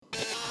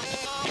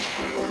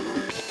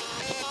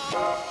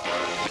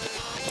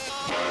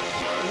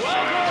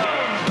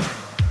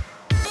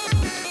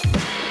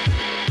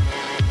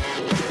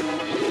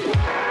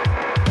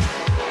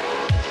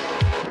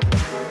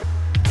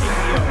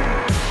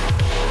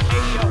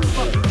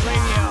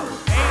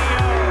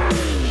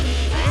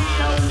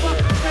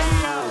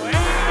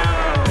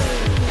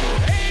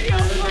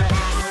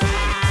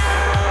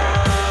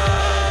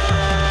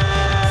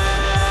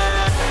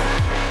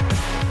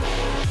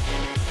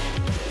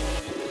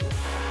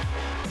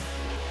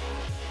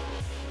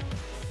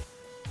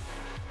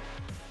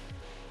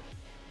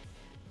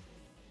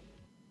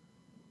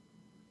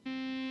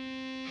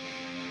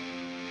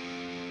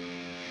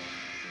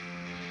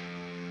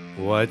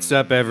What's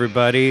up,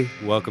 everybody?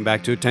 Welcome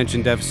back to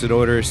Attention Deficit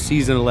Order,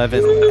 Season 11,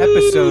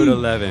 Episode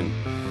 11.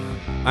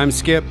 I'm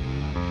Skip.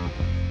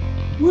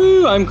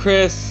 Woo, I'm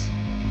Chris.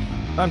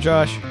 I'm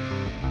Josh.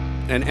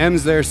 And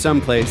M's there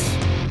someplace.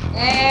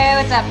 Hey,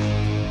 what's up?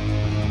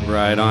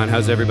 Right on.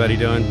 How's everybody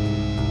doing?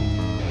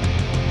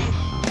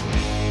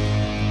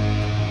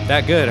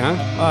 That good, huh?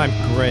 I'm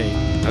great.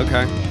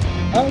 Okay.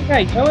 Oh,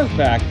 yeah, Noah's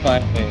back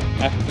finally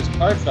after his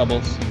car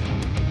troubles.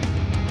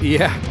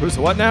 Yeah. Who's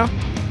what now?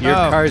 Your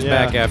car's yeah.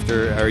 back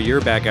after, or you're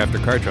back after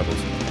car troubles.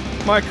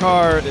 My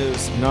car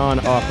is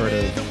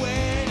non-operative.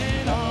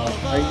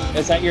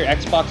 Is that your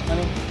Xbox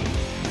money?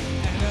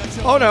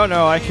 Oh,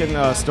 no, I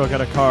can still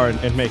get a car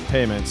and make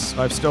payments.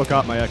 I've still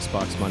got my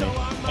Xbox money.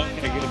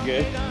 Okay,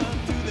 good.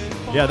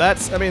 Yeah,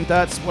 that's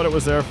what it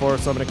was there for,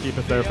 so I'm going to keep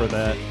it there for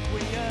that.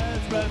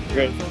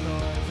 Great.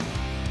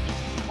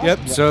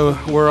 Yep, so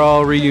we're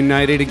all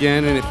reunited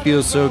again, and it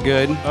feels so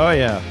good. Oh,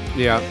 yeah.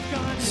 Yeah.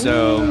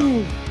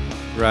 So,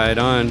 right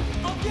on.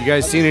 You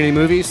guys seen any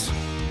movies?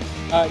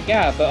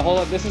 Yeah, but hold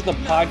up. This is the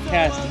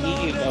podcast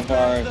eve of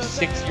our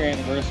 6-year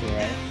anniversary,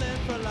 right?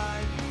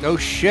 Oh,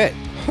 shit.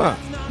 Huh.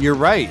 You're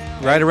right.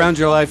 Right around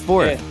July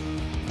 4th. Yeah.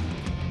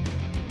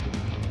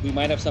 We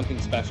might have something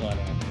special on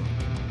it.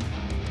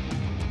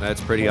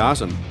 That's pretty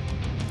awesome.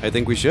 I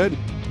think we should.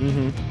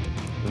 Mm-hmm.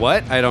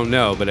 What? I don't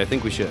know, but I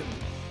think we should.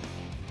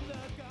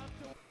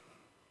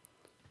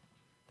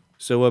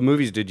 So what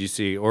movies did you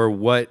see? Or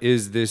what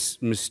is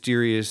this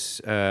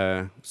mysterious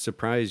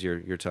surprise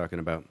you're talking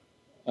about?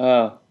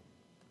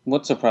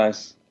 What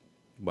surprise?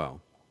 Well.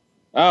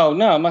 Oh,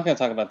 no, I'm not going to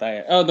talk about that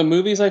yet. Oh, the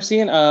movies I've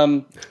seen?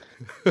 Let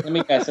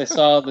me guess. I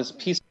saw this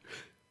piece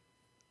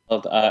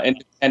of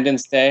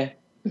Independence Day.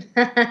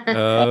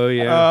 Oh,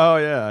 yeah. Oh,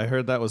 yeah, I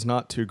heard that was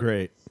not too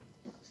great.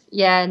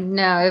 Yeah,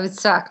 no, it was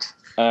sucked.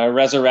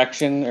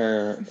 Resurrection,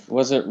 or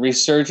was it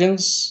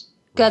Resurgence?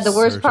 God, the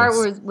worst part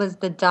was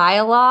the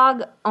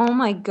dialogue. Oh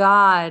my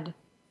God.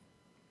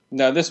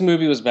 No, this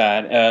movie was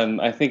bad.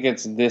 I think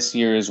it's this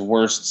year's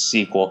worst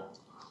sequel.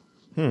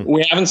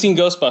 We haven't seen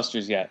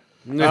Ghostbusters yet.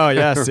 Oh,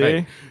 yeah, see?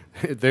 Right.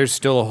 There's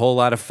still a whole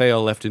lot of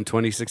fail left in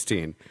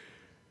 2016.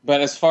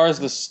 But as far as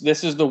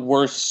this is the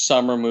worst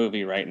summer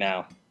movie right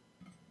now,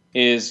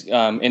 is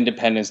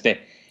Independence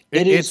Day.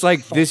 It's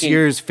like this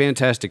year's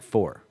Fantastic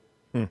Four.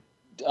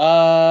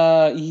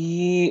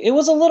 It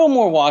was a little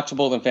more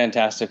watchable than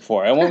Fantastic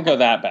Four. I won't go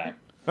that bad.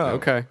 Oh,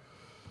 okay.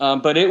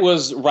 But it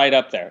was right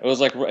up there. It was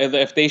like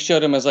if they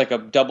showed him as like a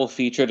double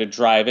feature to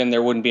drive in,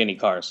 there wouldn't be any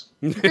cars.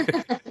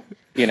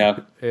 You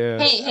know? Yeah.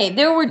 Hey,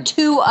 there were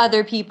 2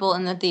 other people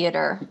in the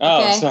theater. Okay?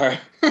 Oh, sorry.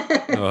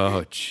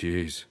 Oh,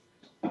 jeez.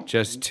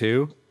 Just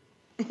 2?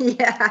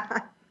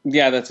 Yeah.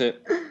 Yeah, that's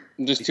it.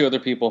 Just 2 other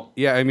people.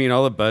 Yeah, I mean,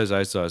 all the buzz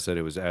I saw said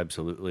it was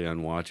absolutely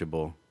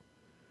unwatchable.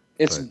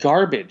 It's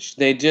garbage.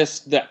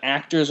 The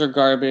actors are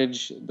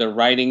garbage. The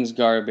writing's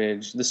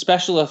garbage. The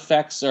special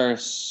effects are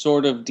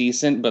sort of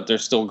decent, but they're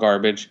still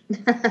garbage.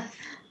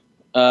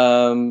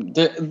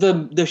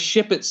 The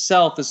ship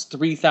itself is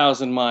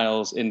 3,000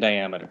 miles in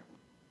diameter.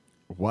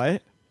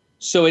 What?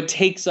 So it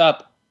takes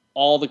up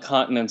all the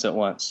continents at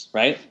once,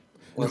 right?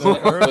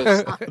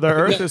 The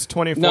Earth is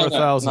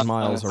 24,000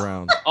 miles no.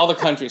 around. All the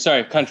countries.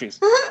 Sorry, countries.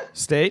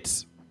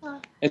 States?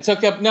 It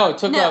took up. No,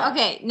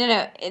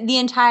 the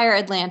entire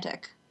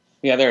Atlantic.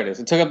 Yeah, there it is.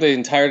 It took up the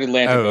entire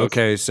Atlantic Oh, Ocean.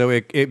 okay. So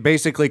it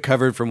basically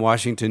covered from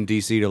Washington,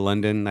 D.C. to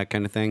London, that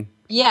kind of thing?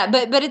 Yeah,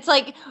 but it's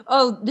like,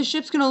 oh, the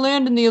ship's going to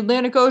land in the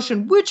Atlantic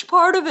Ocean. Which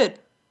part of it?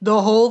 The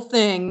whole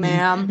thing,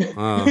 ma'am.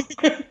 Oh.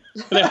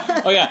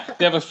 Oh, yeah.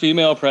 They have a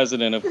female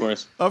president, of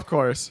course. Of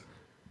course.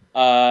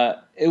 I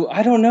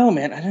don't know,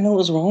 man. I don't know what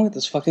was wrong with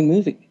this fucking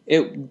movie.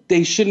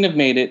 They shouldn't have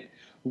made it.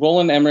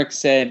 Roland Emmerich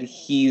said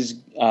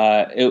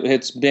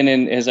it's been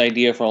in his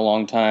idea for a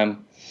long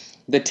time.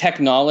 The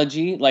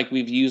technology, like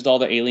we've used all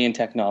the alien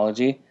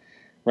technology,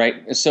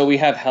 right? So we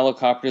have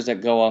helicopters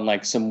that go on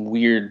like some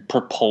weird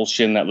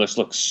propulsion that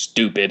looks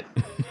stupid.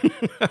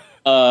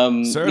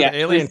 Sir, the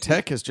alien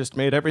tech has just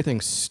made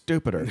everything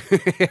stupider.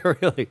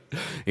 Really?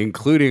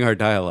 Including our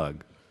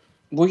dialogue.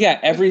 Well, yeah,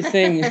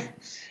 everything.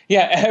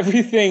 Yeah,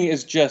 everything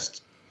is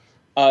just.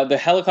 The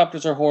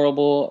helicopters are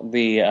horrible.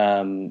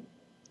 The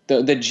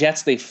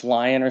jets they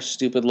fly in are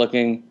stupid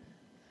looking.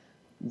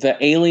 The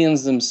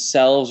aliens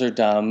themselves are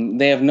dumb.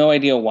 They have no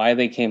idea why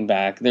they came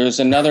back.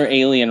 There's another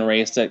alien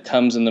race that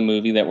comes in the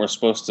movie that's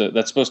supposed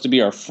to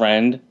be our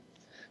friend,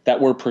 that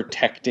we're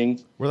protecting.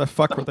 Where the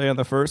fuck were they in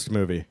the first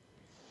movie?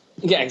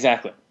 Yeah,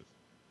 exactly.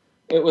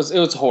 It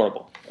was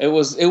horrible. It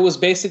was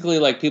basically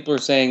like people are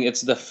saying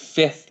it's the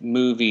 5th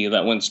movie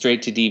that went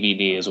straight to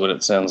DVD is what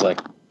it sounds like.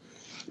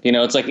 You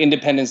know, it's like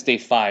Independence Day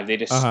 5. They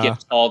just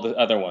skipped all the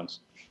other ones.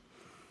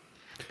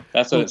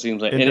 That's what it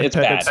seems like. It's bad.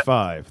 Independence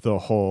 5, the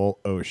whole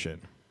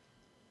ocean.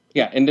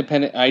 Yeah,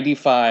 Independent ID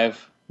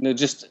 5. No,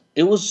 just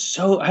it was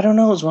so I don't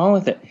know what's wrong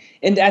with it.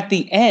 And at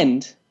the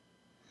end,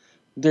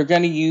 they're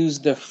gonna use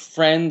the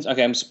friends.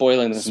 Okay, I'm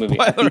spoiling this movie.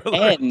 At the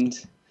end,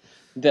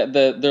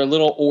 their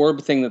little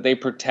orb thing that they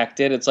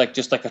protected. It's like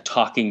just like a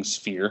talking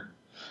sphere.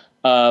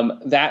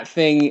 That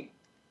thing,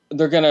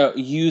 they're gonna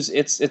use.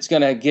 It's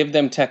gonna give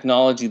them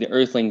technology, the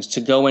Earthlings,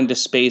 to go into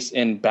space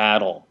and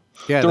battle.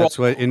 Yeah, that's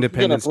what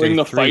Independence Day 3. Bring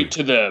the fight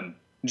to them,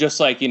 just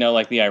like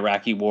like the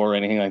Iraqi War or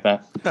anything like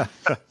that.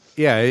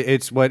 Yeah,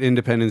 it's what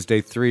Independence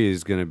Day 3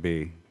 is going to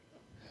be.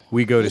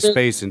 We go to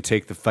space and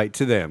take the fight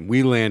to them.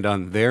 We land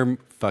on their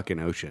fucking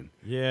ocean.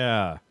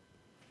 Yeah.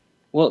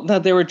 Well, no,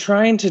 they were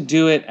trying to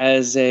do it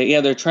as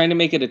they're trying to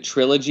make it a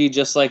trilogy,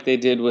 just like they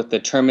did with the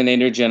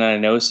Terminator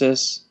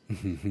Geonosis.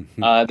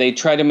 They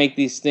try to make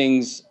these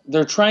things.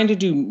 They're trying to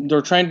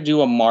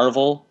do a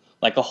Marvel,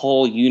 like a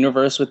whole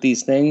universe with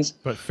these things,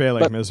 but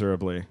failing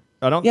miserably.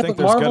 I don't think but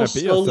there's going Marvel to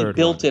be a slowly third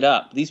built one. it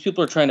up. These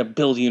people are trying to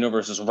build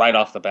universes right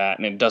off the bat,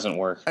 and it doesn't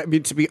work. I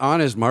mean, to be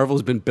honest,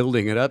 Marvel's been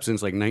building it up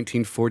since like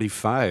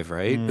 1945,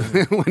 right?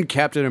 When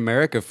Captain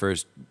America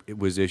first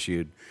was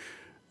issued.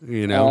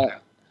 You know?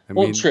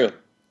 True.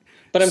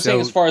 But I'm saying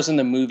so- as far as in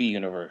the movie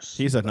universe.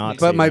 He's a Nazi.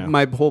 But now.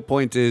 my whole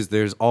point is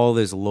there's all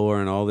this lore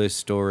and all this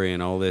story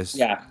and all this.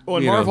 Yeah. Well,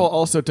 and you know. Marvel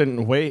also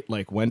didn't wait.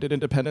 Like, when did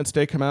Independence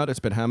Day come out? It's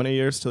been how many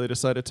years till they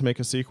decided to make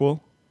a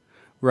sequel?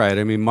 Right.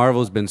 I mean,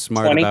 Marvel's been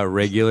smart 20? about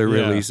regular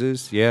Yeah.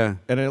 releases. Yeah.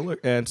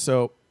 And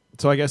so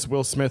I guess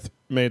Will Smith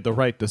made the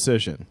right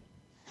decision.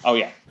 Oh,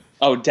 yeah.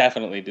 Oh,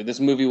 definitely, dude. This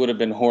movie would have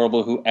been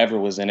horrible whoever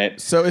was in it.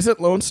 So is it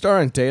Lone Star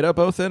and Data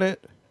both in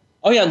it?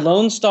 Oh, yeah.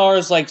 Lone Star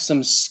is like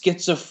some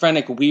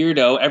schizophrenic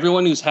weirdo.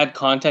 Everyone who's had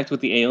contact with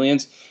the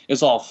aliens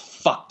is all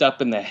fucked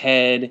up in the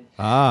head.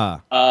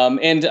 Ah.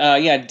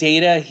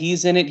 Data,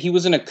 he's in it. He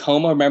was in a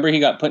coma. Remember,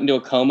 he got put into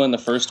a coma in the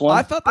first one?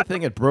 I thought the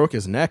thing had broke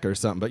his neck or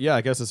something, but yeah,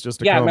 I guess it's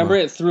just a Yeah, coma. remember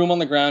it threw him on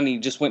the ground and he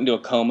just went into a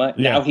coma.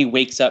 Yeah. Now he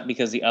wakes up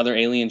because the other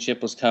alien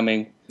ship was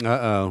coming.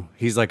 Uh-oh.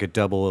 He's like a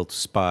double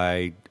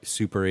spy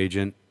super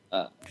agent.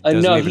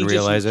 Doesn't even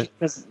realize it.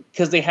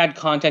 Because they had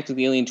contact with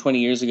the alien 20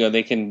 years ago,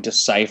 they can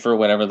decipher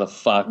whatever the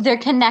fuck. They're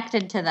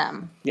connected to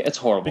them. Yeah, it's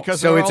horrible. Because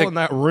So they're it's all a- in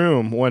that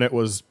room when it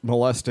was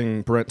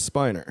molesting Brent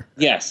Spiner.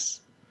 Yes.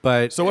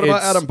 But So what about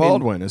it's Adam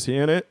Baldwin? Is he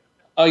in it?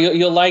 Oh,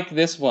 you'll like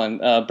this one.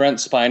 Brent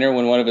Spiner,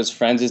 when one of his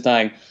friends is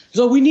dying, he's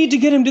like, we need to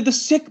get him to the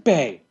sick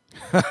bay.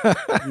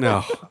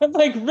 No. I'm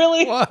like,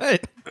 really?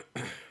 What?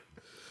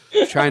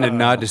 Trying to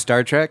nod to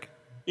Star Trek?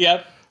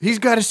 Yep. He's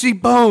got to see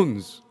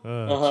Bones. Oh,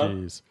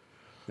 jeez.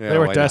 Yeah, They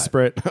were why not?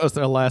 desperate. That was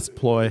their last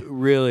ploy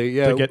Really,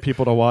 yeah. to get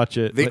people to watch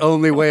it. The But-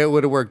 only way it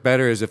would have worked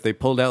better is if they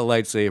pulled out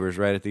lightsabers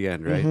right at the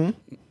end, right?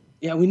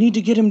 Yeah, we need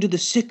to get him to the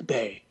sick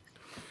bay.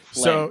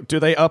 So, do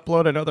they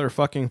upload another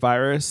fucking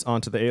virus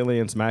onto the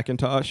alien's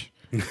Macintosh?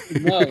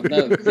 No,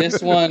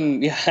 this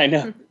one, yeah, I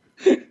know.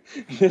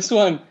 This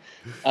one,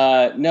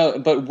 no,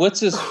 but what's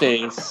his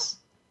face?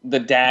 The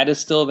dad is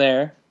still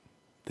there.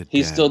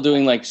 He's dad. still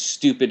doing like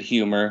stupid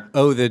humor.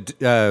 Oh,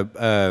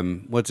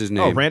 what's his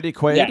name? Oh, Randy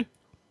Quaid? Yeah.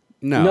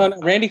 No. No,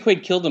 Randy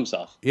Quaid killed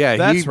himself. Yeah,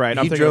 That's right.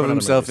 I'm He thinking drove of another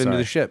himself movie, into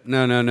the sorry. ship.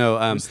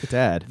 No. Who's the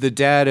dad? The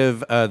dad of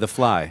The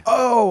Fly.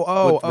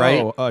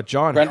 Oh,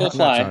 John Brendel Hurt.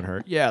 Fly. Not John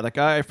Hurt. Yeah, the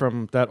guy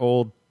from that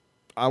old,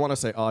 I want to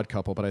say Odd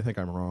Couple, but I think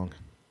I'm wrong.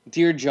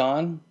 Dear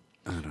John,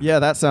 Yeah,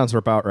 that sounds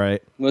about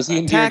right. was he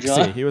in Dear Taxi.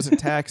 John? He was in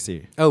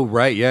Taxi. Oh,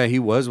 right. Yeah, he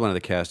was one of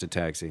the cast of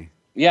Taxi.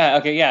 Yeah,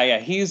 okay, yeah.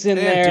 He's in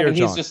And there, Dear and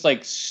he's John. just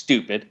like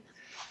stupid.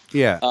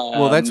 Yeah.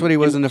 Well, that's what he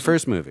was in the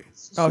first movie.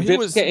 Oh, he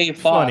was Vivica A.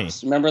 funny.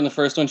 Fox. Remember in the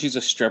first one, she's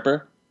a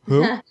stripper.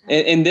 Who?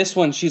 In this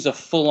one, she's a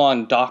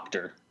full-on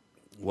doctor.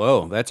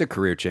 Whoa, that's a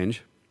career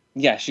change.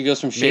 Yeah, she goes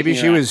from shaking Maybe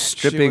she her was ass.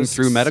 stripping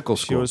through medical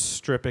She school. was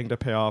stripping to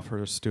pay off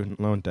her student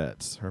loan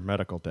debts, her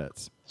medical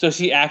debts. So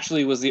she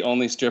actually was the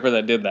only stripper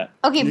that did that.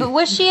 Okay, but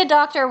was she a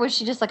doctor or was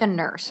she just like a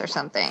nurse or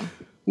something?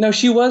 No,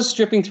 she was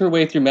stripping her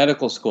way through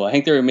medical school. I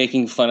think they were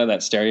making fun of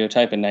that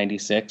stereotype in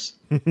 '96.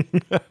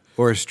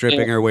 Or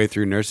stripping Yeah. her way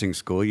through nursing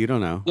school. You don't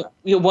know.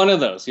 Yeah, one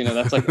of those.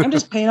 That's like, I'm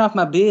just paying off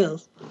my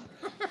bills.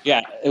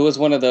 Yeah, it was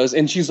one of those.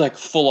 And she's like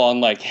full on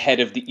like head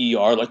of the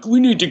ER. Like, we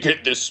need to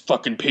get this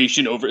fucking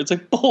patient over. It's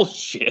like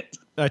bullshit.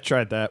 I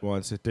tried that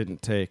once. It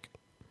didn't take.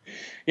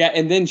 Yeah,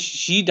 and then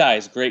she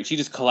dies. Great. She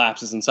just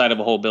collapses inside of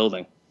a whole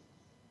building.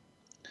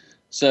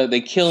 So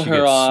they kill She her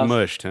gets off.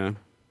 smushed, huh?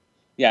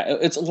 Yeah,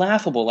 it's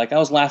laughable. Like, I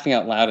was laughing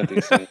out loud at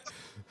these things.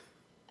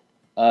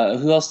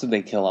 Who else did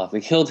they kill off? They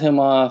killed him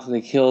off.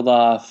 They killed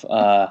off...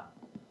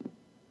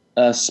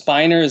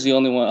 Spiner is the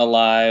only one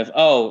alive.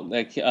 Oh,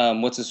 like,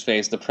 what's his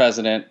face? The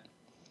president.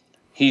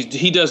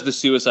 He does the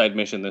suicide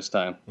mission this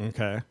time.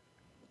 Okay.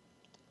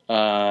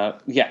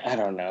 Yeah, I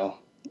don't know.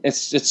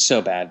 It's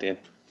so bad, dude.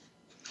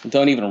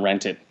 Don't even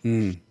rent it.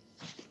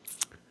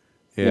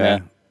 Yeah.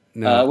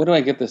 No. What do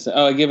I get this?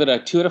 Oh, I give it a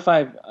 2 out of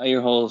 5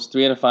 ear holes,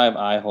 3 out of 5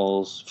 eye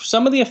holes.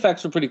 Some of the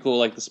effects were pretty cool,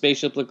 like the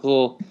spaceship looked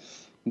cool,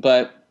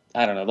 but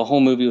I don't know. The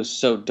whole movie was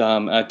so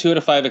dumb. 2 out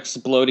of 5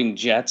 exploding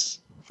jets.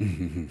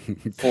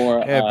 For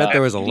Yeah, I bet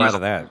there was a lot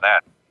of that.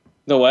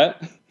 The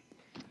what?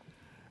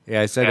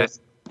 Yeah, I said it.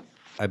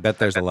 I bet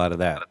there's a lot of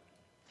that.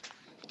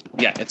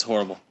 Yeah, it's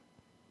horrible.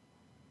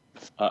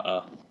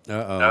 Uh-oh.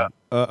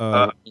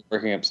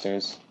 Working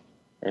upstairs.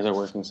 Or is it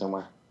working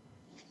somewhere?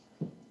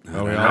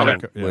 Oh, we all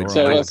we're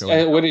So, all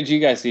going. what did you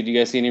guys see? Did you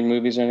guys see any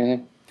movies or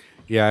anything?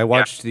 Yeah, I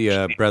watched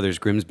the Brothers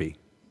Grimsby.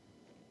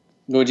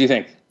 What did you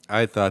think?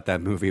 I thought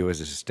that movie was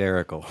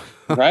hysterical.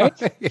 Right?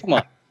 Come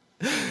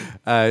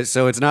on.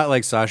 So it's not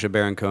like Sacha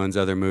Baron Cohen's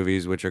other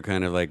movies, which are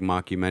kind of like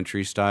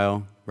mockumentary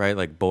style, right?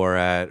 Like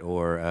Borat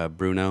or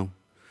Bruno.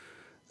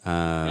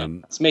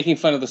 It's making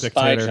fun of the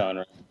spy Dictator.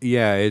 genre.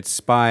 Yeah, it's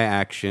spy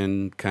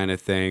action kind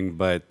of thing,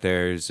 but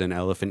there's an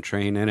elephant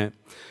train in it,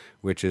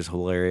 which is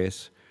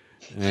hilarious.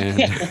 And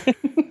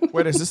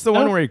Wait, is this the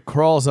one where he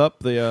crawls up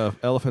the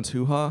elephant's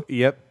hoo-ha?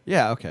 yep.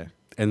 Yeah, okay.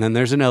 And then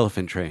there's an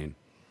elephant train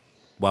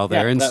while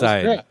they're Yeah, that was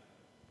inside. great.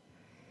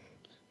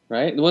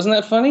 Right? Wasn't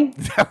that funny?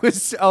 That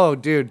was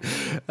dude.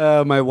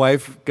 My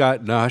wife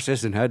got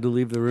nauseous and had to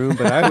leave the room,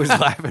 but I was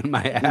laughing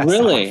my ass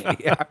Really?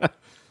 off. Yeah.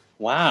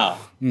 Wow.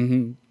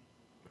 Mm-hmm.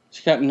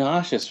 She got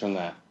nauseous from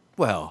that.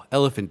 Well,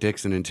 elephant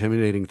dick's an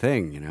intimidating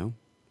thing, you know.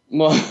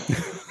 Well, I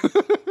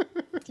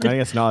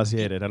think it's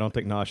nauseated. I don't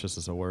think nauseous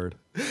is a word.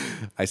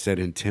 I said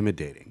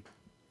intimidating.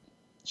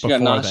 she got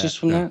Before nauseous that,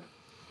 from yeah.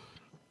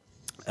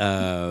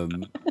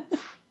 that?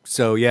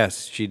 So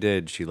yes, she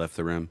did. She left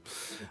the room.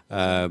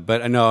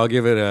 But no, I'll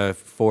give it a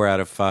 4 out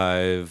of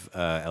 5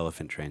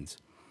 elephant trains.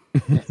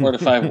 4 to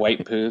 5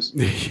 white poos.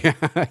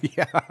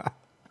 Yeah.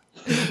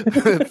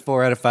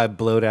 4 out of 5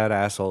 blowed out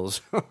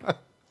assholes.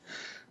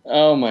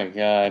 Oh my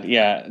god.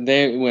 Yeah,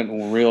 they went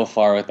real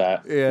far with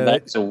that. Yeah.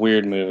 That's a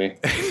weird movie.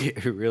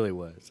 It really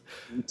was.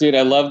 Dude,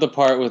 I love the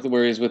part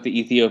where he's with the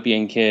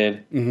Ethiopian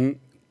kid. Mm-hmm.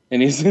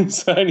 And he's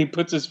inside and he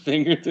puts his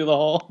finger through the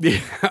hole.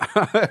 Yeah,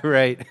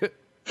 right.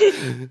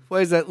 Why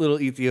does that little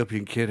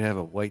Ethiopian kid have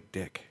a white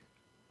dick?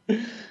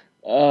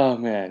 Oh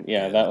man,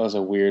 yeah, that was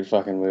a weird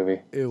fucking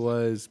movie. It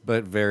was,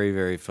 but very,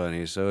 very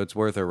funny. So it's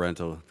worth a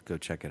rental. Go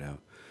check it out.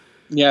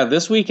 Yeah,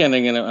 this weekend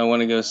I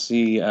want to go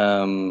see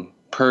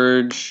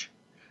Purge,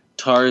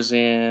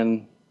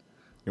 Tarzan,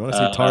 You want to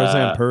see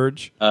Tarzan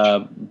Purge?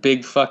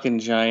 Big Fucking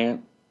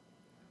Giant,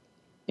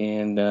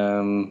 and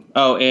Every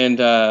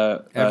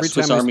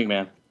Swiss time Army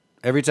Man.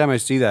 Every time I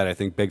see that, I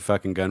think Big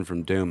Fucking Gun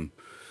from Doom.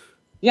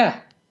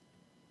 Yeah,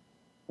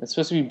 it's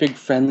supposed to be Big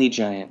Friendly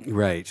Giant.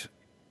 Right.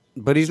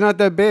 But he's not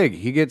that big.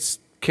 He gets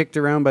kicked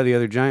around by the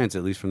other giants,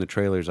 at least from the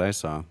trailers I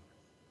saw.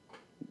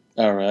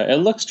 All right, it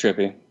looks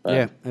trippy. But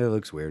Yeah, it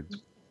looks weird.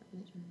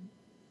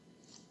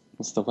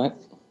 What's the what?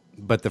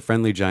 But the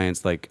friendly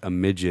giant's like a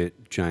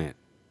midget giant.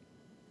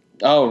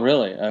 Oh,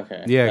 really?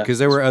 Okay. Yeah, because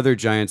there were other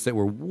giants that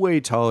were way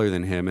taller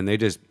than him, and they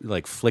just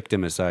like flicked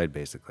him aside,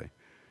 basically.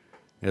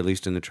 At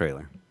least in the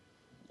trailer.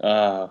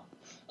 Oh,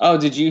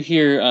 did you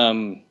hear?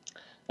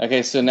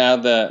 Okay, so now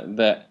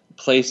the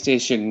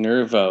PlayStation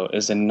Nervo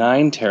is a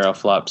 9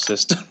 teraflop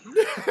system.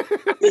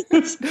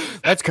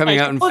 That's coming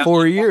out in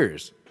 4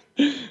 years.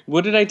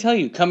 What did I tell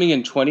you? Coming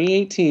in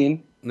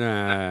 2018.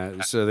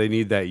 Nah, so they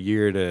need that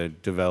year to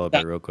develop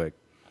it real quick.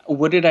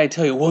 What did I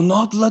tell you? We'll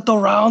not let the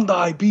round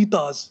eye beat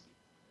us.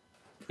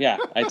 Yeah,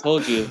 I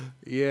told you.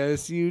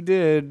 Yes, you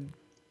did.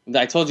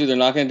 I told you they're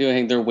not going to do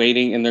anything. They're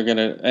waiting, and they're going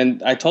to.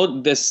 And I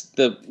told this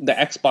the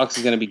Xbox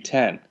is going to be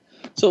 10.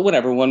 So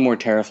whatever, one more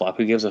teraflop.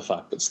 Who gives a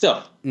fuck? But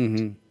still,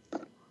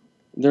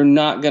 they're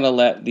not going to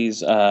let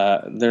these.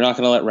 They're not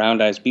going to let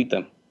round eyes beat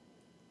them.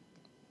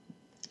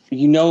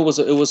 You know, it was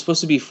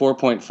supposed to be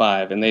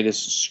 4.5, and they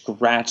just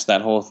scratched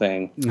that whole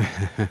thing.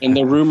 And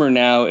the rumor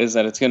now is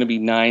that it's going to be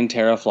 9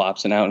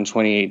 teraflops and out in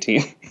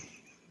 2018.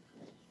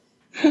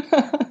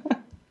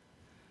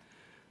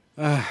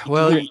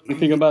 Well, You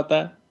think about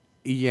that?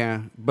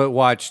 yeah, but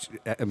watch,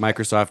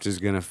 Microsoft is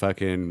gonna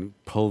fucking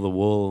pull the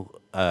wool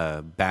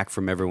back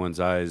from everyone's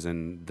eyes,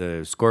 and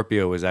the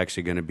Scorpio was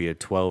actually gonna be a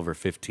 12 or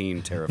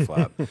 15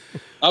 teraflop.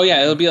 Oh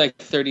yeah, it'll be like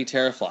 30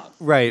 teraflop.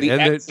 Right, The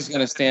and X is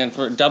going to stand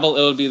for double.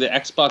 It would be the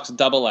Xbox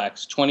Double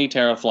X, 20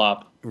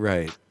 teraflop.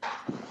 Right.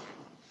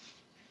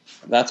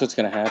 That's what's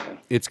going to happen.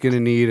 It's gonna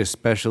need a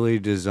specially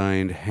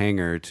designed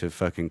hanger to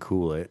fucking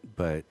cool it,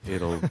 but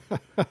it'll,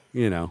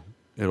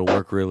 it'll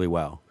work really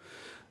well.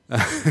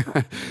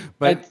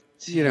 But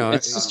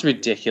it's just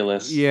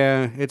ridiculous.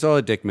 yeah, it's all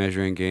a dick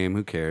measuring game.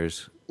 Who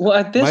cares? Well,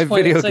 at this My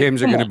point, video it's like,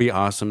 games are come going to on. be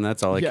awesome.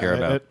 That's all I care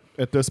about.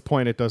 At this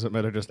point, it doesn't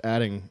matter just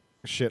adding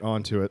shit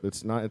onto it.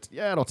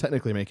 It'll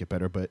technically make it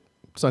better, but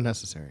it's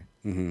unnecessary.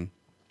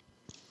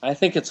 I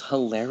think it's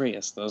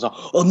hilarious. Those are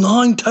a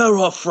 9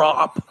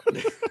 teraflop.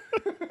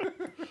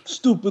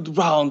 Stupid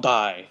round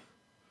eye.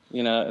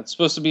 It's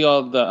supposed to be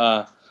all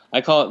the.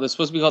 It's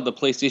supposed to be called the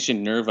PlayStation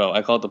Nervo.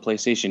 I call it the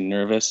PlayStation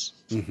Nervous.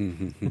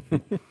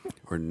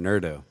 Or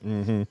Nerdo.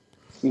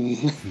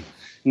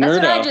 That's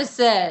what I Nerdo. just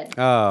said.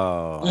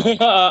 Oh,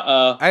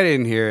 Uh-oh. I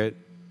didn't hear it.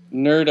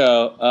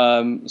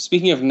 Nerdo.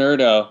 Speaking of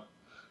Nerdo,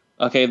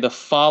 okay, the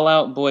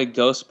Fallout Boy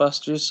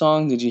Ghostbusters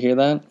song. Did you hear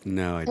that?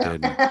 No, I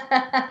didn't.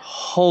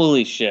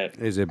 Holy shit!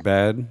 Is it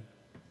bad?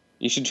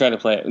 You should try to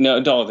play it. No,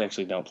 don't play it.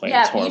 It's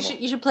Yeah, horrible.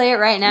 you should play it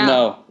right now.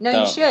 No, you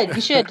don't. should.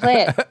 You should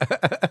play it.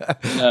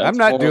 No, I'm it's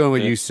not horrible, doing what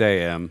dude. you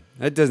say, Em.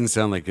 That doesn't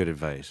sound like good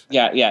advice.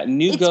 Yeah.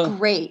 New It's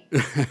great.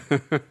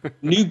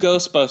 New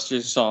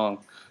Ghostbusters song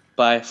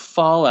by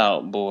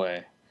Fallout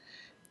Boy.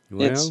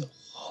 Well, It's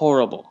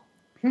horrible.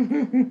 I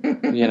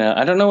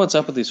don't know what's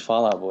up with these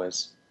Fallout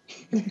Boys.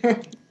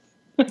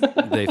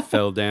 they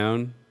fell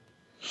down.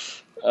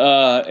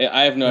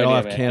 I have no They idea. all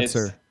have Man.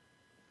 cancer.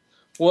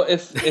 Well,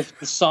 if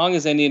the song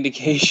is any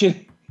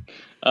indication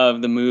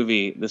of the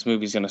movie, this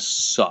movie's gonna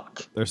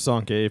suck. Their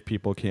song gave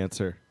people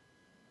cancer.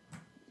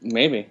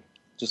 Maybe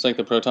just like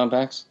the proton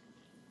packs,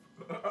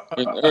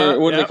 or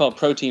what do they call it?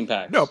 Protein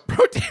packs? No,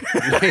 protein.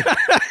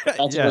 That's what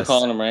we're yes.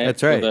 calling them, right?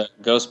 That's right. For the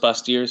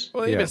Ghostbusters.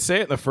 Well, they Yeah. even say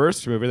it in the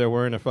first movie. They're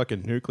wearing a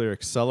fucking nuclear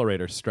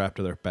accelerator strapped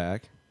to their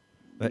back.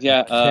 That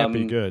Yeah, can't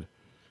be good.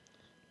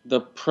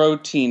 The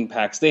protein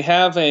packs. They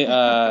have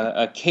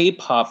a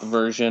K-pop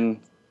version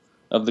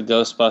of the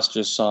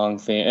Ghostbusters song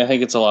theme. I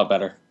think it's a lot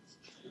better.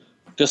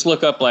 Just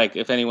look up, like,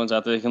 if anyone's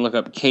out there, they can look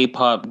up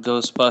K-pop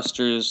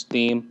Ghostbusters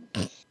theme.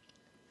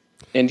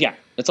 And yeah,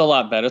 it's a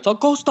lot better. It's all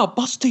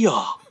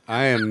Ghostbusters.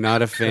 I am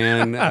not a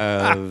fan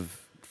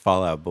of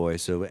Fallout Boy,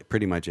 so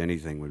pretty much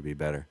anything would be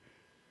better.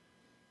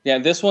 Yeah,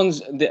 this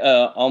one's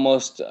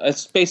almost.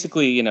 It's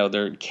basically,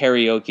 they're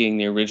karaokeing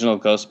the original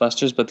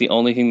Ghostbusters, but the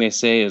only thing they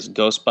say is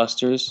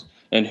Ghostbusters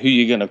and who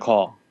you gonna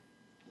call.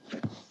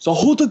 So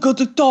who the good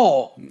the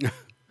doll?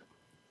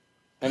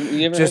 Have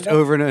you ever Just heard that?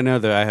 over and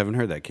another. I haven't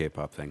heard that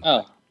K-pop thing.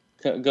 Oh,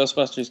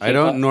 Ghostbusters. I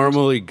don't K-pop.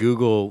 normally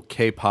Google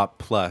K-pop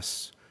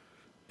plus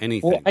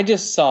anything. Well, I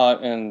just saw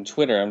it on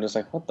Twitter. I'm just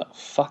like, what the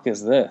fuck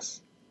is this?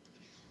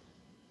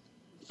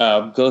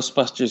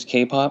 Ghostbusters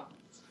K-pop.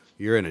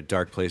 You're in a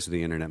dark place of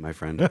the internet, my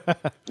friend.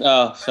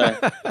 Oh, sorry.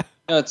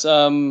 No, it's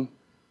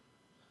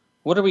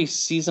what are we?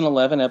 Season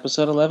 11,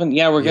 episode 11.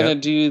 Yeah, we're gonna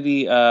Yep. do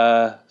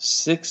the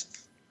six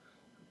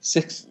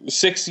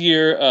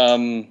year.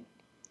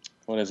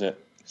 What is it?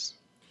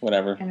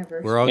 Whatever.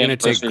 We're all going to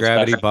take Anniversary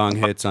gravity special. bong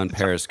hits on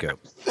Periscope.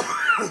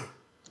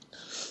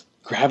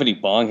 Gravity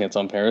bong hits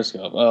on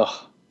Periscope.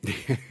 Oh.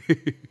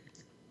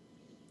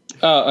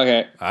 Oh,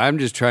 okay. I'm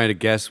just trying to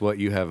guess what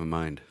you have in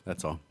mind.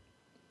 That's all.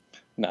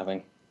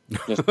 Nothing.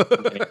 Just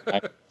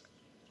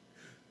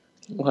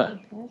what?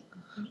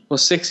 Well,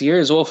 6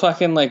 years. Well,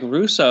 fucking like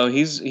Russo,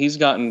 he's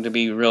gotten to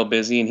be real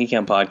busy and he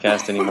can't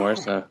podcast anymore.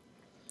 So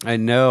I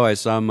know. I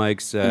saw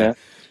Mike's Yeah.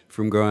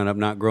 from Growing Up,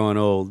 Not Growing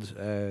Old.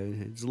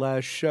 His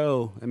last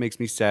show. That makes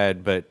me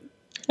sad, but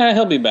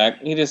he'll be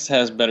back. He just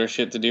has better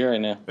shit to do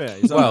right now. Yeah,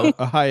 he's on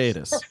a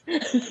hiatus.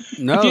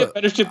 no. If you have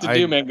better shit to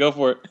do, man, go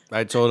for it.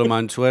 I told him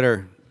on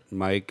Twitter,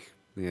 Mike,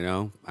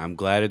 I'm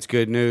glad it's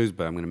good news,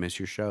 but I'm going to miss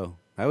your show.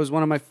 That was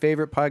one of my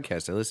favorite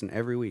podcasts. I listen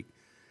every week.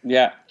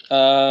 Yeah.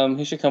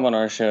 He should come on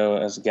our show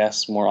as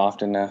guests more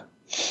often now.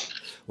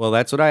 Well,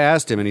 that's what I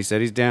asked him, and he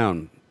said he's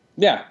down.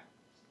 Yeah.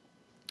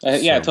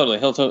 Yeah, So- totally.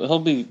 He'll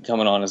be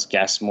coming on as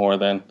guests more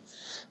than.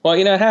 Well,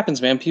 it happens,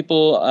 man.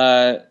 People,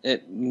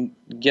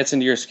 it gets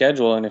into your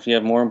schedule, and if you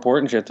have more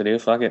important shit to do,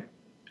 fuck it.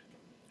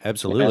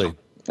 Absolutely.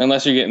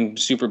 Unless you're getting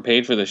super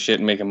paid for this shit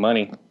and making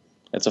money.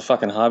 It's a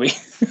fucking hobby.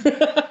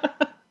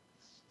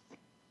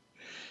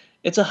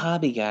 It's a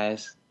hobby,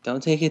 guys.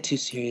 Don't take it too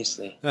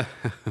seriously.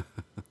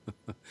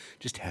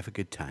 Just have a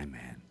good time,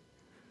 man.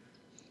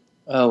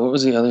 Oh, what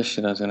was the other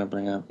shit I was going to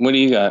bring up? What do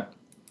you got?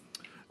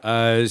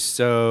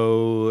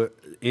 So,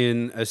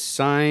 in a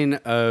sign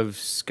of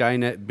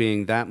Skynet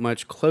being that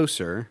much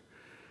closer,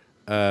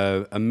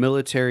 a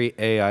military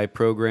AI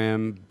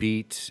program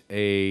beat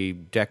a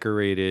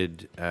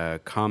decorated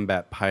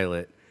combat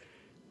pilot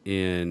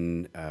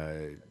in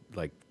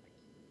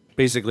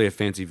basically a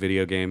fancy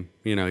video game.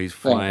 He's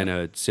flying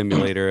a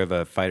simulator of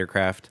a fighter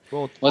craft.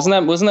 Wasn't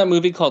that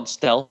movie called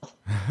Stealth?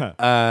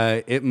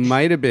 It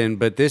might have been,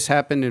 but this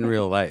happened in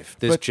real life.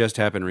 This But- just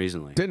happened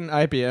recently. Didn't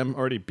IBM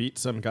already beat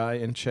some guy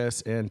in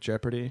chess and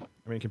Jeopardy?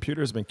 I mean,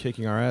 computers have been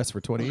kicking our ass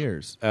for 20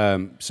 years.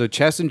 So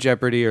chess and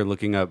Jeopardy are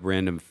looking up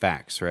random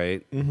facts,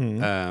 right?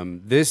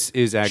 Mm-hmm. This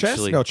is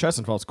actually Chess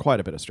involves quite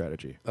a bit of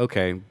strategy.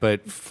 okay,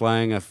 but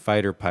flying a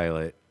fighter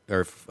pilot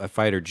or a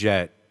fighter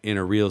jet in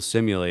a real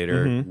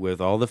simulator with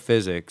all the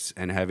physics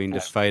and having to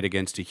fight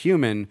against a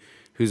human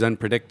who's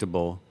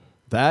unpredictable.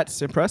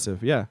 That's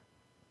impressive, yeah.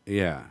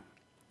 Yeah.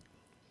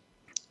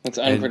 It's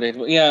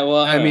unpredictable. Yeah,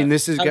 well, I mean,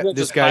 this is how good's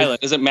this guy.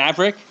 pilot? Is it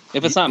Maverick?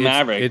 If it's not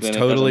Maverick, It's then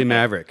totally it doesn't-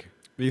 Maverick.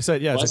 You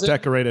said, yeah, it's Was a it?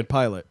 decorated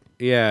pilot.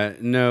 Yeah,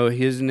 no,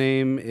 his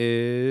name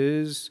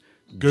is.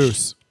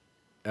 Goose.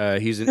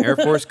 He's an Air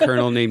Force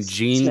colonel named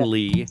Gene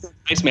Lee.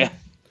 Iceman.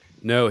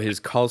 No, his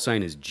call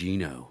sign is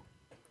Gino.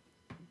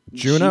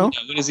 Juno?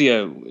 What is he,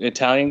 a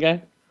Italian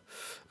guy?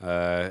 I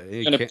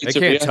And a can't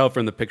pizzeria? tell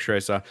from the picture I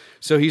saw.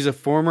 So he's a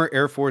former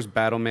Air Force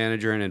battle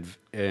manager and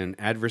an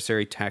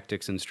adversary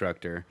tactics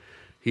instructor.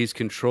 He's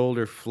controlled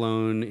or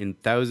flown in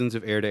thousands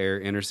of air-to-air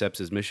intercepts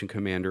as mission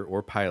commander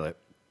or pilot.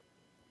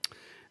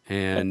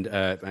 And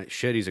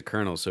shit, he's a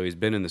colonel, so he's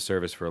been in the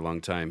service for a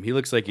long time. He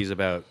looks like he's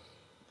about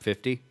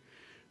 50,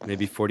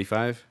 maybe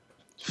 45.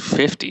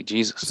 50,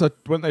 Jesus. So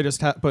when they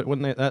just but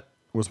when they that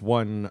was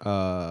one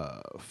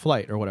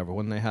flight or whatever,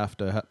 when they have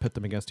to pit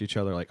them against each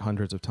other like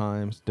hundreds of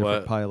times,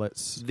 different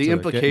pilots. The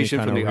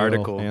implication from the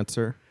article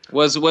answer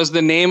Was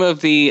the name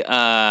of the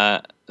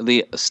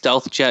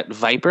stealth jet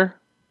Viper?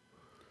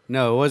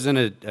 No, it wasn't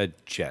a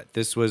jet.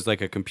 This was like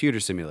a computer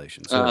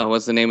simulation. So,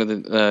 What's the name of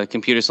the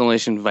computer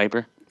simulation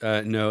Viper?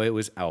 no, it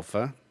was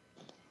Alpha.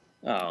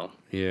 Oh.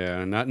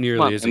 Yeah, not nearly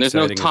Come on, as and there's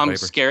no exciting Tom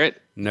as Viper. Skerritt?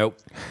 Nope.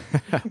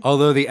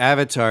 Although the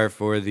avatar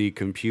for the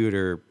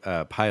computer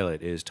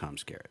pilot is Tom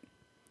Skerritt.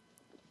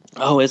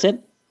 Oh, is it?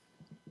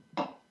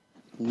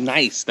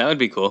 Nice. That would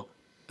be cool.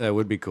 That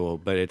would be cool,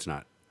 but it's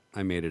not.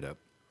 I made it up.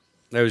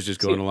 I was just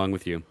going along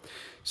with you.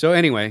 So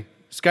anyway,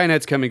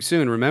 Skynet's coming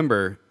soon.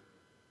 Remember,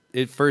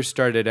 it first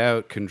started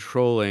out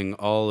controlling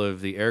all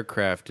of the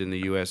aircraft in the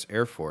U.S.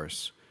 Air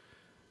Force.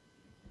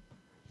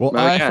 Well, Oh,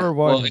 I yeah. for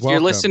one. Well, if you're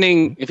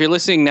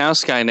listening now,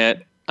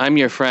 Skynet, I'm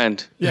your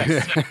friend.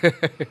 Yes.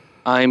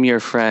 I'm your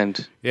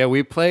friend. Yeah,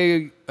 we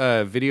play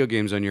video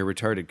games on your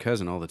retarded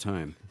cousin all the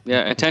time.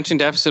 Yeah, attention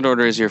deficit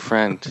order is your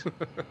friend.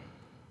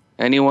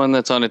 Anyone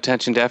that's on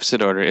attention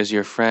deficit order is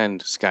your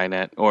friend,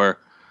 Skynet, or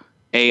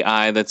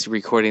AI that's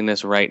recording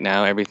this right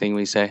now, everything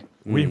we say.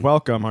 We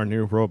welcome our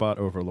new robot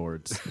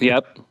overlords.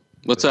 Yep.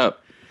 What's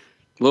up?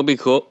 We'll be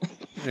cool.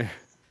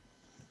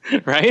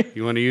 Right?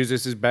 You want to use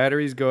this as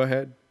batteries? Go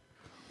ahead.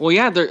 Well,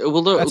 yeah. That's The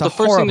a first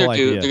thing horrible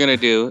idea. they're going to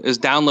do is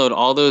download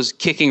all those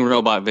kicking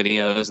robot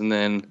videos, and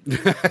then,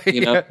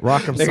 you know,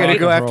 Rock'em They're going to Sock'em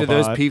go after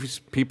robot. those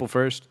people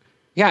first.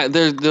 yeah,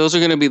 those are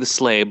going to be the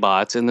slave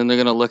bots, and then they're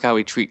going to look how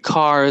we treat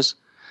cars,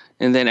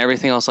 and then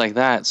everything else like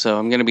that. So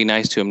I'm going to be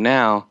nice to him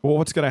now. Well,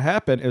 what's going to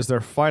happen is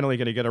they're finally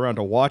going to get around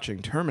to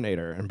watching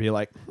Terminator and be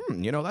like,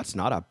 that's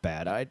not a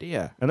bad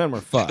idea. And then we're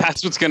fucked.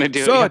 That's what's going to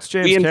do it. So Yeah, it's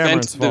James we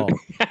Cameron's invented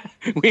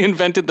fault. We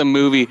invented the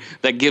movie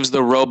that gives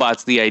the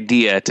robots the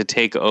idea to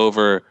take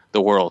over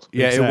the world.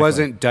 Yeah, Exactly. it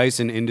wasn't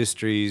Dyson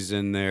Industries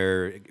and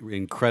their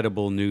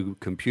incredible new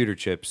computer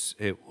chips.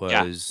 It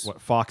was What,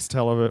 Fox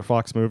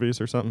movies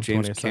or something?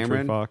 James 20th Century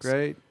Cameron, Fox.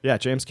 right? Yeah,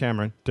 James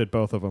Cameron did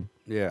both of them.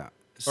 Yeah.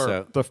 Or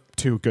So the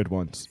two good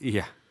ones.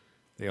 yeah,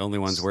 the only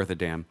one's worth a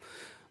damn.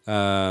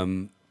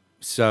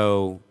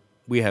 So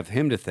we have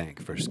him to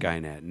thank for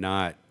Skynet,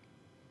 not.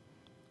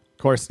 Of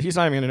course, he's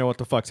not even going to know what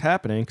the fuck's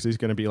happening because he's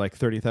going to be like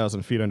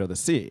 30,000 feet under the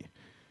sea.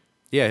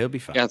 Yeah, he'll be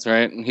fine. Yeah, that's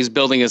right. He's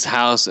building his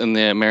house in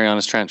the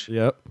Marianas Trench,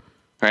 Yep.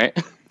 right?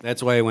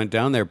 That's why he went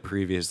down there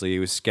previously. He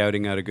was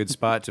scouting out a good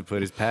spot to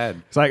put his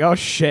pad. It's like, oh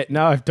shit,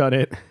 now I've done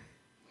it.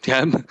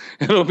 Yeah,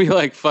 it'll be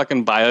like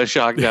fucking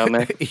Bioshock down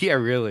there. Yeah,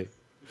 really.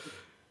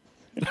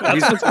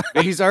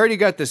 He's already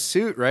got the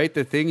suit, right?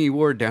 The thing he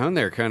wore down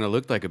there kind of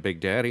looked like a Big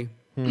Daddy.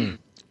 Dude,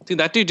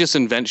 that dude just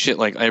invents shit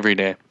like every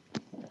day.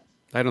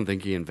 I don't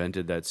think he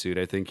invented that suit.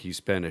 I think he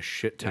spent a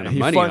shit ton of He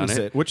money on funds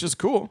it. it, which is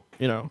cool.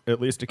 At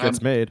least it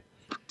gets made.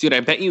 Dude, I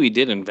bet you he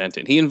did invent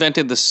it. He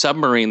invented the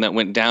submarine that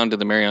went down to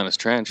the Marianas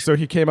Trench. So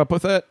he came up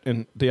with it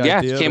and the Yeah,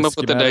 idea. he came up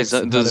with the schematics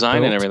and had it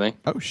design and built. everything.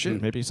 Oh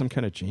shit, maybe he's some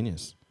kind of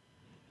genius.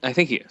 I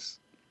think he is.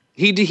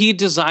 He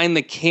designed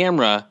the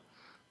camera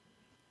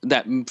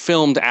that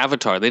filmed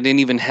Avatar. They didn't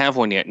even have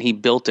one yet, and he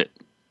built it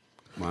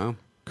Wow.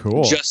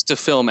 Cool. just to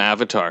film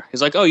Avatar.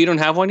 He's like, "Oh, you don't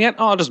have one yet?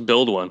 Oh, I'll just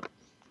build one."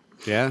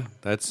 Yeah,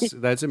 that's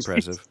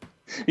impressive.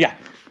 Yeah.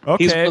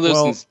 He's one okay, of those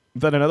well, things-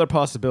 then another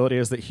possibility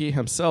is that he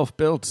himself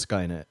built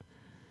Skynet.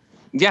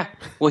 Yeah.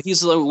 Well,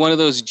 he's like one of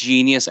those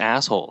genius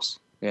assholes.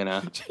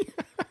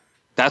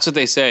 That's what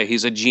they say.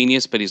 He's a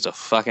genius, but he's a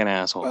fucking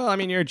asshole. Well, I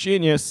mean, you're a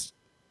genius.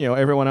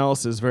 Everyone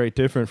else is very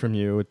different from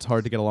you. It's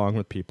hard to get along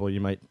with people.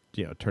 You might,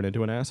 turn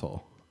into an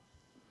asshole.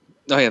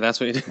 Oh yeah, that's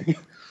what he did.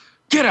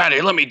 Get out of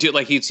here! Let me do it.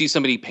 Like he'd see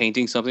somebody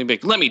painting something, be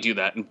like, "Let me do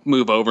that," and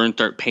move over and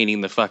start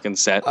painting the fucking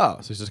set. Oh,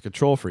 so he's just a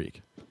control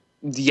freak.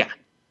 Yeah.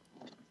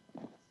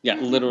 Yeah,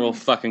 literal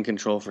fucking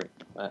control freak.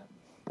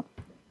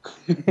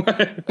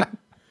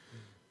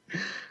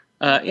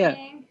 Yeah.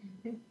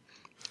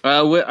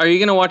 Are you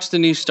gonna watch the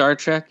new Star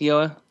Trek,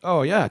 Yoa?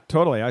 Oh yeah,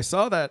 totally. I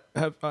saw that.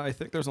 I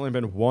think there's only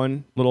been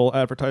one little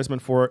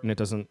advertisement for it, and it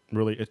doesn't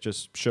really. It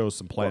just shows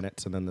some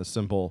planets and then the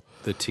symbol.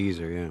 The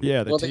teaser, yeah.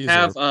 Yeah, the Well, teaser. they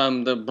have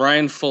the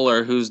Brian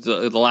Fuller, who's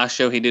the last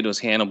show he did was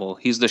Hannibal.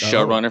 He's the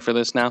showrunner for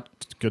this now.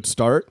 Good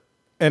start.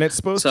 And it's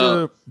supposed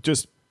So- to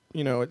just,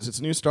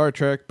 it's new Star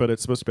Trek, but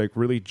it's supposed to be like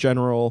really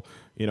general,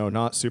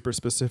 not super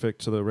specific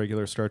to the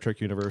regular Star Trek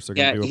universe. They're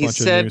Yeah, going to do a he bunch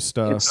of said new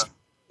stuff.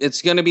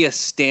 it's going to be a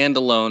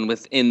standalone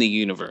within the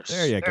universe.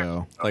 There you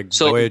go. Like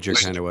So- Voyager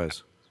kind of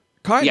was.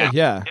 Kind Yeah. of,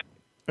 yeah.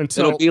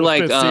 Until It'll be the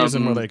like, fifth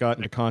season where they got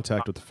into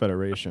contact with the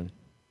Federation.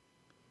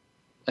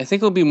 I think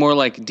it'll be more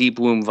like Deep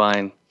Womb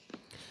Vine.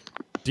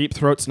 Deep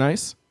Throat's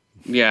nice.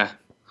 Yeah.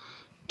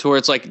 To where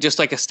it's like just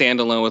like a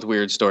standalone with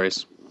weird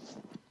stories.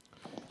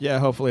 Yeah,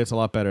 hopefully it's a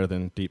lot better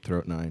than Deep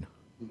Throat 9.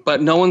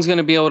 But no one's going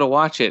to be able to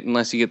watch it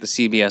unless you get the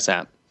CBS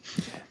app.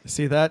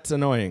 See, that's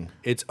annoying.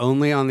 It's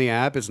only on the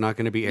app. It's not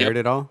going to be aired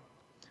at all.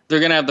 They're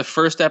going to have the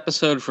first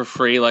episode for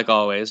free, like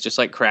always, just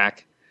like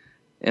crack.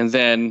 And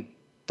then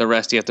the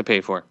rest you have to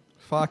pay for.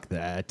 Fuck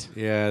that.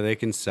 Yeah, they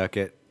can suck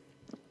it.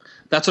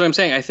 That's what I'm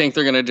saying. I think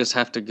they're going to just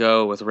have to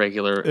go with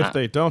regular. If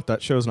they don't,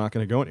 that show's not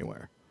going to go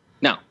anywhere.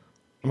 No.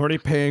 I'm already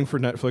paying for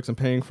Netflix, I'm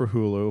paying for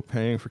Hulu,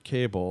 paying for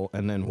cable,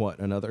 and then what?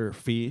 Another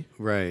fee?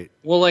 Right.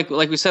 Well, like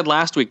we said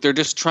last week, they're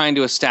just trying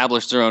to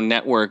establish their own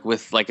network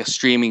with like a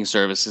streaming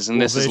services,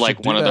 and this is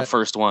like one of the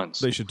first ones.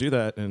 They should do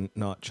that and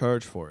not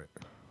charge for it.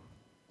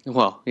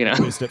 Well, At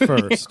least at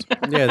first.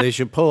 Yeah, they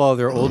should pull all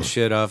their old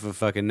shit off of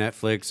fucking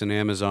Netflix and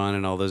Amazon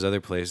and all those other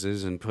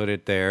places and put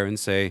it there and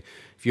say,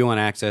 if you want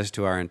access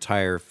to our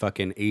entire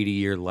fucking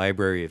 80-year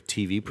library of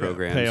TV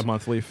programs, Pay a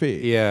monthly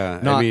fee. Yeah,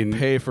 Not I mean,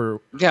 pay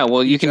for. yeah,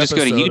 well, you can just go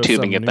to episode of YouTube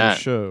some and get new that.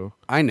 Show.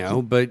 I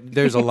know, but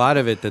there's a lot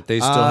of it that they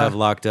still have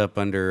locked up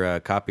under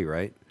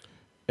copyright.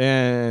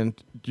 And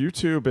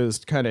YouTube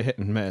is kind of hit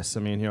and miss.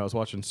 I mean, I was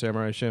watching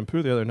Samurai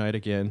Shampoo the other night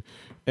again,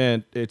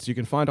 and you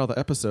can find all the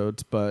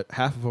episodes, but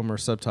half of them are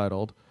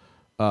subtitled,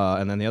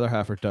 and then the other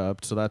half are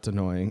dubbed, so that's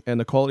annoying. And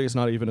the quality is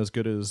not even as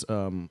good as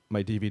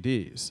my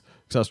DVDs,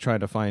 because I was trying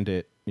to find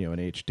it, in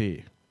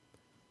HD.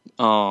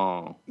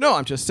 Oh. No,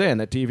 I'm just saying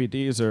that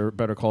DVDs are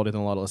better quality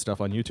than a lot of the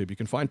stuff on YouTube. You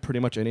can find pretty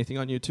much anything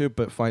on YouTube,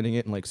 but finding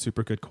it in like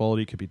super good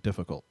quality could be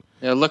difficult.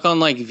 Yeah, look on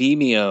like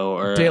Vimeo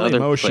or Daily other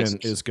Motion places.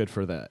 is good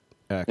for that,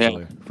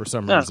 actually, for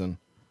some Yeah. reason.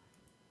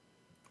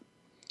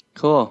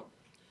 Cool.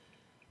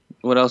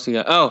 What else you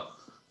got? Oh,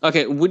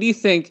 okay. What do you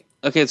think?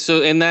 Okay,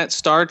 so in that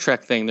Star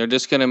Trek thing, they're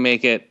just going to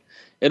make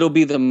it'll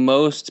be the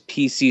most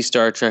PC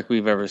Star Trek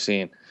we've ever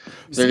seen.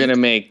 They're going to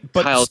make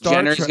but Kyle Star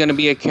Jenner's Trek- going to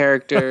be a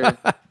character.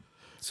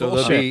 So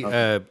Bullshit.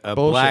 there'll be a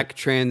Bullshit. black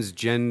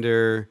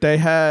transgender. They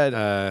had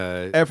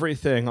Uh,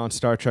 everything on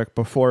Star Trek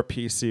before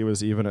PC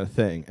was even a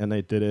thing, and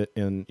they did it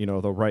in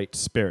the right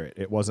spirit.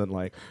 It wasn't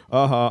like,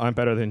 I'm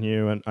better than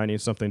you, and I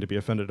need something to be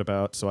offended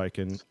about so I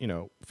can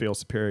feel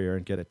superior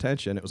and get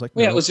attention. It was like,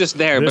 Yeah, no, it was just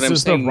there, This but I'm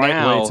is the saying right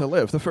now- way to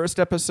live. The first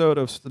episode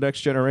of The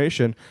Next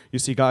Generation, you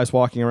see guys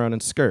walking around in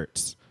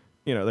skirts.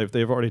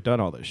 They've already done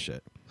all this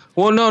shit.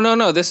 Well,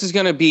 no. This is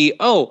going to be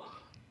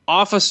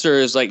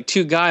officers, like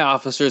two guy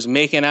officers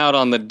making out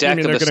on the deck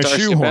mean of they're the gonna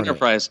Starship shoehorn it?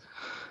 Enterprise.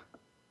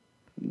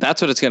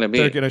 That's what it's going to be.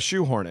 They're going to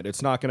shoehorn it.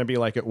 It's not going to be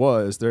like it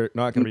was. They're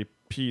not going to be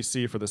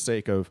PC for the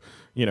sake of,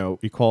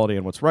 equality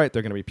and what's right.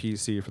 They're going to be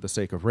PC for the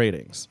sake of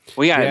ratings.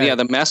 Well, Yeah. yeah.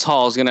 The mess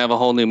hall is going to have a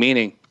whole new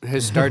meaning.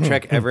 has Star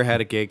Trek ever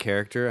had a gay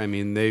character? I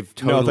mean, they've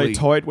No, totally. they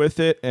toyed with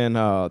it in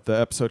the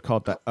episode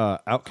called the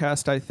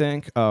Outcast, I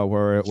think,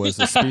 where it was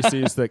a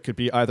species that could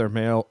be either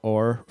male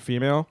or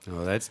female.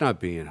 Oh, that's not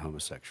being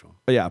homosexual.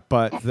 Yeah,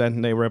 but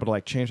then they were able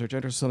to change their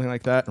gender or something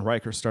like that, and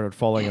Riker started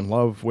falling in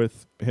love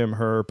with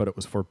her, but it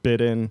was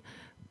forbidden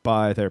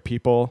by their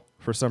people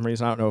for some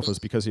reason. I don't know if it was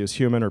because he was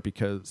human or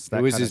because that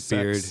It was kind his of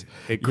beard. sex.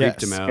 It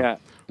creeped Yes. him out. Yeah.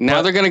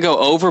 Now they're going to go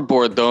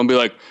overboard, though, and be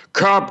like,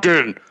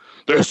 Captain,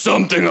 there's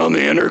something on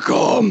the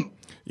intercom.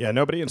 Yeah,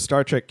 nobody in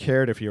Star Trek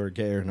cared if you were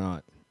gay or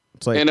not.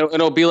 It's like, And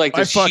it'll be like I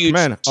this fuck huge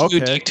men. Okay.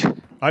 two-dicked,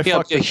 I yeah,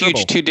 fucked a a huge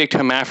tribble. two-dicked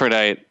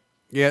hermaphrodite.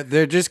 Yeah,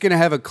 they're just going to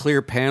have a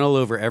clear panel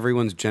over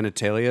everyone's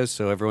genitalia,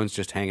 so everyone's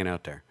just hanging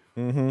out there.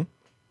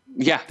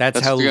 Yeah. That's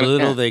how what they're gonna-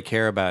 little yeah. they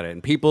care about it.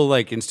 And people,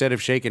 instead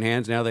of shaking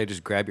hands, now they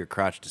just grab your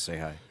crotch to say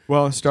hi.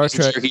 well, in Star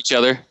Trek, Jerk each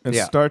other. in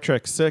Yeah. Star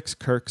Trek 6,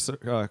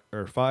 or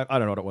 5, I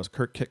don't know what it was.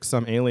 Kirk kicks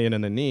some alien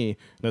in the knee,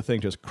 and the thing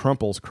just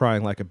crumples,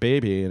 crying like a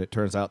baby, and it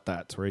turns out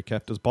that's where he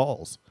kept his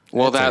balls.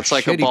 Well, That's that's a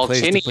like a shitty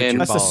place to put your Balchinian.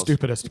 That's the balls.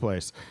 stupidest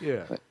place.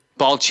 Yeah.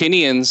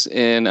 Balchinians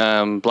in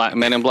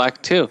Men in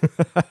Black 2.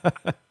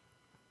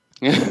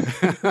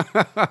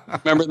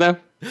 Remember them?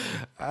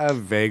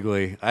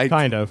 Vaguely.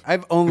 Kind of.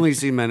 I've only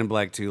seen Men in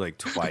Black 2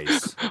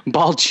 twice.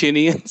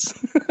 Balchinians.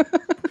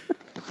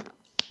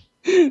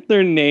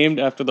 They're named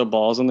after the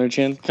balls on their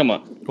chin. Come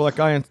on. Well, that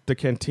guy in the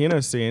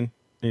cantina scene,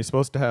 he's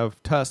supposed to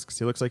have tusks.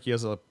 He looks like he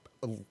has a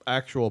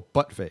actual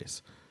butt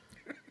face.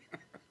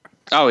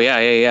 Oh, yeah.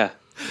 Yeah.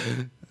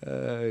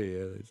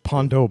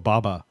 Pondo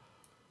Baba.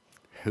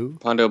 Who?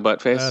 Pondo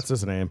Buttface. That's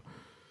his name.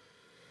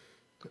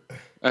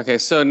 Okay,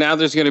 so now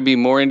there's going to be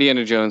more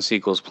Indiana Jones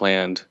sequels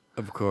planned.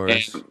 Of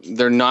course. And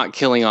they're not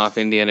killing off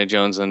Indiana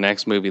Jones in the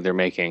next movie they're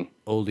making.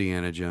 Old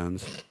Indiana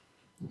Jones.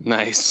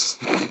 Nice.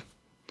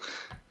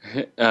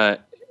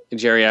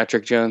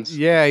 Geriatric Jones.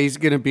 Yeah, he's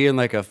going to be in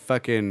a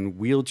fucking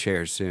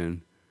wheelchair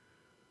soon.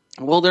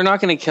 Well, they're not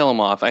going to kill him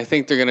off. I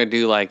think they're going to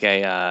do like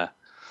a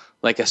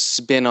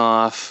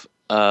spin-off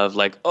of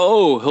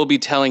he'll be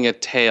telling a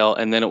tale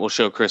and then it will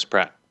show Chris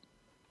Pratt.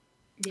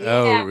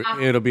 Oh,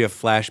 it'll be a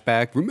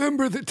flashback.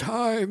 Remember the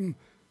time.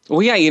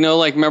 Well, yeah,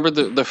 remember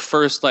the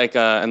first,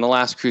 in The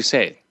Last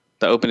Crusade,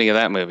 the opening of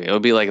that movie. It'll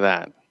be like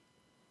that.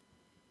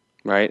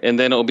 Right? And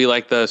then it'll be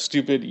like the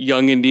stupid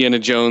Young Indiana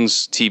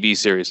Jones TV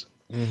series.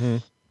 Mm-hmm.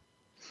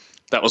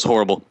 That was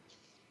horrible.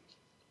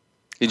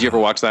 Did you ever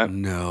watch that?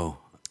 No.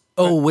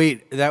 Oh,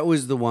 wait. That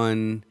was the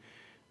one.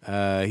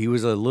 He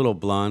was a little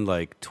blonde,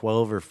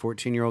 12 or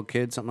 14-year-old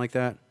kid, something like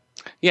that.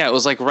 Yeah, it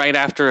was right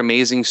after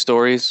Amazing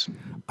Stories.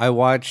 I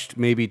watched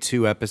maybe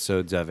 2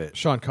 episodes of it.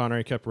 Sean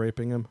Connery kept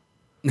raping him.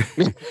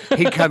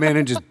 He'd come in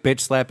and just bitch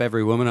slap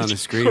every woman on the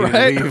screen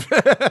Right? and leave.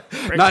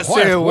 Not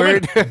say a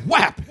word.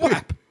 Whap,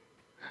 whap.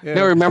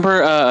 No,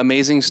 remember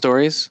Amazing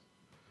Stories?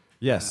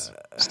 Yes.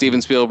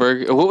 Steven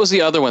Spielberg. What was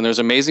the other one? There's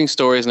Amazing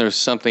Stories and there's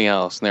something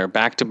else. And they're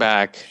back to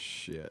back.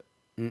 Shit.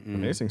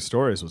 Amazing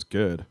Stories was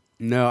good.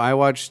 No, I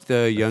watched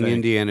the Young think.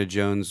 Indiana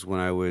Jones when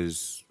I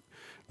was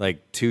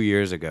like 2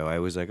 years ago. I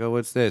was like, oh,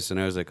 what's this? And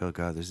I was like, oh,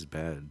 God, this is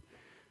bad.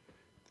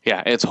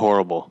 Yeah, it's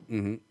horrible.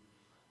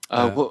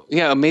 Well,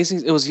 yeah,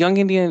 Amazing. It was Young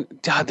Indian.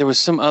 God, there was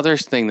some other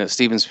thing that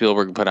Steven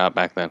Spielberg put out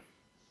back then.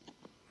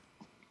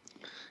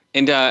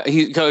 And so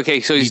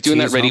he's doing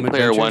that E.T.'s Ready Home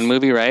Player One Adventures?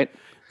 movie, right?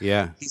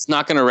 Yeah. He's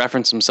not going to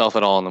reference himself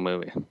at all in the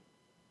movie.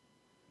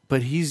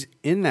 But he's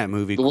in that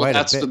movie Well, quite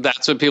that's a bit.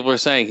 that's what people are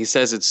saying. He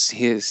says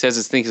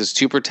thinks it's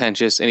too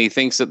pretentious, and he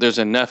thinks that there's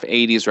enough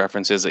 '80s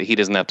references that he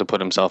doesn't have to put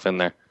himself in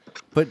there.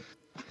 But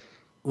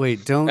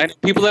wait, don't. And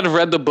people that have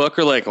read the book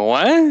are like,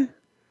 "What?"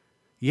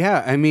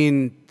 Yeah, I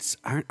mean,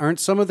 aren't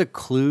some of the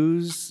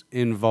clues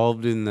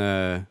involved in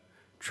the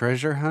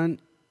treasure hunt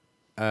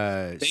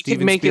They could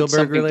Steven make it Spielberg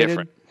something related?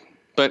 different.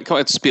 But come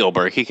on, it's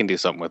Spielberg. He can do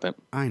something with it.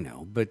 I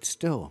know, but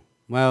still.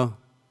 Well,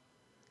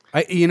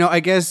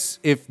 I guess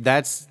if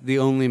that's the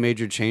only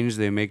major change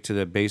they make to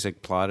the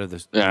basic plot of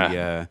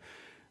the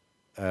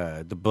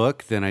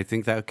book, then I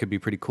think that could be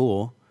pretty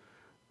cool.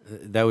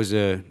 It was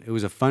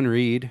a fun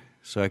read,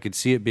 so I could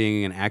see it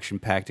being an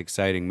action-packed,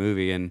 exciting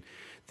movie, and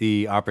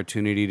the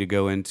opportunity to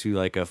go into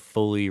like a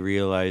fully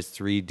realized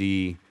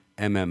 3D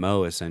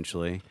MMO,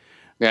 essentially.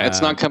 Yeah,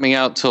 it's not coming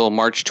out till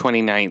March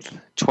 29th,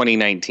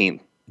 2019.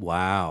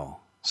 Wow.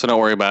 So don't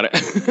worry about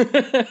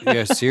it.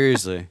 Yeah,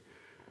 seriously.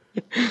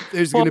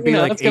 There's going to be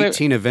like it's gonna-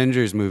 18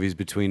 Avengers movies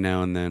between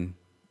now and then.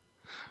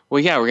 Well,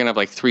 yeah, we're gonna have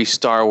like 3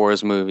 Star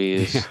Wars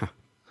movies,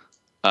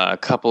 a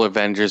couple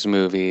Avengers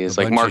movies.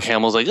 Like bunch Mark of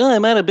Hamill's like, "Oh,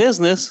 I'm out of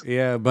business."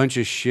 Yeah, a bunch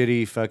of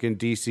shitty fucking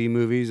DC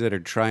movies that are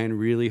trying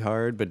really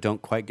hard but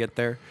don't quite get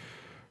there.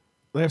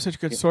 They have such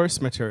good source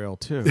material,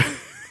 too.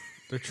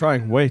 They're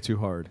trying way too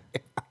hard.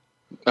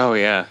 Oh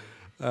yeah.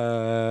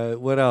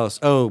 What else?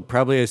 Oh,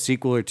 probably a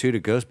sequel or 2 to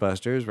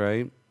Ghostbusters,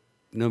 right?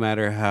 No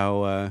matter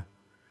how.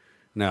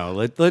 No,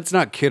 let's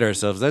not kid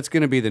ourselves. That's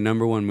going to be the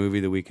 #1 movie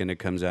the weekend it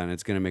comes out, and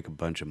it's going to make a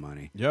bunch of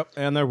money. Yep,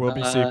 and there will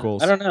be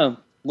sequels. I don't know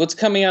what's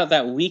coming out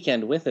that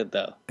weekend with it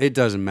though. It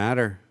doesn't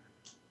matter.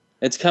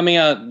 It's coming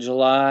out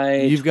July.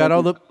 You've got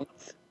all the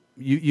 20th.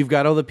 you've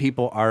got all the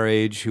people our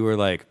age who are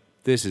like,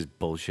 this is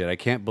bullshit. I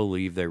can't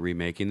believe they're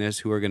remaking this.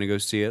 Who are going to go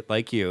see it,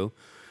 like you,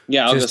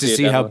 Yeah, I'll just go to see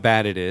see it. how Definitely.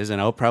 bad it is,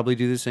 and I'll probably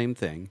do the same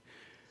thing.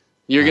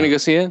 You're gonna go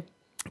see it?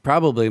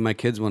 Probably my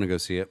kids want to go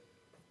see it.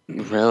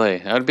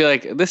 Really? I would be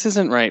like, this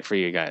isn't right for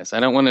you guys. I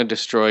don't want to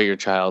destroy your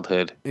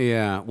childhood.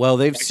 Yeah. Well,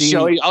 they've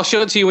seen. I'll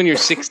show it to you when you're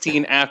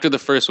 16 after the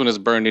first one is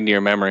burned into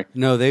your memory.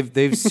 No,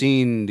 they've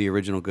seen the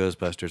original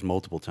Ghostbusters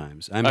multiple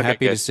times. I'm Okay,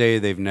 happy to good. say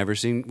they've never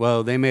seen.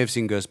 Well, they may have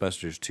seen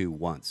Ghostbusters 2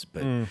 once,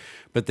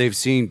 but they've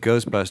seen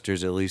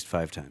Ghostbusters at least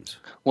 5 times.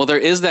 Well, there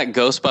is that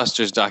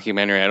Ghostbusters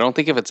documentary. I don't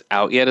think if it's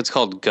out yet. It's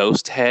called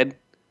Ghost Head.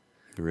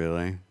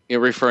 Really?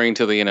 You're referring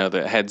to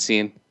the head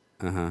scene.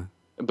 Uh huh.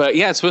 But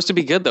yeah, it's supposed to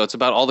be good though. It's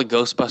about all the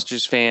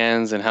Ghostbusters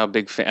fans and how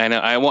big I know.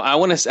 I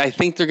want to. I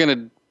think they're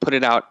gonna put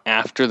it out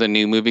after the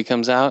new movie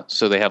comes out,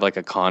 so they have like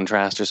a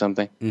contrast or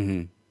something.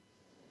 Mm-hmm.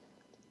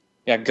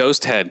 Yeah,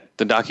 Ghost Head,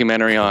 the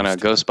documentary on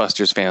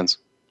Ghostbusters fans.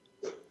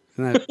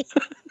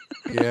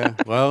 Yeah.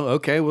 Well,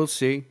 okay, we'll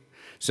see.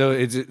 So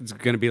it's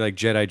going to be like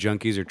Jedi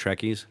Junkies or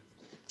Trekkies.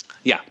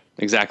 Yeah,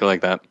 exactly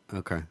like that.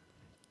 Okay.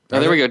 Oh,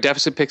 there we go.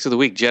 Deficit picks of the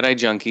week: Jedi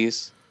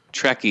Junkies,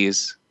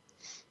 Trekkies.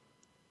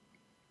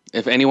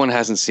 If anyone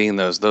hasn't seen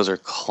those are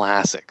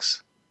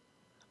classics.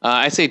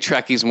 I'd say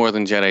Trekkies more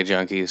than Jedi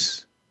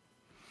Junkies.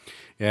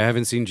 Yeah, I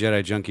haven't seen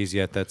Jedi Junkies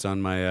yet. That's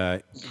on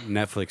my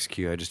Netflix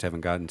queue. I just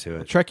haven't gotten to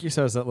it. Trekkie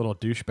says that little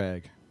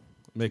douchebag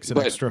makes it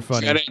But extra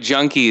funny. Jedi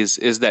Junkies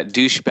is that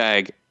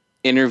douchebag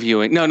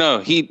interviewing. No,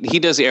 he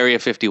does Area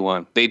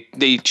 51.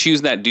 They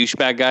choose that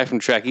douchebag guy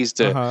from Trekkies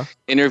to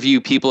interview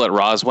people at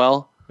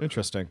Roswell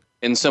Interesting.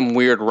 in some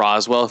weird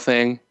Roswell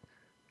thing.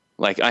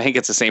 Like, I think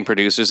it's the same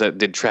producers that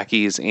did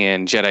Trekkies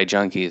and Jedi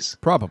Junkies.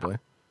 Probably.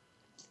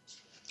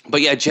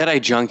 But yeah, Jedi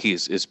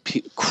Junkies is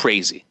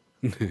crazy.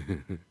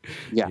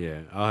 Yeah.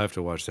 Yeah, I'll have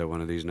to watch that one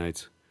of these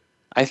nights.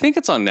 I think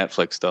it's on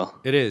Netflix still.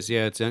 It is.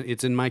 Yeah,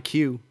 it's in my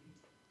queue.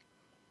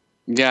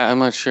 Yeah, I'm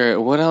not sure.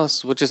 What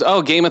else?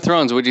 Game of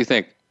Thrones. What do you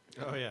think?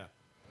 Oh, yeah.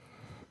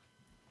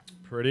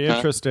 Pretty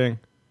interesting.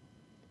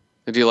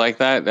 Did you like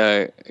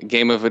that?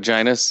 Game of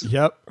Vaginas?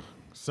 Yep.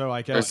 So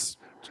I guess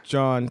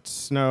Jon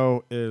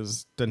Snow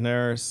is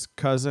Daenerys'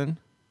 cousin.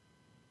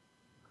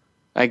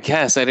 I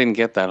guess I didn't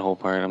get that whole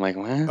part. I'm like,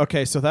 what?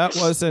 Okay, so that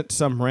wasn't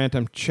some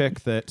random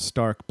chick that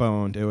Stark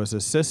boned. It was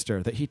his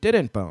sister that he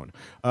didn't bone.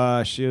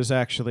 She was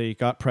actually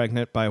got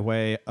pregnant by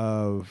way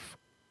of,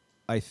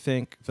 I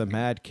think, the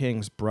Mad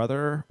King's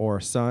brother or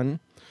son.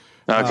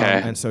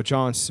 Okay. And so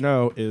Jon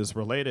Snow is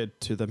related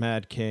to the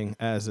Mad King,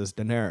 as is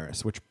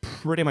Daenerys, which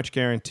pretty much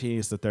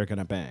guarantees that they're going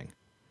to bang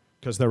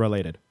because they're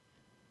related.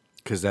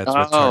 Because that's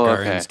what Oh,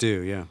 Targaryens okay.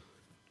 do, yeah.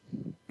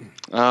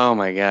 Oh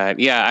my god.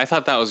 Yeah, I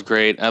thought that was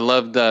great. I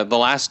loved the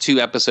last 2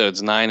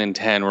 episodes, 9 and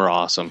 10 were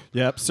awesome.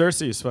 Yep,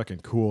 Cersei's fucking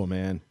cool,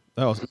 man.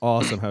 That was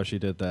awesome how she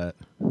did that.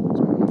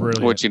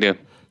 Brilliant. What'd you do?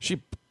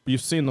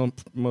 You've seen the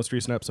most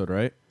recent episode,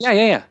 right?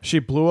 Yeah. She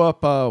blew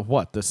up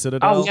the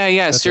Citadel? Oh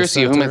yeah. at the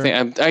Cersei, who am I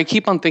center? thinking? I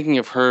keep on thinking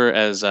of her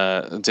as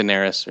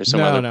Daenerys or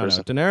some other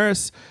person. No.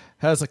 Daenerys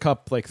has a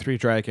couple, like 3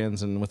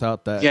 dragons, and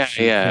without that,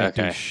 she can't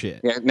do shit.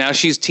 Yeah, now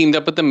she's teamed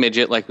up with the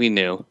midget, like we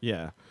knew.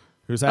 Yeah.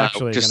 Who's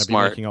actually which going is to be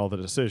smart. making all the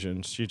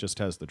decisions. She just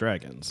has the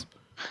dragons.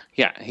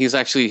 Yeah, he's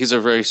a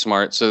very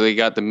smart. So they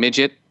got the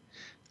midget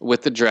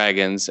with the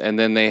dragons, and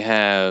then they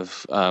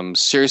have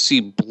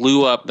Cersei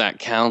blew up that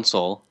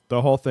council.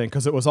 The whole thing,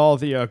 because it was all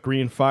the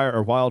green fire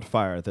or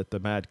wildfire that the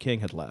Mad King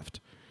had left.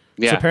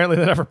 Yeah, So apparently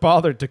they never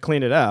bothered to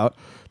clean it out.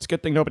 It's a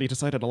good thing nobody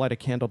decided to light a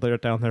candle there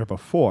down there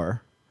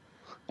before.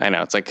 I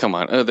know. It's like, come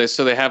on. Oh,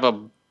 so they have a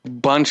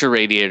bunch of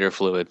radiator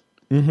fluid.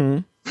 Mm-hmm.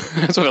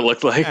 That's what it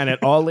looked like. And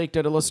it all leaked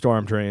into the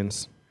storm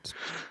drains.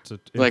 It's an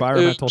Like,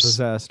 environmental oops.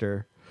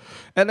 disaster.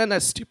 And then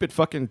that stupid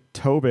fucking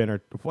Tobin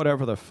or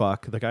whatever the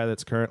fuck, the guy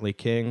that's currently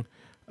king,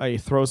 he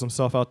throws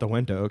himself out the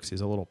window because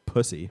he's a little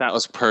pussy. That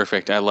was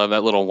perfect. I love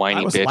that little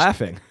whiny I was bitch.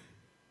 laughing.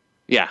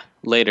 Yeah,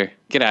 later.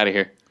 Get out of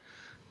here.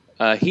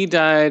 He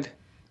died.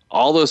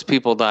 All those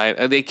people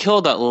died. They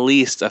killed at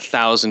least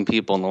 1,000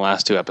 people in the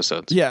last 2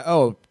 episodes.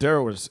 Yeah.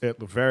 There was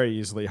very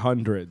easily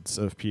hundreds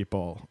of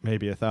people,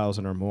 maybe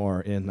 1,000 or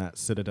more in that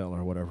citadel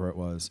or whatever it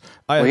was.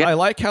 I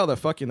like how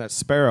that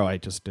Sparrow. I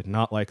just did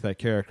not like that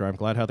character. I'm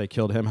glad how they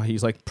killed him.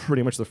 He's like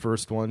pretty much the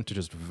first one to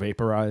just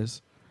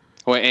vaporize.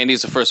 Well,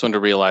 Andy's the first one to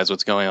realize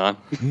what's going on.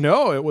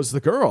 No, it was the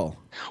girl.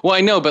 Well,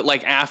 I know, but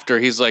like after,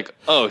 he's like,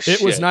 oh,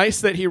 shit. It was nice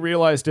that he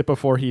realized it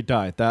before he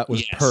died. That was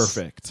Yes.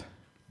 perfect.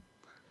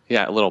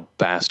 Yeah, little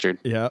bastard.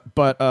 Yeah,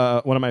 but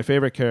one of my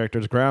favorite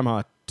characters,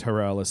 Grandma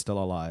Tyrell, is still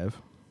alive.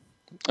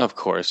 Of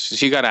course.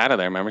 She got out of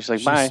there, remember? She's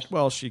like, bye.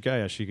 Well, she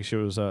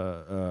was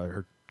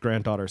her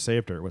granddaughter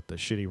saved her with the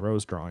shitty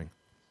rose drawing.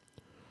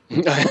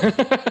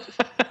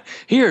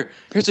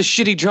 Here's a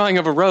shitty drawing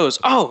of a rose.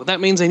 Oh, that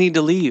means I need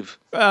to leave.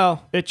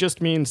 Well, it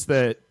just means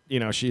that,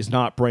 she's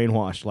not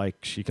brainwashed. Like,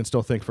 she can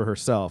still think for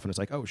herself. And it's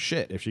like, oh,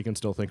 shit, if she can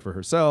still think for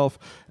herself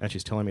and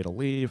she's telling me to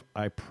leave,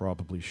 I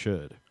probably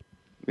should.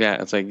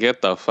 Yeah, it's like,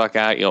 get the fuck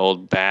out, you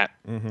old bat.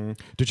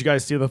 Did you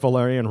guys see the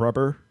Valerian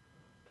rubber?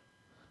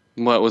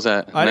 What was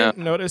that? I No.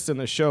 didn't notice in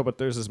the show, but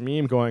there's this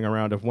meme going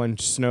around of when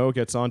Snow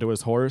gets onto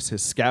his horse,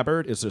 his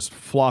scabbard is just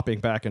flopping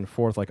back and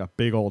forth like a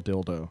big old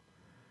dildo.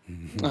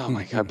 Oh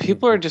my god,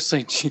 people are just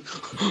like,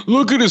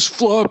 look at his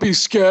floppy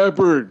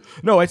scabbard.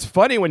 No, it's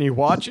funny when you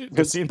watch it.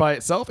 The scene by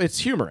itself, it's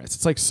humorous.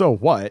 It's like, so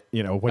what? What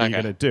are you Okay.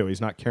 going to do?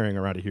 He's not carrying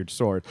around a huge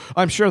sword.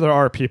 I'm sure there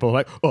are people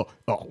like, oh,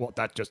 well,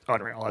 that's just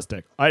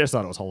unrealistic. I just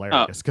thought it was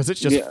hilarious because it's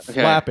just yeah, okay.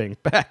 flapping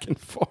back and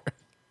forth.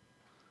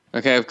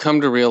 Okay, I've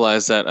come to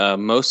realize that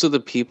most of the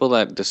people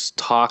that just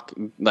talk,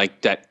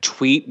 like that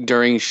tweet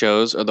during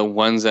shows, are the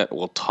ones that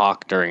will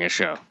talk during a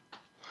show.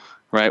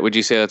 Right? Would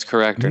you say that's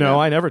correct or No,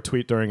 not? I never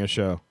tweet during a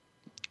show.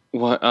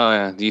 What? Oh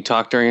yeah. Do you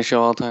talk during a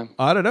show all the time?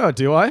 I don't know.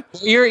 Do I?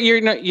 You're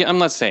not. I'm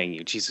not saying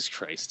you. Jesus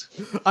Christ.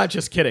 I'm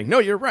just kidding. No,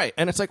 you're right.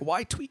 And it's like,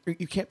 why tweet?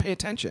 You can't pay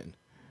attention.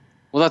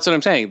 Well, that's what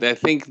I'm saying. I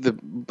think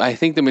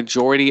the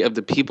majority of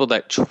the people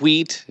that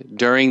tweet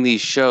during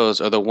these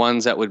shows are the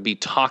ones that would be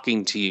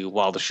talking to you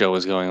while the show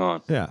is going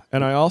on. Yeah.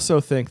 And I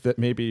also think that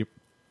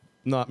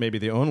not maybe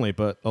the only,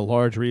 but a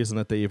large reason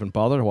that they even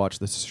bother to watch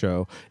this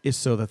show is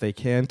so that they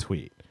can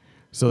tweet.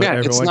 So that Yeah,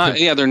 it's everyone not.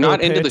 can, Yeah, they're "Oh,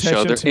 not pay into the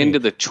show. attention They're to me." into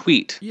the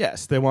tweet.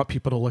 Yes, they want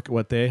people to look at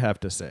what they have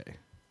to say.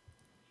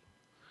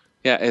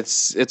 Yeah,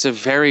 it's a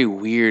very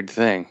weird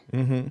thing.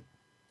 Mm-hmm.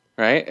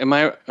 Right? Am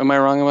I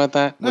wrong about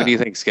that? What do you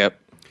think, Skip?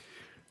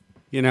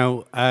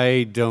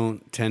 I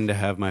don't tend to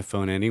have my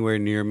phone anywhere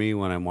near me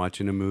when I'm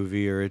watching a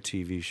movie or a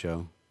TV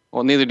show.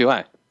 Well, neither do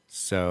I.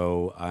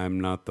 So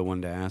I'm not the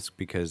one to ask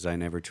because I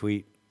never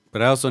tweet.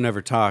 But I also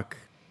never talk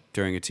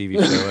during a TV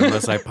show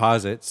unless I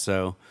pause it.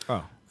 So, I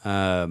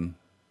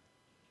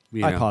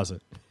pause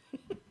it.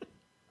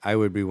 I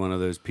would be one of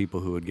those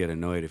people who would get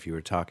annoyed if you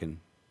were talking.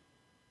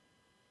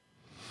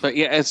 But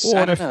yeah, it's. Well, I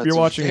and don't if know, you're it's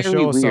watching a very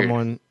show with weird.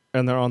 someone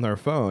and they're on their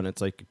phone,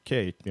 it's like,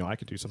 okay, I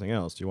could do something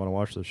else. Do you want to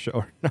watch the show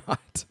or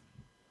not?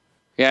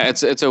 Yeah,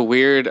 it's a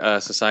weird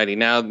society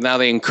now. Now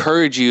they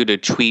encourage you to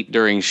tweet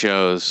during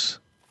shows,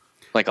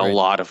 like a Right.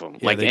 lot of them,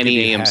 Yeah, like they any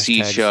give you AMC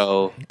hashtags.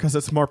 show. Because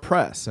it's more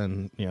press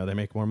and, they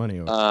make more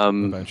money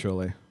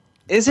eventually.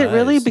 Is it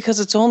really? Nice. Because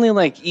it's only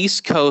like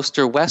East Coast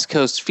or West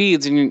Coast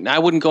feeds, and I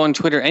wouldn't go on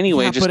Twitter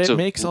anyway. Yeah, just but to it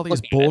makes all these look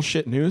at it.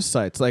 bullshit news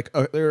sites. Like,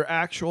 there are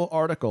actual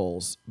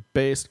articles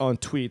based on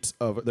tweets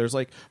of. There's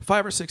like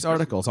 5 or 6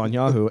 articles on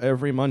Yahoo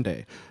every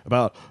Monday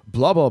about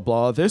blah blah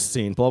blah this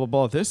scene, blah blah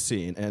blah this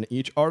scene, and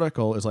each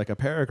article is like a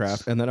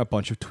paragraph and then a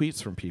bunch of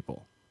tweets from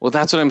people. Well,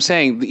 that's what I'm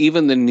saying.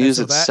 Even the And news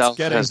so itself that's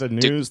getting has the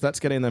news. That's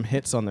getting them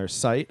hits on their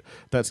site.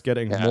 That's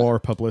getting Yeah. more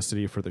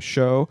publicity for the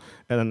show,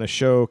 and then the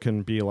show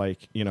can be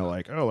like,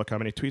 oh, look how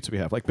many tweets we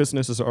have. Like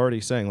businesses are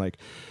already saying, like,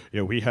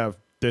 we have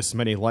this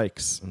many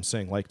likes. I'm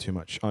saying like too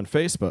much on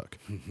Facebook.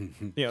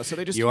 So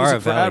they just You use are it a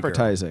for Valley girl.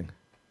 advertising.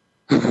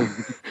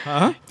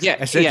 Yeah,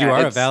 I said you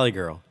are a Valley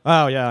girl.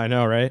 Oh yeah, I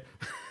know, right?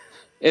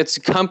 It's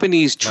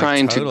companies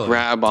trying totally. to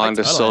grab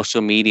onto totally.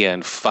 social media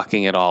and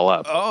fucking it all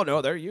up. Oh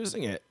no, they're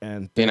using it,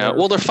 and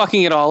Well, they're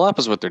fucking it all up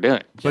is what they're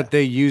doing. But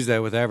they use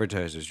that with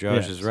advertisers.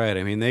 Josh Yes. is right.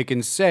 I mean, they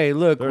can say,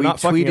 "Look, They're we not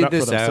fucking it tweeted up for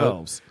this out,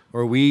 themselves.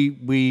 or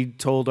we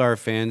told our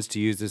fans to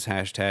use this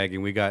hashtag,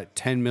 and we got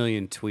 10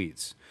 million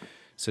tweets.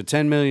 So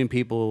 10 million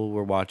people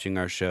were watching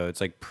our show.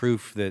 It's like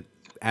proof that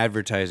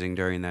advertising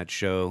during that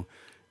show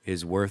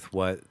is worth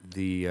what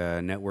the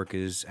network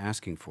is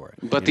asking for it.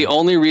 But the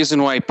only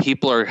reason why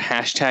people are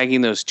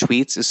hashtagging those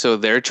tweets is so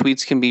their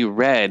tweets can be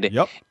read.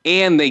 Yep.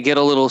 And they get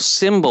a little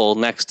symbol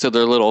next to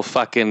their little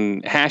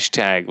fucking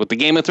hashtag with the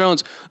Game of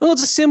Thrones. Oh,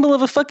 it's a symbol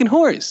of a fucking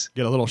horse.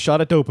 get a little shot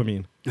of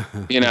dopamine.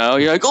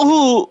 You're like,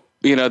 oh,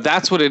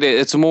 that's what it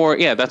is. It's more,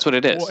 that's what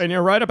it is. Well, and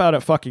you're right about it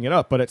fucking it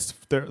up, but it's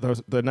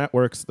the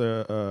networks,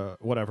 the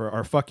whatever,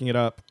 are fucking it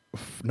up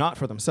not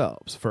for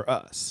themselves, for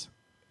us.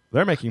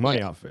 They're making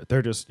money off it.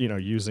 They're just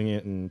using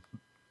it and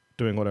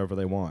doing whatever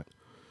they want.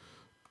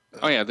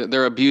 Oh yeah,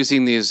 they're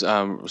abusing these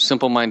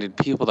simple-minded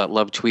people that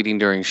love tweeting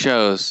during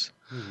shows,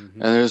 and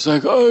they're just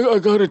like, "Oh, I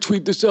gotta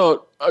tweet this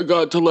out. I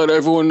got to let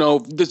everyone know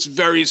this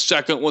very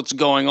second what's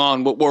going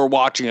on, what we're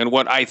watching, and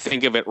what I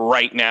think of it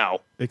right now."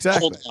 Exactly.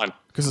 Hold on.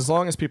 Because as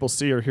long as people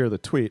see or hear the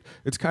tweet,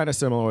 it's kind of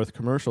similar with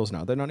commercials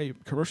now. They're not even,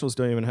 commercials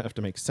don't even have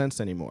to make sense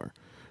anymore.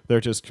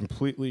 They're just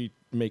completely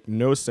make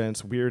no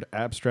sense, weird,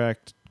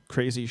 abstract,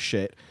 crazy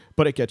shit,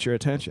 but it gets your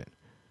attention.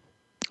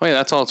 Oh yeah,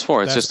 that's all it's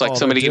for. It's That's just like all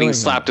somebody they're getting doing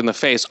slapped now. in the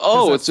face.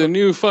 Oh, that's it's a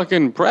new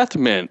fucking breath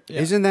mint.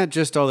 Isn't that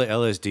just all the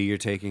LSD you're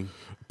taking?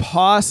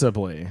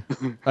 Possibly.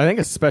 I think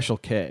it's Special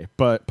K,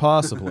 but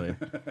possibly.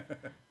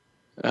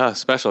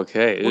 Special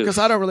K. Because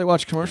I don't really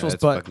watch commercials,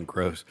 That's but fucking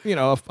gross.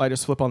 if I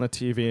just flip on the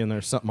TV and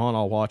there's something on,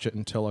 I'll watch it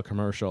until a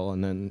commercial,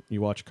 and then you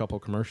watch a couple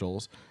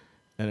commercials,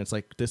 and it's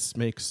like, this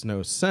makes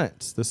no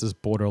sense. This is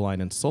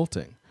borderline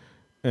insulting.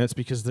 And it's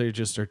because they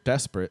just are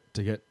desperate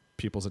to get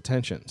people's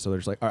attention. So they're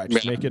just like, all right,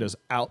 just make it as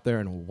out there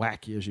and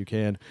wacky as you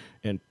can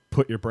and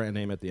put your brand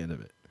name at the end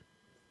of it.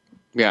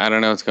 Yeah, I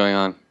don't know what's going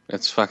on.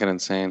 It's fucking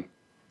insane.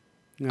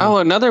 Oh,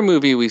 another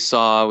movie we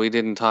saw we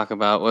didn't talk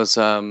about was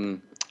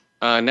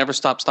Never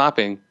Stop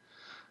Stopping.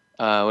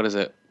 What is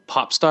it?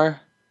 Popstar?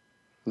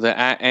 The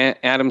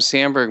Adam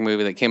Sandberg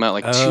movie that came out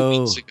like 2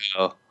 weeks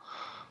ago.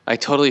 I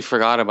totally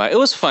forgot about it. It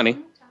was funny.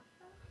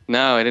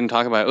 No, I didn't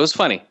talk about it. It was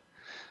funny.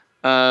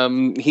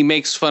 He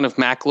makes fun of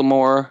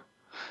Macklemore.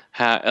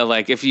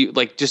 If you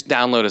just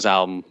download his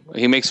album,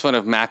 he makes fun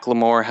of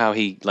Macklemore, how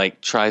he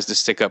tries to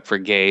stick up for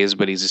gays,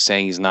 but he's just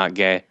saying he's not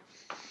gay.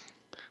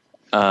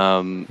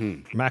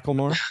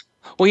 Macklemore?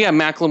 Well, yeah,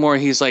 Macklemore.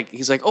 He's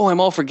like, oh, I'm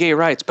all for gay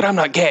rights, but I'm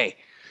not gay.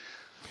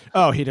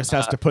 Oh, he just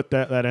has to put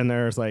that in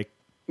there as like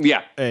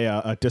Yeah.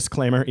 a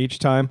disclaimer each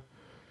time.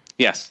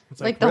 Yes. It's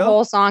Like the really?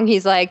 whole song,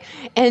 he's like,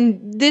 and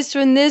this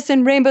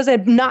and Rainbow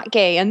said not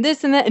gay, and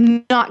this and that,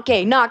 and not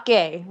gay, not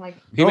gay. Like,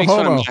 He No makes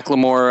fun homo. of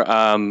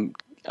Macklemore.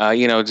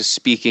 Just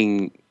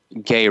speaking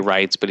gay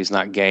rights, but he's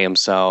not gay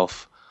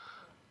himself.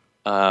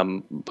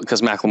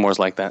 Because Macklemore's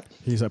like that.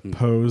 He's a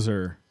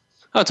poser.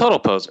 Oh, total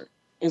poser.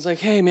 He's like,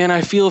 hey man,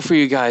 I feel for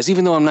you guys,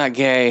 even though I'm not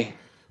gay.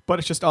 But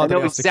it's just I odd that know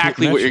he has to keep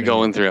exactly what you're mentioning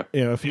going it.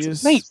 through. If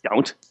he's No, you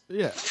don't.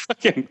 yeah.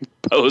 Fucking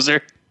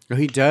poser. Oh,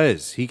 he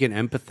does. He can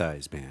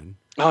empathize, man.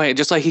 Oh, yeah,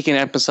 just like he can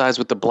empathize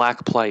with the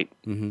black plight.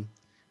 Mm-hmm.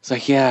 It's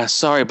like, yeah,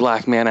 sorry,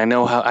 black man. I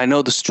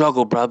know the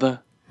struggle, brother.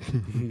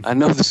 I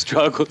know the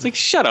struggle. It's like,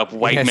 shut up,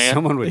 white Yeah, man.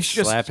 someone They would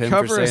should slap just him for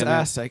cover his saying that.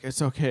 ass like,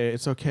 it's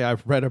okay.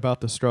 I've read about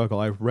the struggle.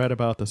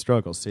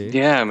 See?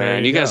 Yeah, There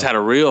man. You guys go. had a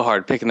real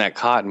hard picking that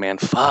cotton, man.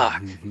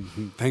 Fuck.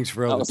 Thanks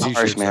for all That the was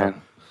t-shirts. harsh,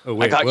 man. Oh, I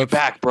wait, got your whoops.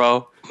 back,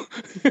 bro.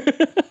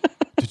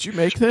 Did you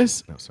make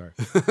this? No, sorry.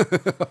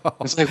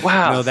 It's like,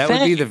 wow. No, that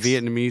would be the thanks.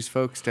 Vietnamese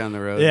folks down the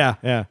road.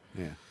 Yeah.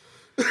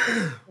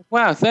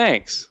 Wow,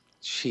 thanks.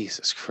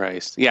 Jesus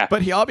Christ. Yeah.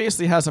 But he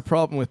obviously has a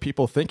problem with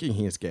people thinking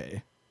he's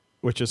gay,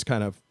 which is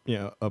kind of,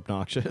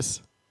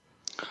 obnoxious.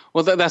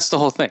 Well, that's the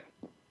whole thing.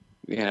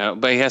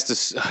 But he has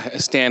to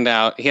stand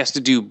out. He has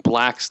to do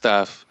black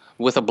stuff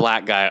with a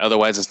black guy.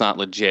 Otherwise, it's not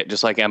legit.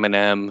 Just like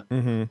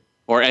Eminem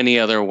or any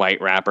other white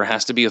rapper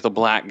has to be with a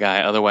black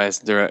guy. Otherwise,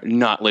 they're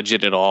not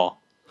legit at all.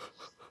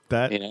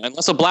 That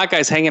Unless a black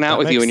guy's hanging out That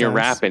with you makes and you're sense.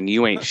 rapping,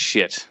 you ain't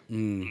shit.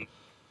 Yeah,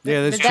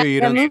 that's but true.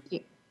 You the don't.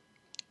 movie-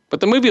 But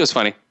the movie was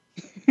funny.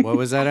 What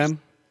was that, Em?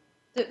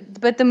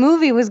 But the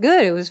movie was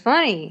good. It was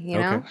funny, you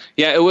know. Okay.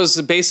 Yeah, it was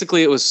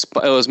basically it was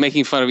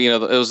making fun of it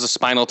was the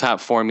Spinal Tap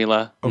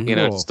formula. Oh,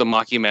 It's cool. the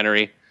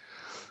mockumentary.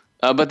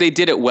 But they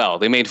did it well.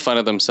 They made fun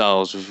of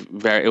themselves.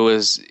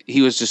 He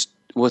was just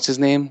what's his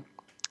name?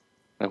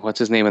 What's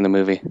his name in the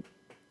movie?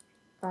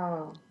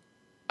 Oh.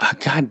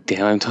 God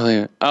damn, I'm telling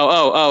you.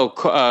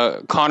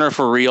 Connor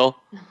for real.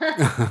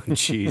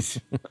 Jeez.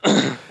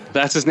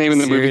 That's his name in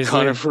the movie. Seriously?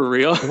 Connor for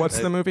real. what's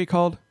the movie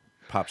called?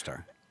 Pop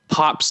star.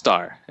 Pop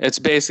star. It's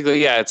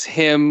basically it's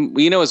him.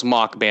 His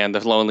mock band,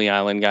 the Lonely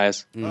Island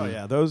guys. Oh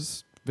yeah,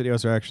 those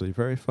videos are actually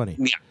very funny.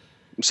 Yeah.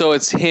 So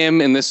it's him,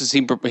 and this is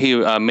he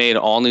made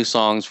all new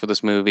songs for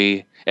this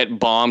movie. It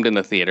bombed in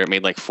the theater. It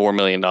made like $4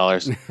 million.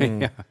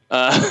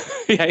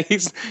 Yeah,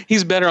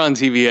 he's better on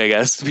TV, I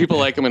guess. People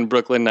like him in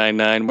Brooklyn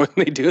Nine-Nine more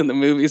than they do in the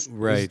movies. He's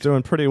Right.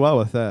 doing pretty well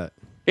with that.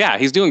 Yeah,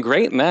 he's doing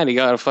great in that. He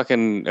got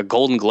a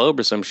Golden Globe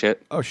or some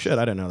shit. Oh shit,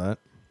 I didn't know that.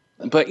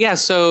 But yeah,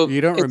 so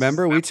You don't it's-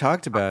 remember? We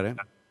talked about it.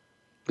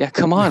 Yeah,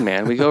 come on,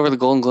 man. We go over the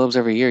Golden Globes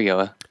every year,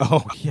 Yoa.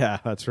 Oh yeah,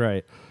 that's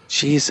right.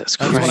 Jesus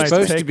That's when I Christ.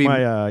 supposed to take be-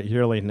 my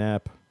yearly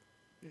nap.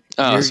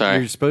 Oh, you're, sorry.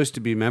 You're supposed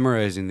to be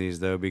memorizing these,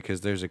 though,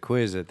 because there's a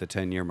quiz at the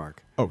 10-year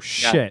mark. Oh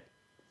shit.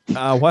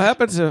 What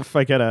happens if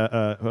I get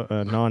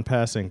a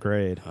non-passing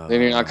grade?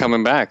 Then you're not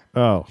coming back.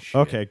 Oh,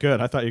 okay,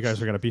 good. I thought you guys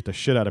were gonna beat the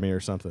shit out of me or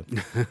something.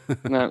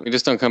 No, you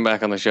just don't come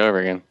back on the show ever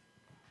again.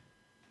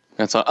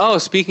 That's all. Oh,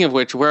 speaking of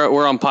which,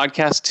 we're on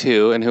podcast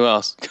 2, and who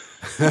else?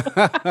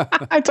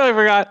 I totally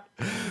forgot.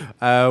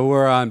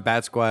 We're on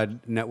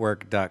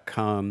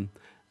batsquadnetwork.com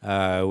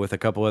with a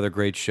couple other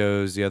great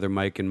shows. The other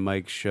Mike and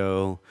Mike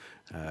show,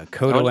 I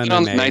Kodo want to get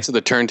on the MMA, Knights of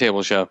the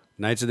Turntable show.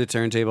 Knights of the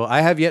Turntable.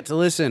 I have yet to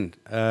listen,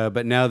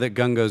 but now that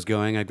Gungo's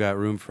going, I've got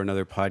room for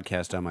another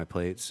podcast on my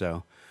plate.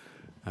 So,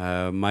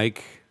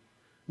 Mike,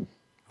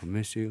 I'll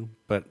miss you,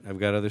 but I've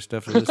got other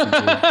stuff to listen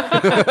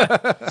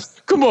to.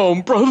 Come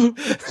on, brother.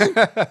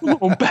 Come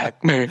on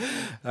back, man.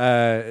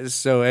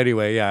 So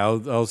anyway, yeah,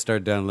 I'll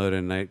start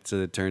downloading Knights of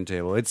the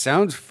Turntable. It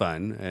sounds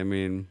fun. I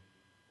mean,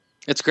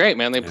 It's great,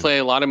 man. They play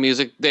a lot of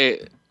music.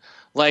 They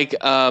like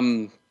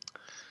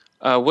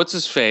what's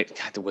his face?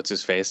 God, what's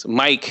his face?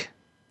 Mike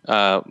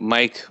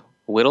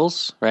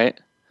Whittles, right?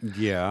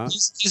 yeah.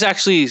 He's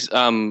actually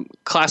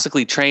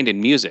classically trained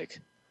in music.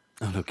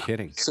 Oh, no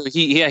kidding. So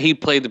he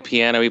played the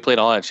piano. He played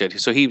all that shit.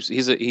 So he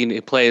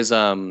plays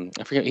I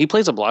forget, he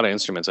plays a lot of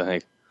instruments, I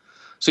think.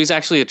 So he's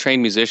actually a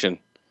trained musician,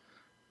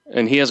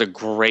 and he has a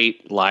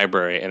great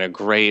library and a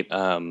great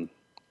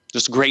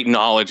just great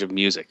knowledge of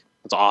music.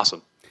 It's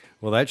awesome.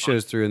 Well, that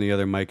shows through in the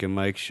other Mike and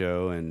Mike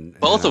show, and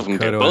Both of them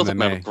do. Kodo Both of them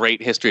MMA. have a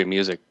great history of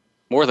music,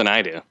 more than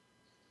I do.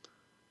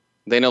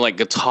 They know like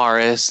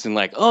guitarists and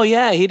like, oh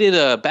yeah, he did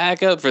a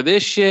backup for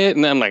this shit,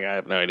 and I'm like, I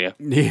have no idea.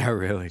 Yeah,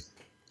 really.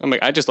 I'm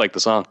like, I just like the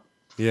song.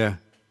 Yeah.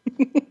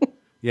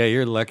 Yeah,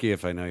 you're lucky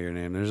if I know your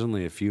name. There's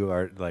only a few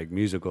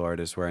musical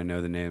artists where I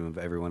know the name of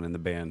everyone in the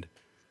band.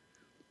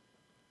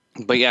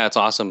 But yeah, it's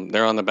awesome.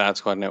 They're on the Bat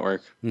Squad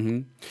Network.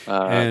 And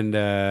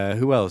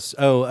who else?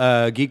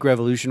 Oh, Geek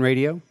Revolution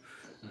Radio,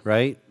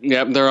 right?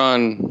 Yep, they're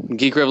on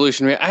Geek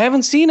Revolution. I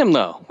haven't seen them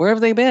though. Where have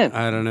they been?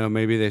 I don't know.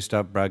 Maybe they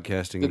stopped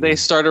broadcasting. Did they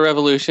start a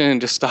revolution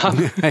and just stop?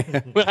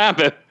 What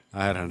happened?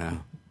 I don't know.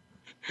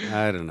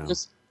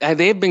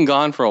 They've been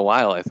gone for a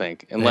while, I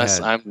think. Unless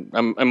had.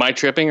 am I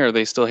tripping or are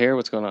they still here?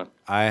 What's going on?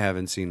 I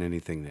haven't seen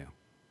anything new.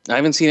 I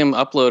haven't seen them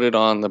uploaded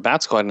on the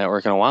Bat Squad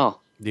Network in a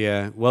while.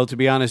 Yeah. Well, to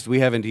be honest,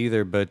 we haven't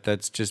either, but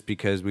that's just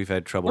because we've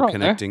had trouble We're on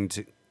connecting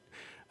to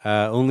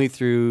only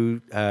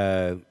through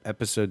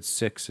episode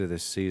 6 of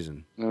this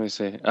season. Let me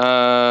see.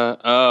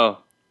 Oh.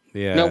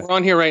 Yeah. No, we're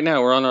on here right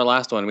now. We're on our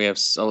last one. We have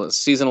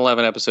season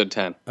 11, episode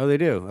 10. Oh, they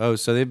do. Oh,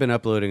 so they've been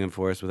uploading them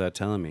for us without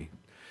telling me.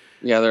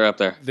 Yeah, they're up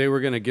there. They were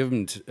going to give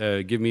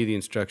me the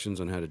instructions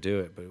on how to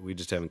do it, but we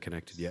just haven't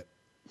connected yet.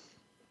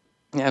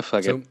 Yeah,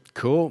 fuck So it.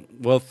 cool.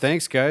 Well,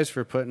 thanks guys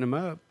for putting them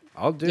up.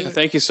 I'll do Yeah, it.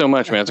 thank you so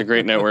much, man. It's a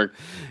great network.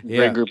 Yeah.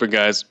 Great group of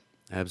guys.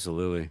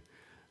 Absolutely.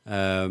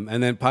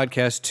 And then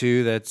podcast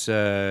 2,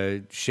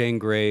 that's Shane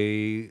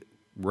Gray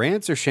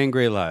Rants or Shane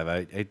Gray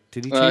Live?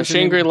 Did he change the Shane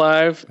name? Gray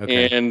Live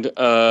Okay. and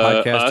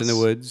Podcast us in the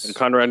Woods. and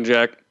Conrad and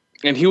Jack.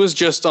 And he was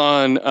just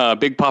on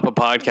Big Papa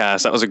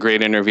Podcast. That was a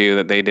great interview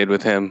that they did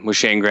with him, with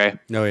Shane Gray.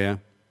 Oh, yeah.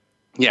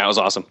 Yeah, it was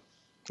awesome.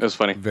 It was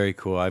funny. Very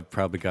cool. I've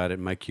probably got it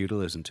in my queue to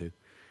listen to.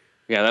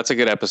 Yeah, that's a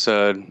good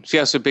episode. So,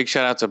 yeah, so big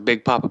shout out to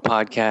Big Papa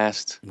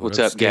Podcast. What's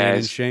up, Stan and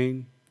guys?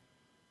 Shane?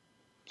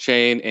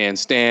 Shane and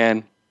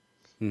Stan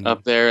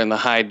up there in the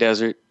high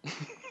desert.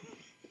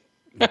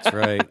 That's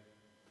right.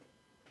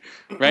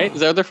 Right? Is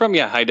that where they're from?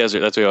 Yeah, high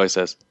desert. That's what he always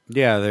says.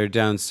 Yeah, they're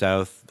down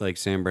south, like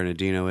San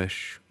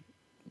Bernardino-ish.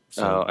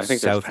 Oh, I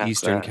think they're past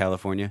southeastern that.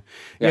 California.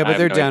 Yeah, Yeah, I but have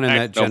they're no down in idea.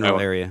 that I don't general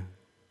know. area.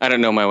 I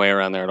don't know my way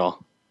around there at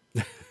all.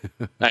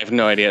 I have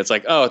no idea. It's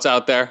like, oh, it's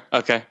out there.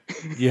 Okay.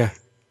 Yeah.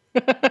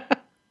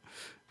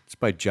 It's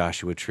by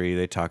Joshua Tree.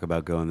 They talk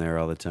about going there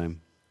all the time.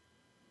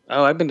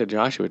 Oh, I've been to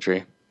Joshua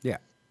Tree. Yeah.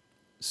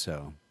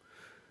 So,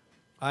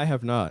 I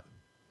have not.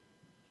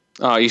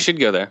 Oh, you should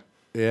go there.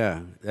 yeah,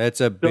 that's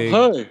a big.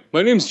 Hi,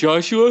 my name's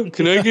Joshua.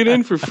 Can I get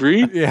in for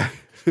free? Yeah.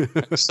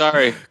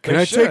 Sorry. Can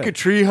They I take should. a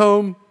tree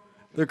home?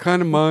 They're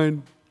kind of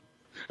mine.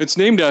 It's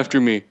named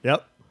after me.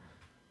 Yep.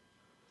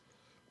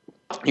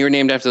 You were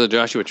named after the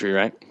Joshua Tree,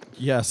 right?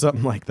 Yeah,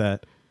 something like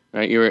that.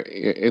 Right.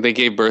 They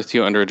gave birth to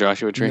you under a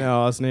Joshua Tree.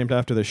 No, I was named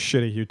after the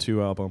shitty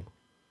U2 album.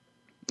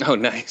 Oh,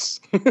 nice.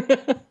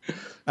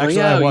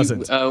 Actually, I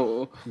wasn't.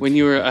 When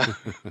you were,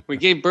 we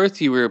gave birth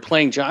to you, we were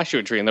playing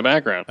Joshua Tree in the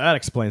background. That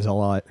explains a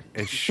lot.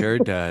 It sure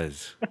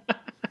does.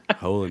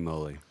 Holy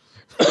moly.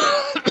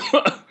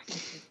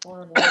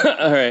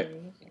 All right.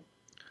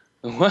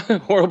 What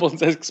horrible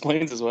that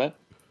explains is what?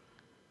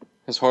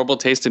 His horrible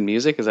taste in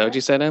music. Is that what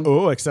you said, Em?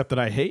 Oh, except that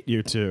I hate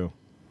you two.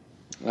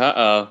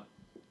 Uh-oh.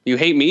 You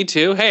hate me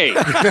too? Hey,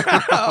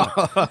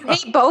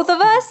 Hate both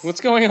of us? what's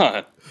going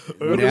on?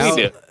 What do Now,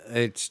 we do?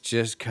 it's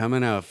just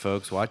coming out,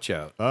 folks. Watch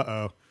out.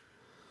 Uh-oh.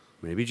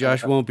 Maybe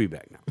Josh won't be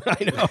back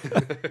now.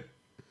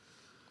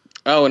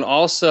 Oh, and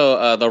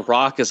also, The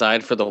Rock is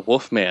eyed for the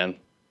Wolfman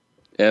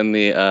in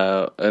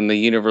the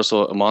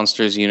Universal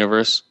Monsters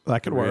universe.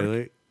 That could work.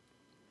 Really?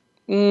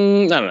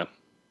 I don't know.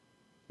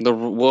 The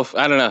Wolf.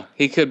 I don't know.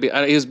 He could be.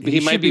 He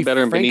should might be be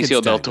better than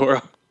Benicio del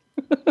Frankenstein.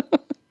 Toro.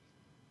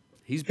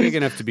 He's big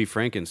enough to be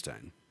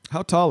Frankenstein.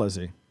 How tall is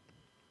he?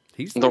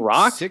 He's The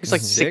Rock? Six, He's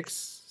like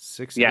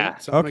six, Yeah.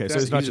 eight, something Okay, like so that.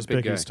 he's not a just big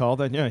big, guy. he's tall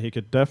then? Yeah, he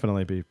could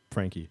definitely be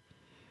Frankie.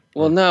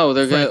 Well, no,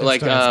 they're gonna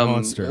like. Frankenstein's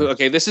monster.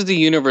 Okay, this is the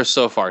universe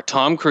so far.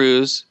 Tom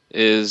Cruise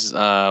is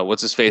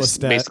what's his face?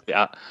 Lestat. Basically,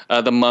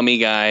 the Mummy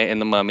guy in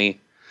the Mummy.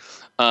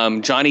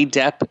 Johnny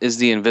Depp is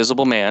the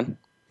Invisible Man.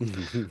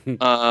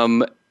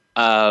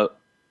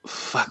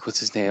 Fuck, what's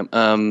his name?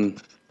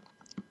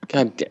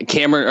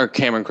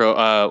 Cameron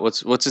Crowe.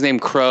 What's his name?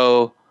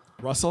 Crowe.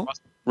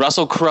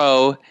 Russell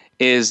Crowe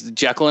is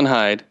Jekyll and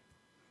Hyde.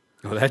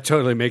 Oh, that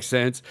totally makes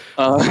sense.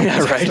 Yeah,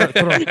 right. Put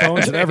our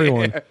phones in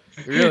everyone.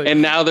 Really?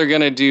 And now they're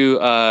gonna do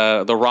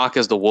The Rock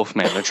as the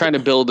Wolfman. They're trying to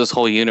build this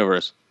whole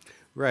universe.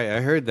 Right,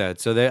 I heard that.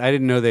 So I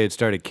didn't know they had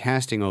started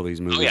casting all these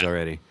movies yeah.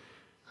 already.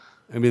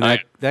 I mean, yeah.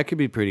 that could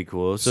be pretty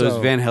cool. So is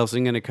So- Van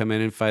Helsing going to come in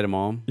and fight them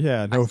all?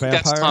 Yeah, no vampire.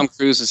 That's Tom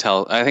Cruise's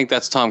I think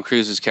that's Tom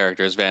Cruise's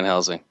character as Van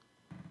Helsing.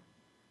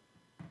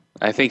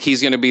 I think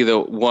he's going to be the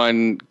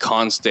one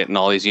constant in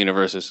all these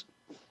universes.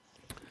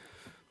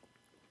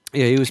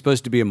 Yeah, he was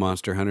supposed to be a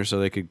monster hunter, so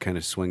they could kind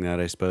of swing that,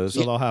 I suppose.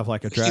 So they'll have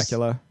like a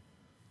Dracula.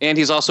 And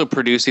he's also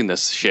producing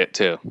this shit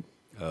too.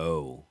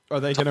 Oh. Are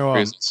they going to?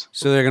 Cruise.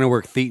 So they're going to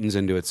work Thetans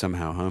into it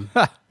somehow,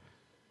 huh?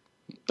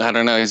 I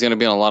don't know. He's going to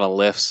be on a lot of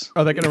lifts.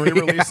 Are they going to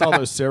re-release all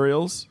those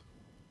cereals,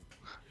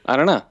 I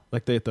don't know.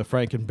 like the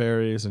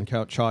Frankenberries and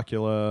Count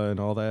Chocula and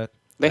all that?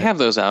 They have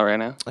those out right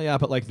now. Yeah,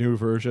 but like new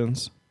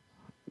versions.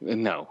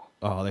 No.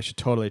 Oh, they should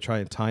totally try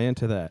and tie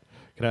into that.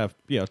 Could have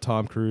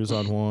Tom Cruise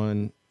on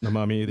one, the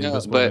Mummy, the No,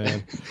 Invisible but-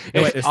 Man.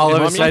 Anyway, it's All the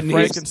of a Mummy, sudden he's-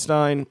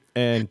 Frankenstein,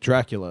 and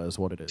Dracula is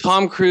what it is.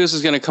 Tom Cruise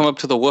is going to come up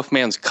to the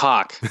Wolfman's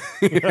cock.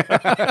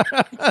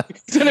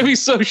 It's going to be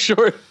so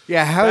short.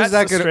 Yeah, how That's is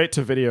that the going to... straight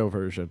to video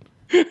version.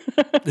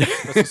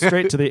 That's the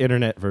straight to the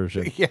internet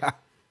version. Yeah.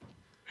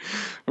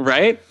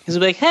 Right? He's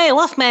like, hey,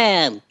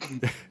 Wolfman.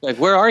 Like,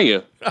 where are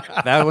you?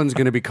 That one's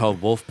going to be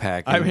called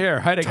Wolfpack. I'm and here,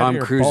 hiding Tom under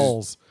your Cruise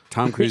balls.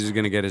 Tom Cruise is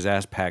going to get his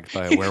ass packed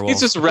by a werewolf. He's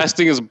just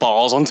resting his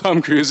balls on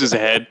Tom Cruise's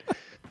head.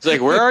 He's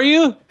like, where are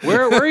you?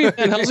 Where are you?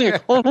 Van Helsing?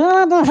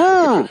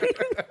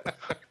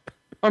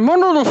 I'm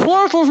under the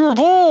flap of your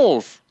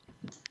balls.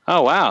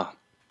 Oh, wow.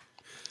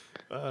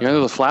 You're under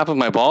the flap of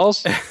my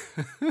balls?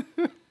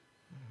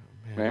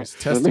 He's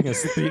testing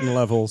his thetan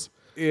levels.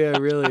 Yeah,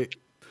 really.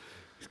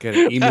 He's got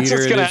an That's what's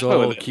e-meter in gonna his happen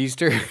old with it.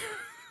 keister.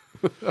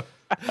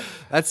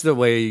 That's the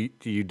way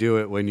you do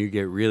it when you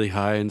get really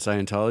high in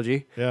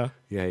Scientology. Yeah.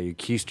 Yeah, you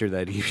keister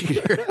that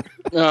e-meter.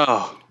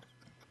 Oh,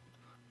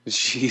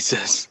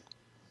 Jesus.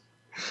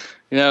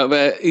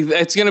 But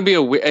it's going to be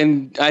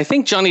and I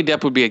think Johnny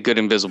Depp would be a good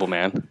Invisible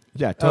Man.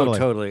 Yeah, totally. Oh,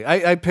 totally.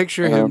 I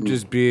picture him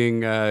just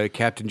being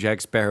Captain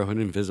Jack Sparrow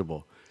and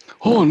invisible.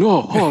 Oh,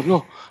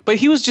 no. But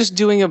he was just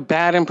doing a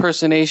bad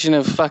impersonation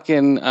of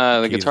fucking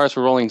the guitarist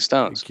for Rolling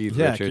Stones. Keith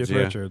Yeah, Richards. Keith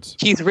Richards.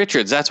 Keith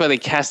Richards. That's why they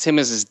cast him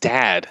as his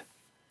dad.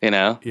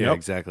 Yeah, Yep.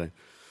 exactly.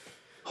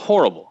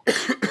 Horrible.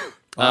 That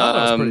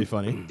was pretty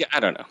funny. Yeah,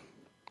 I don't know.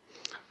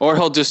 Or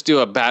he'll just do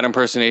a bad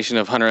impersonation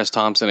of Hunter S.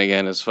 Thompson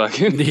again as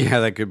fucking. Yeah,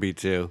 that could be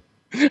too.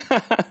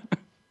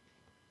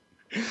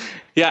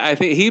 Yeah, I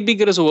think he'd be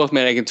good as a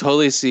Wolfman. I can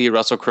totally see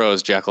Russell Crowe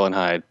as Jekyll and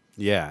Hyde.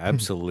 Yeah,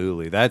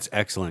 absolutely. That's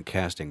excellent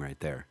casting right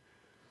there.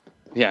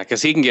 Yeah,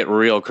 because he can get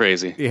real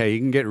crazy. Yeah, you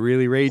can get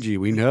really ragey.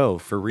 We know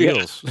for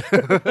reals.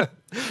 For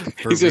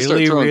He's gonna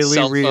start throwing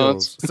cell phones.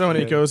 reals. So when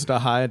he goes to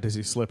hide, does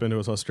he slip into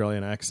his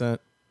Australian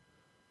accent?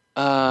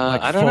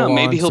 I don't know. Full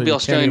Maybe on, he'll so be you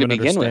Australian to can't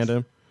even begin with. understand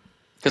him?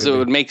 Because it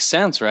would make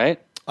sense, right?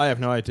 I have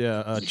no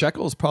idea.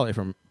 Jekyll's probably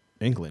from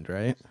England,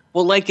 right?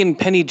 Well, like in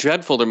Penny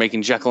Dreadful, they're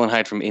making Jekyll and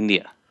Hyde from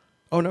India.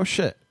 Oh, no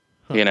shit.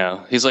 You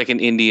know, he's like an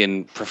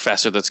Indian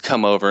professor that's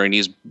come over and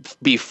he's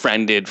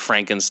befriended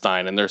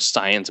Frankenstein and they're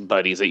science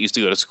buddies that used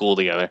to go to school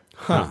together.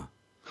 Huh.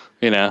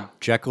 You know?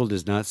 Jekyll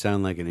does not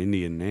sound like an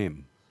Indian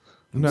name.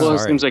 Well, it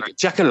Sorry. seems like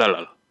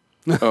Jekyll.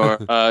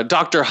 Or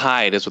Dr.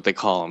 Hyde is what they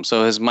call him.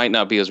 So his might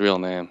not be his real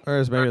name.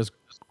 Or maybe his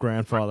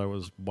grandfather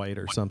was white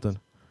or something.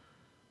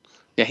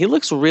 Yeah, he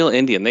looks real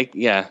Indian. I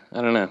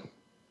don't know.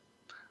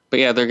 But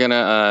yeah, they're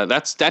gonna.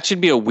 That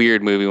should be a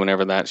weird movie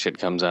whenever that shit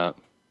comes out.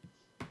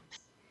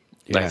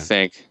 I Yeah.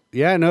 think.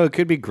 Yeah, no, it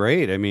could be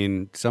great. I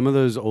mean, some of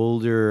those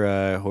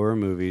older horror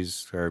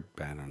movies, or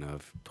I don't know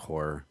if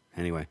horror.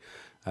 Anyway,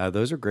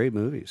 those are great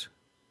movies.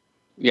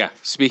 Yeah.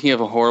 Speaking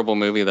of a horrible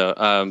movie, though,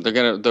 they're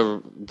gonna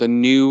the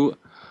new.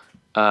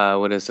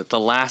 What is it? The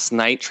Last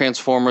Night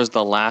Transformers.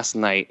 The Last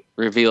Night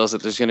reveals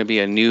that there's going to be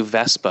a new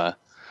Vespa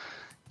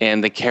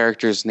and the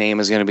character's name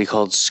is going to be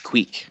called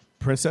Squeak.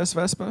 Princess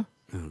Vespa?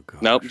 Oh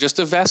god. Nope, just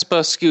a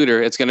Vespa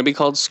scooter. It's going to be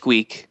called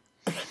Squeak.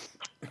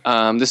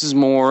 This is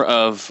more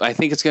of, I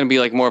think it's going to be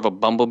like more of a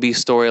Bumblebee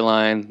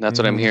storyline. That's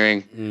what I'm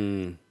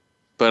hearing.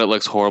 But it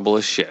looks horrible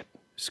as shit.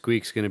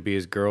 Squeak's gonna be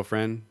his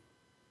girlfriend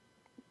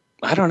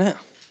I don't know.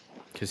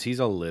 because he's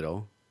a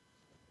little.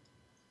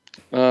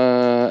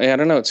 Yeah, I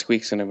don't know what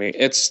Squeak's going to be.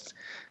 It's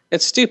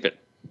stupid.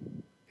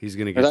 He's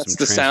gonna get That's some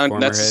the sound. Transformer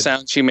That's the head.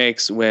 sound she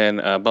makes when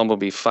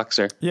Bumblebee fucks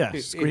her. Yeah,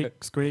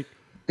 squeak, squeak.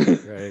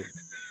 Right.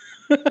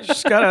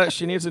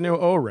 She needs a new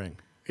O-ring.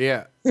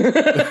 Yeah.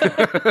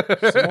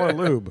 Some more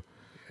lube.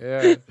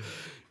 Yeah.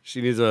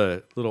 She needs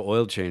a little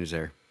oil change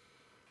there.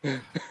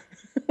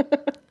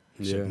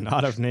 Should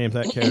not have named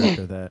that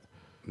character that.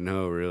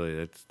 No,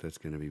 really, that's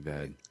gonna be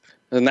bad.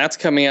 And that's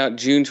coming out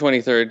June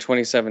 23rd,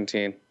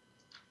 2017.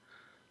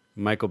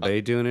 Michael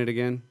Bay doing it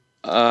again?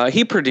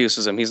 He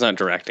produces them. He's not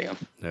directing them.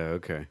 Oh,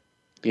 okay.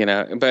 You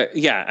know, but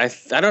yeah,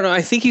 I don't know.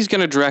 I think he's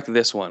going to direct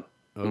this one.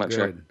 Oh, I'm not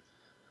sure. good.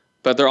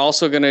 But they're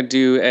also going to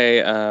do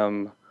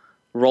a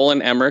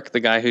Roland Emmerich,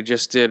 the guy who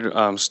just did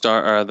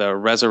the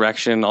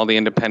Resurrection, all the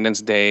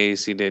Independence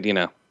Days. He did,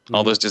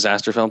 all those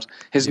disaster films.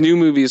 His new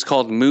movie is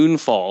called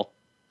Moonfall.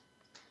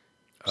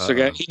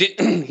 So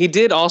he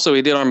did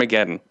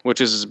Armageddon,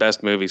 which is his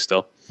best movie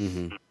still.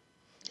 Mm-hmm.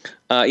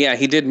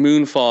 He did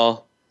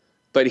Moonfall,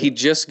 but he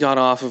just got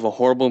off of a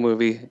horrible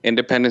movie,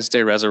 Independence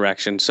Day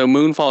Resurrection. So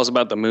Moonfall is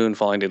about the moon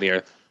falling to the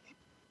earth.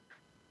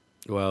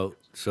 Well,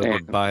 so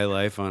goodbye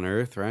life on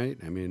Earth, right?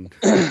 I mean,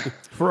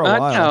 For a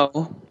while.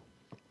 No.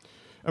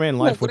 I mean,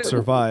 life would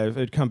survive.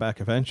 It'd come back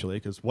eventually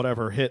because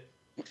whatever hit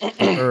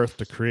the Earth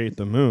to create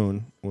the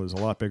moon was a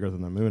lot bigger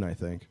than the moon, I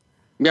think.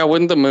 Yeah,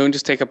 wouldn't the moon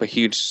just take up a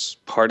huge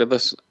part of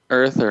this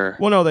Earth, or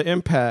Well, no, the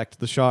impact,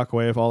 the shock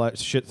wave, all that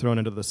shit thrown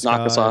into the sky,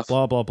 Knock us off.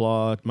 blah, blah,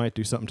 blah. It might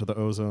do something to the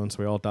ozone so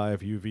we all die of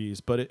UVs.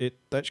 But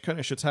that kind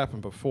of shit's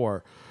happened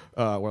before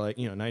where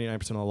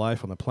 99% of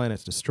life on the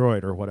planet's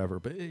destroyed or whatever.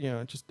 But,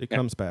 it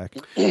comes back.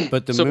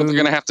 but the so moon. what they're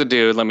going to have to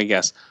do, let me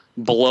guess,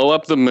 blow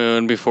up the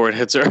moon before it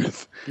hits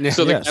Earth.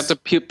 So they Yes. have to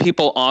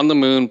people on the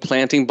moon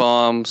planting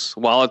bombs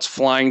while it's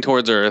flying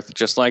towards Earth,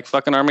 just like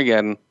fucking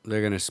Armageddon.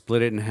 They're gonna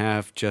split it in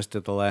half just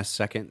at the last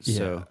second.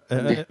 So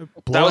That was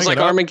Blowing like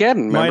it up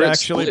Armageddon. might Remember, it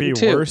actually split be in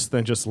two. worse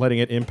than just letting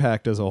it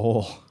impact as a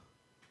whole.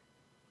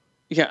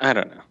 Yeah, I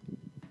don't know.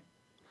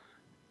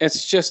 It's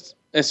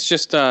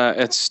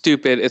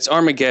stupid. It's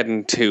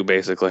Armageddon 2,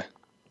 basically.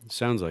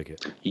 sounds like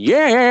it.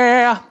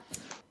 Yeah.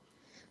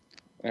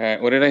 All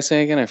right, what did I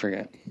say again? I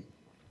forget.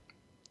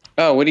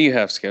 Oh, what do you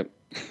have, Skip?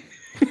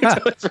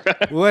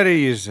 What do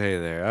you say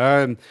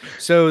there?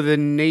 So the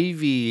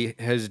Navy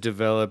has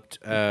developed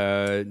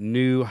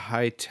new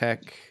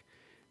high-tech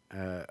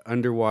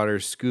underwater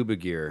scuba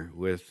gear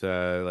with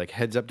like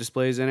heads-up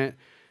displays in it.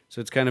 So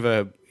it's kind of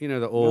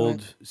the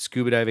old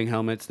scuba diving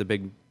helmets, the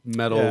big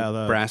metal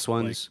The, brass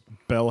ones.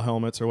 like, bell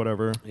helmets or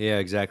whatever. Yeah,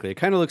 exactly. It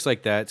kind of looks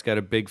like that. It's got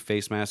a big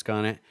face mask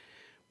on it,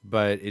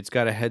 but it's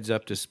got a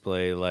heads-up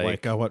display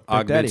like what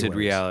Big Daddy augmented wears.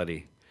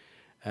 reality.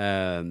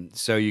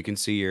 So you can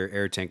see your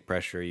air tank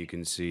pressure, you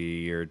can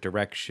see your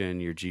direction,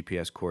 your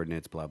GPS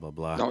coordinates, blah blah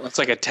blah. Oh, that's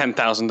like a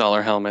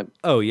 $10,000 helmet.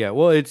 Oh yeah,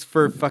 well it's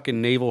for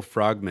fucking naval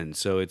frogmen,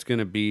 so it's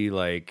gonna be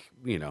like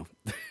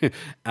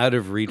out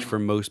of reach for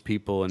most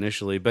people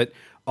initially. But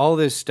all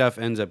this stuff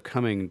ends up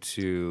coming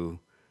to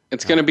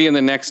It's going to be in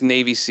the next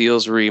Navy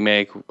SEALs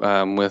remake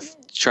with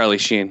Charlie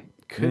Sheen.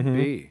 could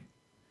be.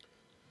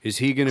 Is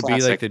he gonna be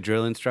Classic. like the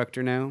drill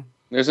instructor now?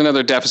 There's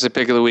another deficit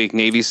pick of the week,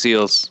 Navy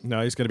SEALs.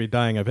 No, he's going to be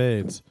dying of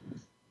AIDS.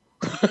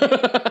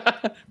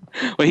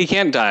 Well, he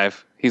can't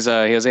dive. He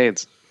has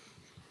AIDS,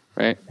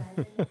 right?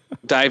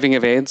 Diving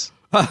of AIDS.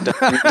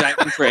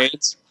 Diving for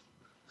AIDS.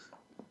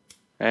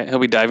 Right? He'll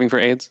be diving for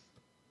AIDS.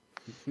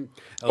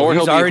 Oh, he's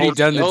he'll be already hold-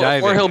 done the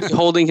diving. Or he'll be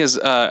holding his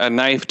a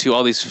knife to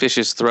all these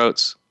fish's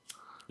throats.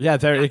 Yeah,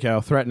 there you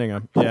go. Threatening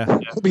him. Yeah.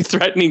 He'll be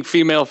threatening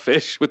female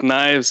fish with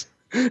knives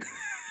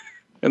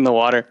in the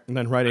water. And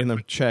then writing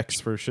them checks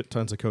for shit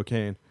tons of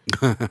cocaine.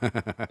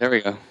 There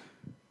we go.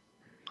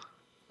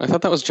 I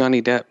thought that was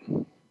Johnny Depp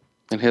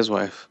and his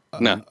wife.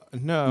 No.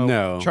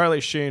 No. Charlie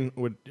Sheen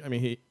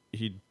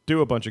he'd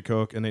do a bunch of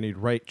coke and then he'd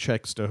write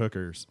checks to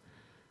hookers.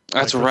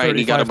 That's for right.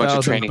 He got a bunch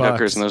of 35,000 training bucks.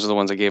 hookers, and those are the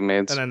ones that gave him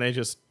AIDS. And then they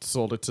just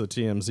sold it to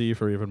TMZ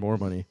for even more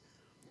money.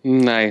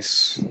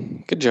 Nice.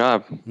 Good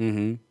job.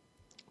 Mm-hmm.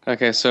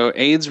 Okay, so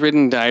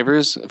AIDS-ridden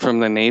divers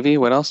from the Navy.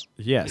 What else?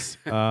 Yes.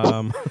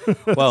 Well,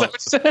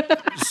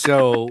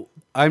 so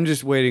I'm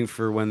just waiting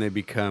for when they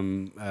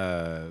become,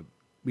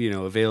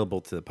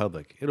 available to the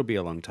public. It'll be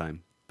a long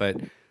time, but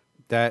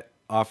that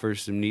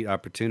offers some neat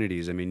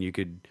opportunities. I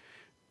mean,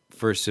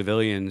 for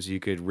civilians, you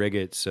could rig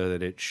it so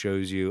that it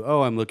shows you,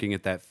 oh, I'm looking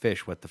at that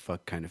fish. What the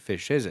fuck kind of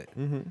fish is it?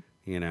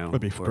 Mm-hmm. would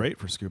be great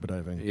for scuba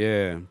diving.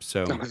 Yeah.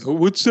 So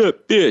What's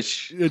that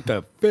fish?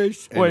 the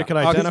fish. Well, you can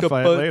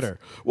identify it later.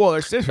 Well,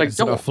 there's difference. Like, Is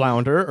it a don't-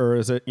 flounder or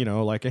is it,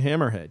 like a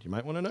hammerhead? You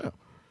might want to know.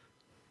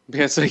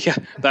 Yeah, so yeah,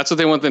 that's what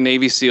they want the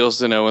Navy SEALs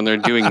to know when they're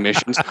doing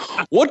missions.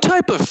 What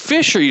type of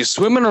fish are you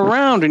swimming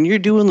around and you're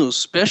doing those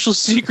special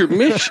secret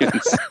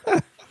missions?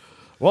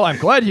 Well, I'm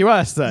glad you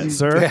asked that,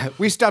 sir. Yeah,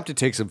 we stopped to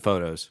take some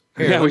photos.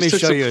 Here, we let me took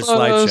show some you a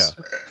photos. slideshow.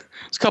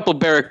 There's a couple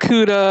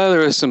barracuda. There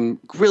was some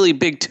really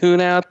big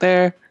tuna out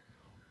there.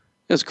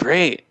 It was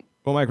great.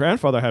 Well, my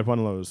grandfather had one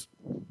of those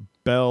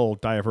Bell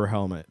diver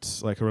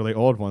helmets, like really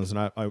old ones,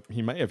 and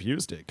he may have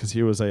used it because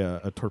he was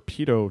a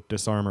torpedo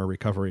disarmer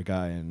recovery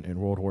guy in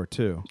World War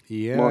II.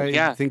 Yeah, Well, I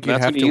yeah, think you'd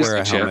that's have what to he used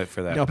wear a to, Chip. helmet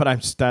for that. No,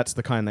 but that's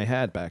the kind they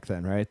had back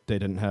then, right? They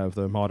didn't have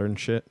the modern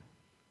shit.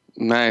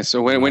 Nice.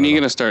 So when are you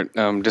going to start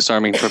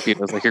disarming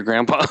torpedoes like your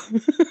grandpa?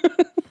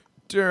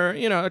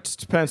 It just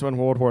depends when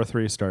World War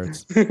III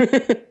starts.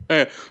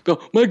 Hey, Bill,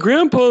 my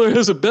grandfather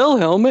has a Bell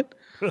helmet.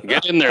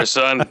 Get in there,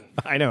 son.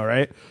 I know,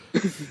 right?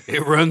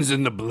 It runs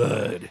in the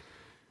blood.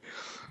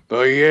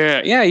 Oh,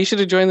 yeah. Yeah, you should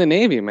have joined the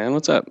Navy, man.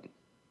 What's up?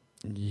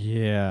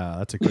 Yeah,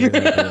 that's a great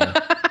idea.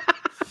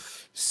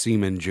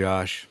 Seaman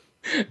Josh.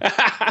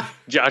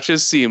 Josh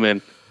is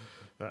seaman.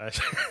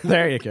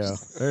 There you go.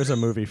 There's a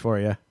movie for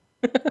you.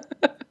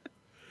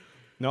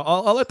 No,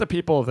 I'll let the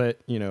people that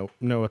know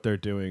what they're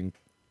doing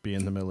be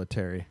in the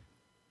military.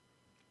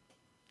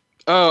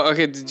 Oh,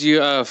 okay. Did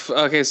you?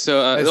 Okay,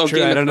 so That's true.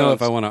 Game I of don't know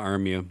if I Thrones. want to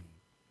arm you.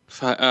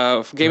 Game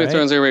of Right?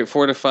 Thrones, they rate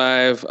 4 to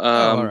 5.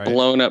 all right.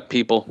 Blown up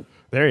people.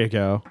 There you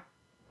go.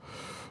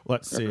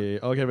 Let's see.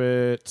 I'll give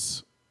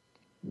it.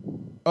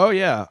 Oh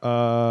yeah,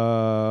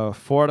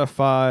 4 to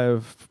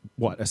 5.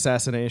 What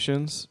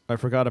assassinations? I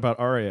forgot about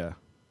Arya.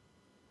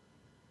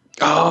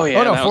 Oh yeah.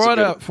 oh no,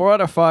 that was 4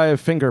 out of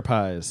 5 finger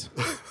pies.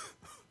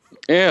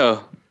 Ew.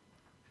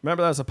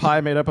 Remember that was a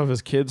pie made up of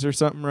his kids or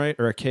something, right?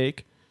 Or a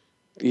cake?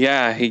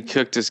 Yeah, he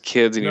cooked his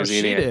kids and he No, was she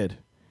eating it. did.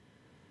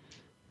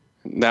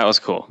 That was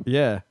cool.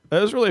 Yeah,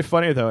 that was really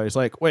funny though. He's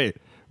like, "Wait,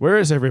 where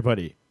is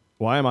everybody?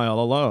 Why am I all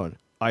alone?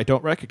 I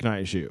don't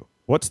recognize you.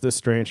 What's this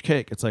strange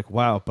cake?" It's like,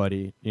 "Wow,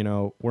 buddy,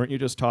 weren't you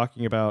just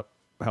talking about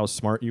how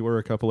smart you were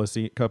a couple of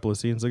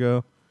scenes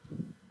ago?"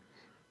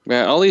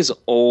 Man, all these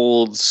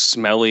old,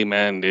 smelly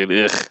men, dude.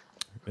 Ugh.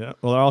 Yeah.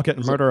 Well, they're all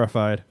getting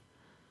murderified.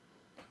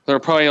 They're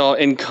probably all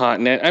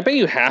incontinent. I bet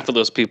you half of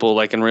those people,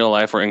 like in real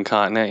life, were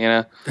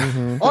incontinent.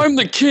 I'm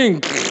the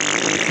king.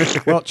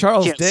 Well,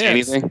 Can't say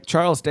anything.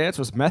 Charles Dance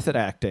was method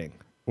acting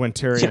when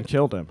Tyrion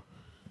killed him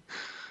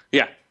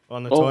Yeah.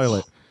 on the Oh.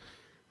 toilet.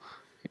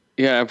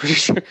 Yeah, I'm pretty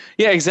sure.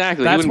 Yeah,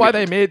 exactly. That's why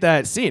they made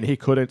that scene. He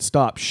couldn't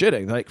stop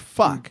shitting. Like,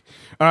 fuck.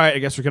 All right, I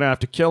guess we're going to have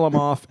to kill him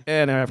off,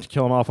 and I have to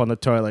kill him off on the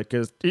toilet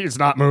because he's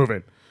not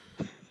moving.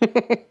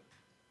 I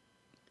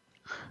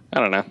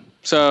don't know.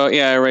 So,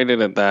 yeah, I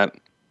rated it that.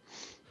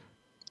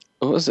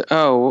 What was it?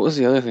 Oh, what was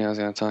the other thing I was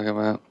going to talk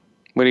about?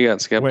 What do you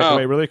got, Skip? Wait, oh,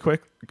 wait, really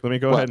quick. Let me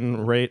go ahead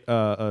and rate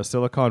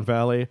Silicon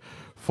Valley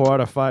 4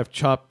 out of 5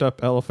 chopped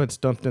up elephants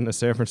dumped in the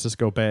San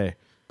Francisco Bay.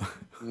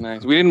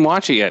 nice. We didn't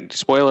watch it yet.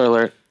 Spoiler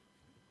alert.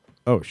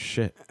 Oh,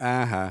 shit.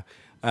 Uh-huh.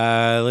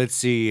 Let's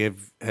see.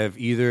 Have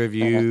either of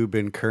you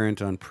been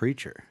current on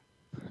Preacher?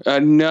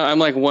 No, I'm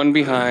like one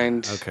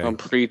behind Okay. on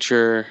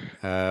Preacher.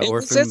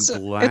 Orphan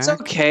Black? It's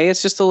okay.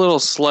 It's just a little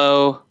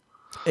slow.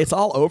 It's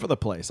all over the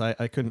place.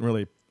 I couldn't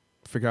really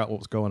figure out what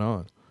was going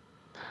on.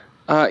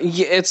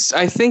 Yeah,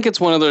 I think it's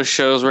one of those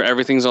shows where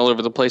everything's all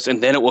over the place,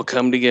 and then it will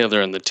come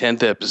together in the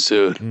 10th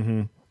episode.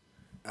 Mm-hmm.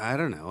 I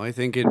don't know. I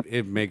think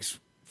it makes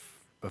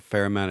a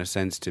fair amount of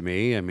sense to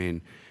me. I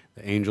mean,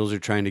 the Angels are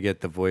trying to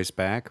get the voice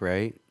back,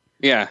 right?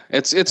 Yeah,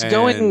 it's And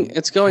going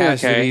okay.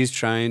 Cassidy's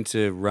trying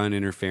to run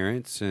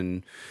interference,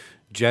 and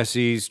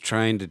Jesse's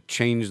trying to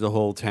change the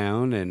whole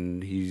town,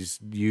 and he's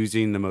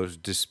using the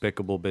most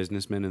despicable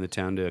businessman in the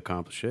town to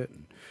accomplish it.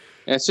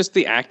 It's just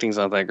the acting's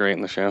not that great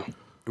in the show.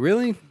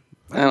 Really?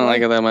 I don't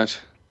like it that much.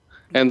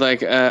 And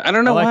like, I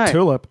don't know I like why.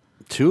 Tulip.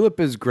 Tulip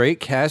is great.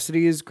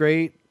 Cassidy is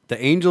great.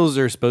 The Angels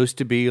are supposed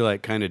to be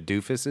like kind of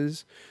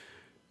doofuses.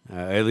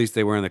 At least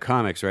they were in the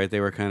comics, right? They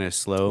were kind of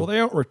slow.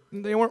 Well,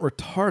 they weren't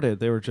retarded.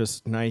 They were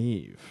just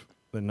naive.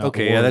 They're not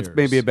Okay, yeah, that's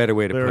warriors. maybe a better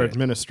way to They're put it.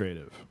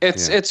 administrative.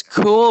 It's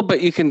cool,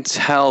 but you can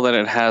tell that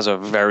it has a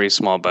very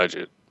small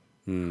budget.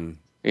 Hmm.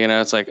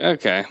 It's like,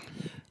 okay.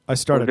 I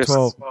started Just-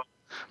 12.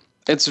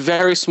 It's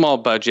very small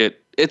budget.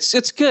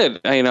 It's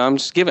good. I'm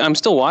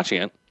still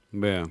watching it.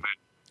 Yeah.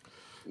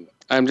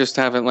 I'm just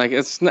having like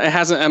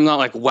I'm not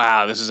like,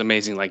 wow, this is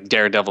amazing, like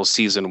Daredevil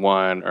season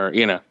 1 or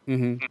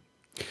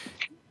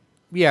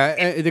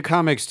Yeah, the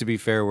comics, to be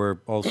fair,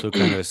 were also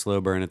kind of a slow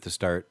burn at the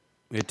start.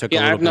 It took. Yeah,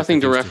 a I little have bit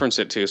nothing for to things reference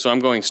it to, so I'm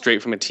going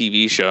straight from a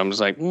TV show. I'm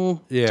just like, Yeah,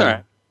 it's all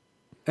right.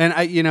 and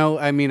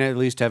I at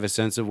least have a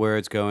sense of where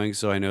it's going,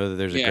 so I know that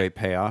there's a Yeah. great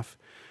payoff.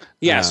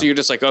 Yeah, so you're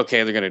just like,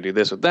 okay, they're gonna do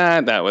this with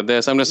that with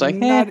this. I'm just like,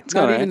 it's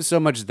all not right. even so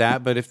much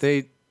that, but if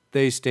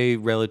they stay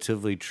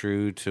relatively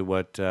true to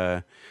what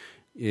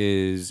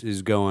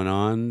is going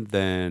on,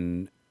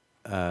 then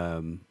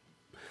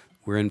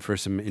we're in for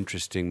some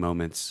interesting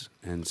moments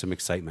and some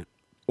excitement.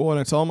 Well, and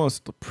it's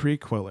almost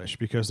prequelish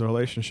because the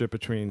relationship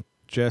between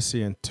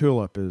Jesse and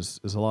Tulip is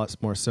a lot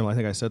more similar. I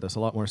think I said this, a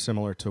lot more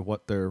similar to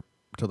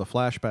the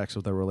flashbacks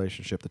of their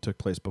relationship that took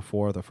place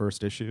before the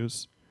first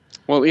issues.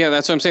 Well, yeah,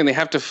 that's what I'm saying. They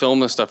have to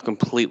film this stuff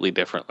completely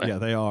differently. Yeah,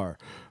 they are.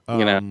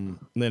 You know. And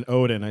then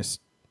Odin,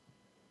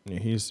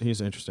 he's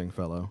an interesting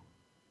fellow.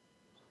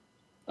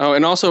 Oh,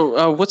 and also,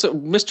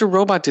 Mr.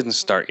 Robot didn't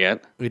start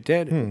yet. It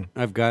did.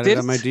 I've got Did it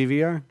on my it?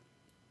 DVR.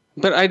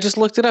 But I just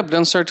looked it up. It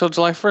doesn't start till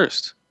July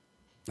 1st.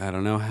 I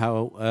don't know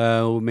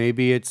how.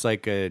 Maybe it's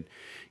like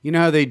you know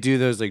how they do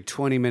those like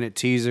 20-minute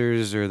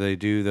teasers, or they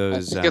do I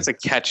those. think it's a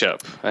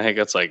catch-up. I think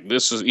it's like,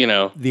 this is, I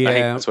think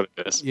that's what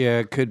it is. Yeah,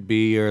 it could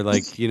be, or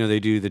like they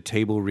do the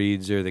table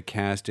reads or the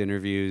cast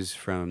interviews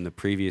from the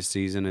previous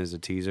season as a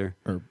teaser.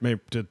 Or maybe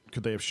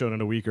could they have shown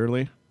it a week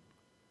early?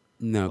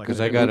 No, Like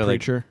because a I got it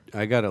Preacher?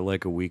 I got it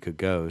like a week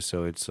ago,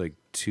 so it's like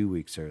 2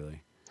 weeks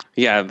early.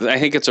 Yeah, I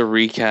think it's a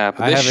recap.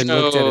 I This haven't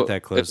looked at it that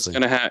it's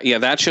closely.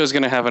 that show's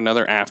going to have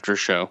another after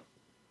show.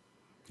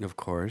 Of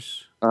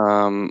course.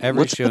 Every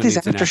What's show up with these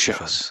these after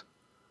shows?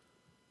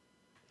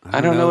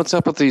 I don't know what's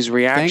up with these Thank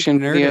reaction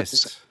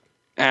videos, Nerdist.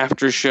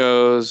 after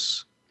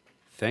shows.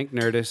 Thank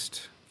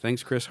Nerdist.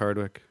 Thanks, Chris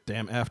Hardwick.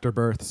 Damn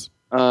afterbirths.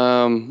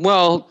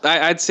 Well,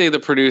 I'd say the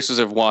producers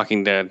of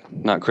Walking Dead,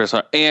 not Chris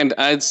Hart. And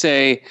I'd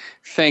say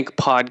thank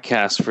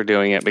podcasts for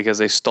doing it because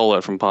they stole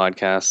it from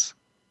podcasts.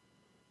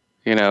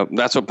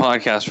 That's what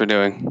podcasts are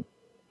doing,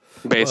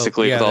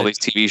 basically, yeah, with all they- these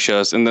TV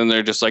shows. And then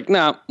they're just like,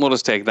 nah, we'll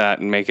just take that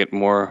and make it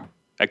more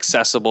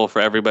accessible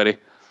for everybody.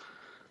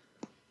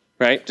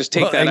 Right? Just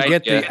take that and idea.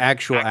 get the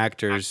actual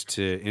actors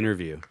to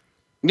interview.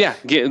 Yeah,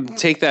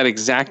 take that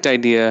exact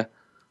idea.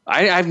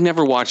 I've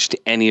never watched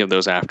any of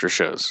those after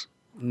shows.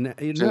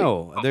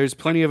 No, there's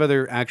plenty of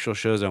other actual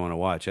shows I want to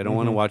watch. I don't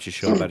want to watch a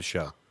show about a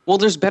show. Well,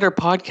 there's better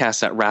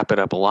podcasts that wrap it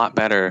up a lot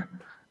better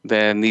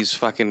than these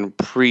fucking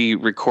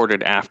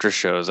pre-recorded after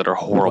shows that are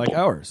horrible. Like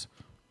ours.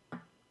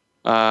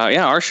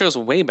 Yeah, our show's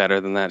way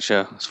better than that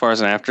show as far as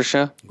an after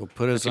show. Well,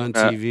 put us on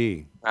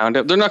TV.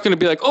 Roundup. They're not going to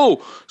be like, oh,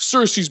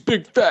 Cersei's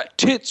big fat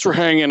tits are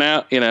hanging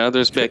out.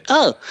 There's big.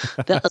 Oh,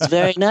 that was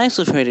very nice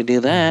of her to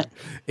do that.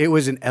 It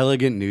was an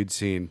elegant nude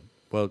scene.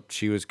 Well,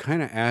 she was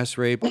kind of ass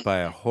raped by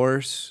a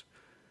horse.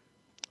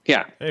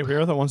 Yeah. Hey, we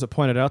are the ones that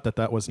pointed out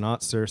that was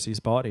not Cersei's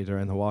body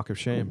during the Walk of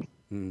Shame.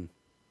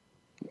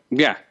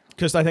 Yeah.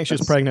 Because I think she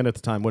was pregnant at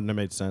the time. Wouldn't have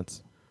made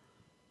sense.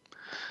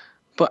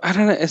 But I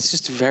don't know. It's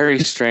just very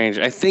strange.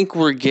 I think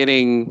we're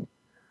getting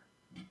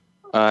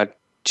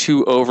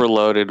too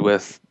overloaded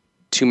with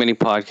too many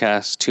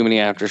podcasts, too many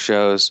after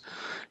shows,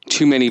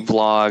 too many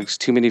vlogs,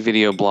 too many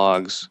video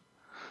blogs,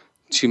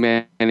 too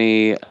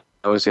many.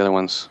 What was the other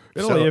ones?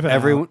 It'll So even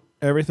everyone- out.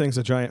 Everything's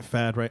a giant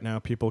fad right now.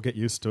 People get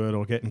used to it.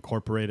 It'll get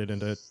incorporated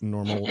into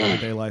normal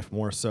everyday life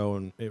more so,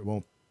 and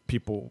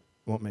people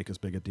won't make as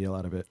big a deal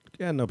out of it.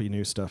 Yeah, and there'll be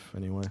new stuff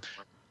anyway.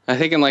 I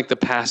think in like the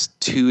past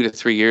 2 to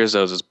 3 years,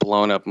 those has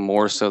blown up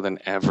more so than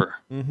ever.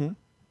 Mm-hmm.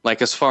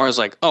 Like as far as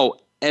like, oh,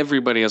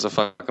 everybody has a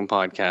fucking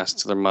podcast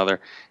to their mother.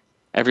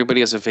 Everybody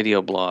has a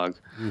video blog.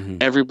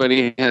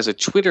 Everybody has a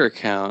Twitter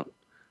account,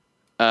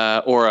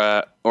 or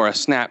a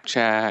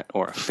Snapchat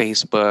or a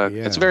Facebook.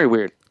 Yeah. It's very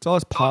weird. It's all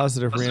this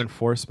positive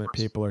reinforcement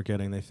people are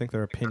getting. They think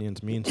their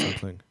opinions mean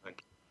something.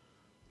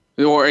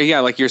 Or yeah,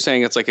 like you're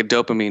saying, it's like a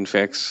dopamine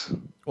fix.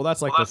 Well,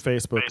 that's like the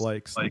Facebook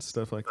likes and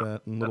stuff like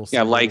that, and little Yeah,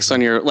 symbols likes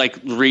and- on your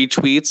like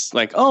retweets.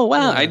 Like, oh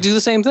wow, I do the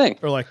same thing.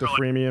 or like the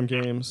freemium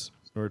games,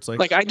 or it's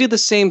Like I do the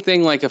same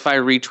thing. Like if I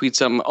retweet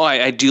something,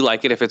 I do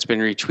like it if it's been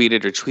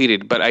retweeted or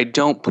tweeted, but I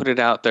don't put it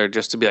out there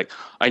just to be like,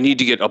 I need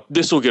to get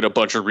this will get a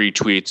bunch of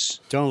retweets.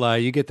 Don't lie,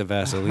 you get the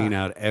Vaseline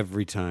out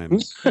every time.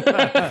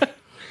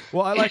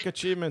 Well, I like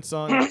achievements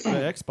on the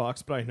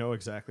Xbox, but I know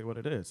exactly what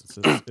it is. It's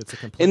a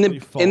completely In the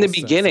false in the sense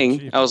of beginning,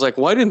 achievement. I was like,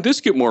 why didn't this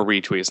get more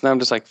retweets? Now I'm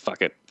just like,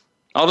 fuck it.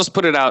 I'll just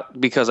put it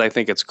out because I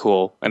think it's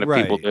cool, and if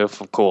people Right.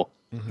 do, cool.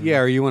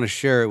 Yeah, or you want to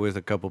share it with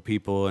a couple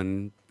people,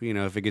 and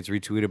if it gets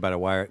retweeted by a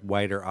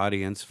wider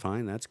audience,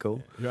 fine, that's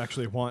cool. You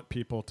actually want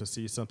people to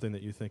see something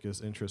that you think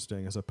is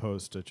interesting, as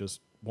opposed to just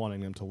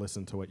wanting them to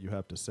listen to what you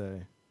have to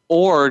say.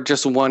 Or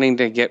just wanting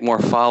to get more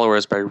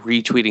followers by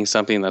retweeting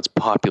something that's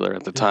popular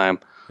at the time.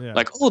 Yeah.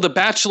 Like, oh, The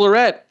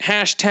Bachelorette,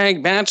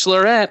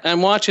 #Bachelorette.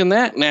 I'm watching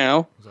that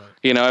now.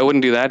 I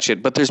wouldn't do that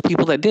shit. But there's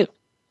people that do.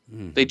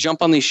 They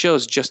jump on these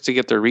shows just to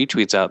get their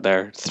retweets out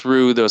there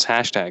through those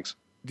hashtags.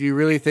 Do you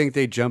really think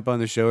they jump on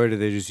the show, or do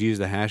they just use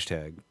the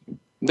hashtag?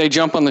 They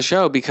jump on the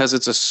show because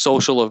it's a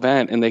social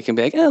event and they can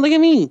be like, oh, look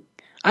at me.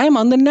 I'm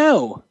on the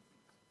know.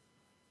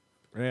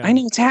 Yeah. I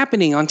know what's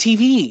happening on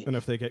TV. And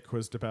if they get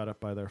quizzed about it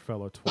by their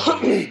fellow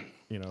tweeters,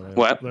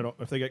 What? They don't,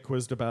 if they get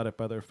quizzed about it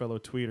by their fellow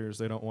tweeters,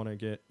 they don't want to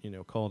get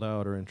called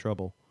out or in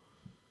trouble.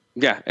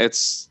 Yeah,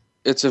 it's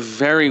a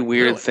very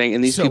weird thing.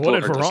 And these So people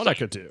what are did just like,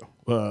 Veronica do?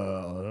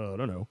 I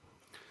don't know.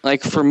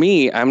 like for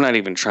me, I'm not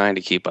even trying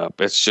to keep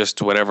up. It's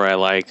just whatever I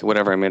like,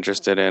 whatever I'm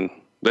interested in.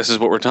 This is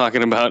what we're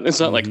talking about. It's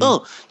not like,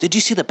 oh, did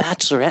you see The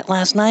Bachelorette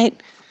last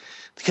night?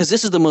 Because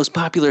this is the most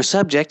popular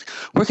subject.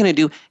 We're going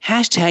to do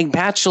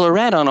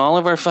 #Bachelorette on all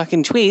of our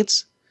fucking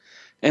tweets.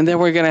 And then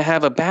we're going to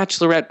have a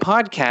Bachelorette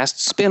podcast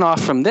spin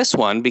off from this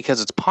one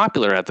because it's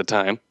popular at the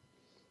time.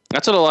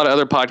 That's what a lot of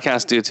other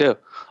podcasts do too.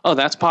 Oh,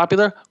 that's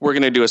popular? We're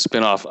going to do a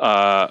spin off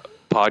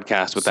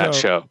podcast with that So,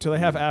 show. Do they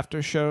have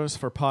after shows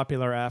for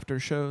popular after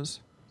shows?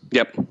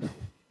 Yep.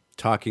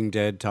 Talking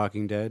Dead.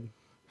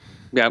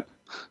 Yep.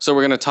 So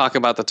we're going to talk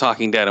about the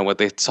Talking Dead and what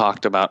they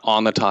talked about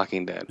on the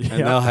Talking Dead.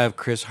 And they'll have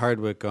Chris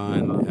Hardwick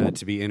on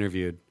to be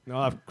interviewed.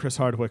 I'll have Chris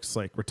Hardwick's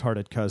like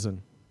retarded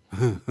cousin.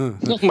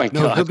 Oh my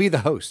No, he'll god. be the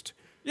host.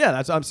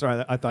 Yeah, I'm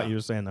sorry. I thought you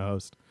were saying the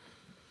host.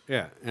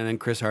 Yeah, and then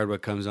Chris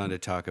Hardwick comes on to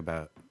talk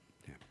about.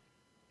 Yeah.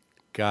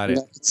 Got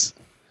it.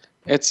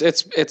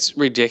 It's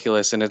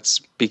ridiculous, and it's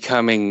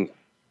becoming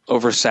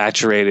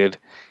oversaturated,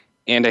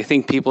 and I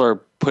think people are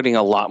putting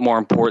a lot more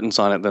importance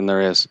on it than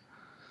there is.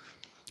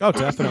 Oh,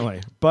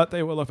 definitely. But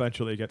they will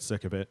eventually get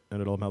sick of it,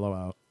 and it'll mellow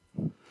out.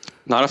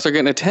 Not if they're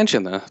getting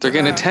attention, though. If they're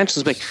getting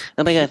attention, it's like,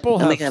 oh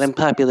my god, I'm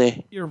popular.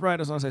 You're right,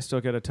 as long as they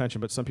still get attention,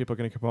 but some people are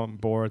going to come on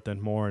board,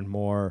 then more and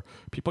more.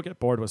 People get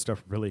bored with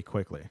stuff really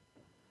quickly.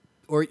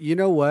 Or you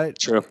know what?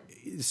 True.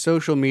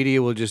 Social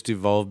media will just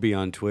evolve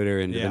beyond Twitter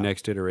into Yeah. the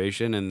next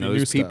iteration, and The new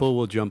those stuff. people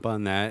will jump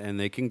on that, and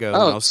they can go.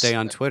 Oh, and I'll stay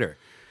on Twitter.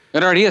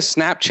 It already is.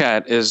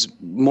 Snapchat is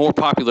more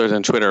popular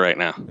than Twitter right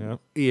now. Yeah.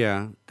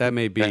 Yeah, that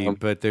may be, Yeah.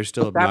 but there's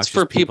still That's obnoxious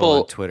for people people-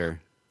 on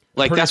Twitter.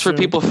 Like, Pretty that's for soon-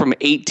 people from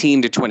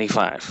 18 to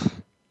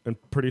 25. And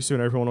pretty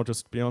soon everyone will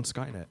just be on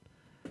Skynet.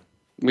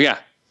 Yeah.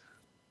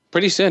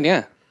 Pretty soon,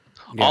 yeah.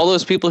 All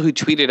those people who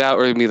tweeted out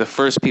are going to be the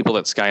first people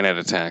that Skynet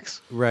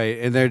attacks. Right,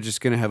 and they're just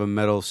going to have a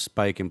metal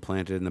spike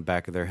implanted in the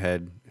back of their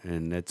head,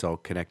 and it's all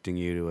connecting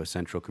you to a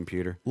central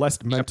computer.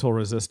 Less mental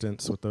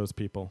resistance with those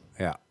people.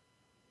 Yeah.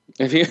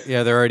 If you,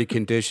 Yeah, they're already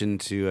conditioned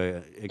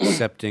to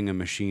accepting a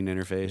machine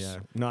interface. Yeah,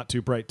 not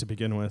too bright to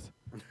begin with.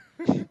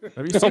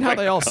 Have you seen how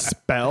they all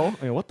spell?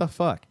 I mean, what the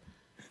fuck?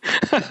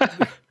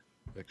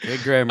 Okay,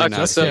 grammar now.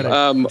 just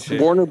kidding.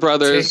 Warner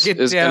Brothers Take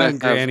it is down,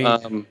 going to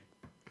have Granny.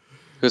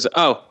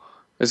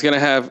 is going to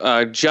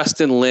have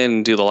Justin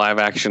Lin do the live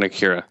action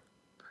Akira.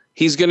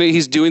 He's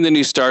doing the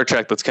new Star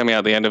Trek that's coming out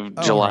at the end of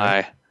July,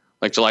 right.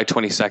 like July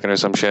 22nd or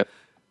some shit.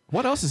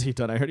 What else has he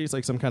done? I heard he's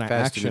like some kind of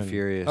Fast action. and the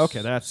Furious.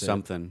 Okay, that's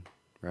something,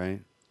 right?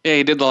 Yeah,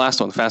 he did the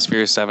last one, Fast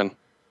Furious 7.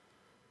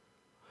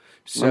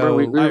 Remember,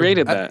 we I-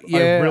 rated I- that. I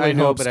really I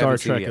know, hope but I Star haven't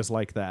seen it Trek yet. is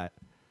like that.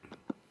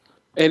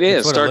 It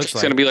is. what it Star looks Trek's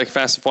like. going to be like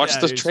Fast. Watch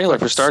the these trailer for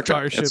fucking Star Trek.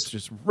 Starships It's-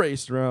 just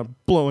raced around,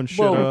 blowing shit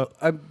Well,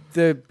 up.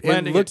 it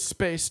Landing at looks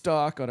space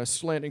dock on a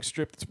landing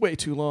strip that's way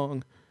too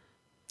long.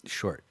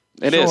 short.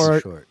 It is.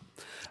 Short. Short.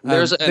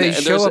 There's they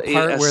show a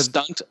part a where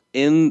stunt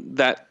in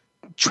that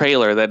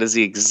trailer that is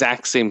the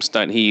exact same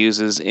stunt he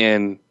uses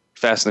in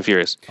Fast and the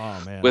Furious.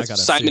 Oh man, I With gotta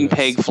Simon see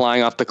Pegg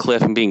flying off the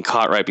cliff and being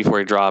caught right before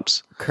he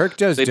drops. Kirk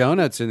does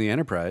donuts in the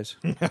Enterprise.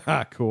 this.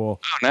 Cool.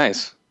 Oh,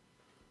 nice.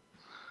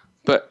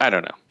 But I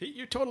don't know.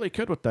 You totally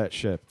could with that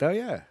ship. Oh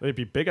yeah. They'd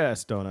be big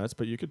ass donuts,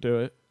 but you could do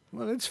it.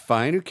 Well, it's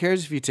fine. Who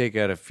cares if you take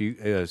out a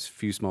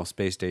few small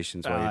space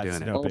stations while you're it's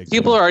doing no it? big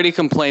People deal. are already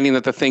complaining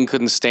that the thing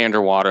couldn't stay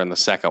underwater in the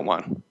second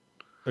one.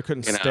 It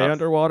couldn't You know. stay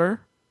underwater.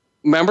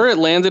 Remember, it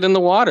landed in the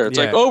water. It's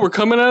like, Yeah. oh, we're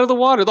coming out of the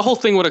water. The whole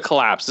thing would have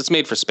collapsed. It's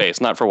made for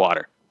space, not for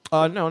water.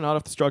 No, not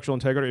if the structural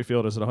integrity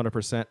field is at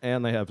 100%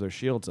 and they have their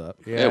shields up.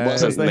 Yeah. It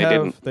wasn't. Because they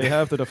They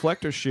have didn't. the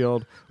deflector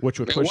shield, which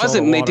would It push all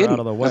wasn't, the and they water didn't. out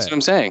of the way. That's what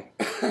I'm saying.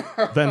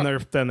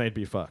 Then they'd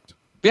be fucked.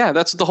 Yeah,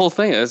 that's the whole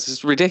thing. It's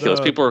just ridiculous.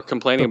 The- People are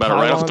complaining The about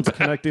it right off the pylons bat.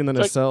 connecting the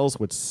nacelles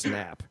would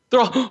snap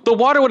The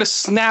water would have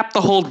snapped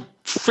the whole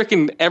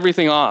freaking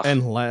everything off.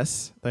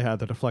 unless they had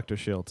the deflector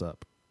shields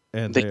up.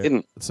 And They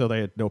didn't. So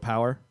they had no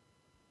power.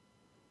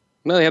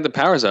 No, they had the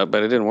powers up,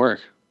 but it didn't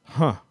work.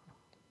 Huh.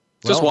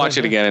 Just Well, watch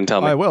it again and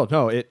tell me. I will.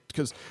 No,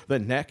 because the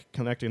neck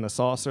connecting the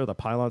saucer, the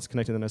pylons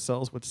connecting the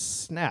nacelles would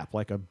snap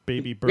like a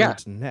baby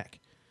bird's neck.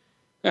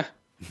 Yeah.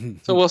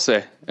 So we'll see.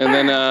 And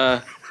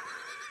then,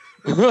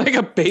 like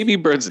a baby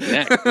bird's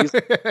neck.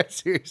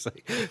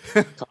 Seriously.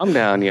 Calm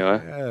down,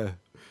 Yoa.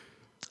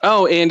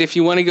 Oh, and if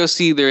you want to go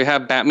see, they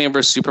have Batman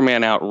vs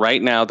Superman out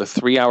right now, the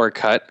 3-hour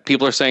cut.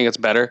 People are saying it's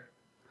better.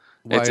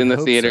 Well, It's I in the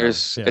hope so.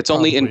 theaters. Yeah, it's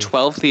only in probably.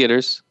 12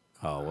 theaters.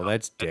 Oh well,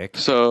 that's dick.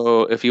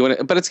 So if you want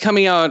to, but it's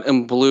coming out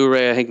in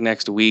Blu-ray, I think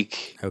next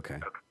week. Okay.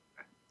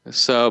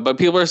 So, but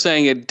people are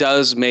saying it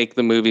does make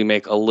the movie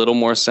make a little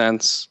more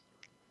sense.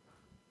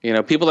 You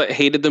know, people that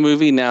hated the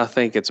movie now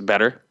think it's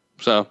better.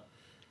 So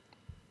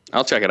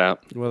I'll check it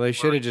out. Well, they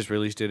should have just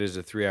released it as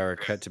a 3-hour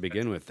cut to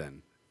begin with.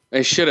 Then.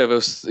 They should have.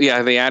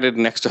 They added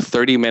an extra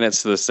 30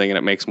 minutes to this thing, and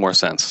it makes more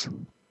sense.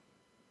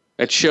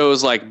 It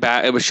shows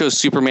it shows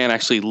Superman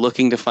actually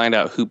looking to find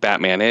out who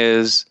Batman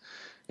is.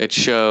 It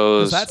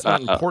shows That's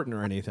not important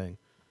or anything.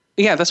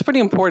 Yeah, that's pretty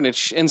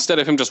important. Instead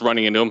of him just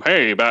running into him,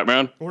 hey,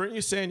 Batman. Weren't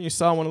you saying you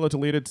saw one of the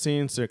deleted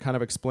scenes that kind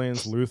of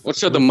explains Luthor? Let's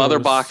show the mother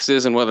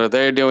boxes and what are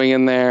they doing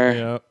in there.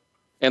 Yeah.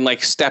 And like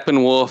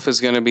Steppenwolf is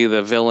going to be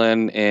the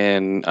villain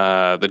in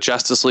the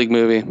Justice League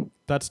movie,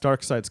 That's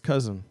Darkseid's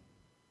cousin.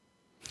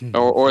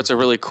 or it's a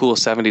really cool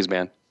 '70s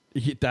band.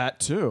 That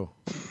too.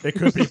 It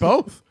could be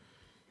both.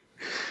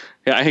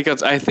 Yeah,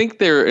 I think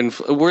they're in.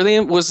 Were they?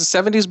 Was the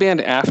 '70s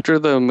band after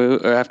the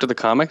or after the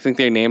comic? I think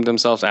they named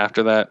themselves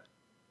after that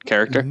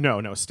character.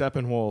 No.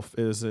 Steppenwolf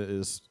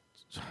is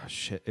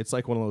shit. It's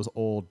like one of those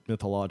old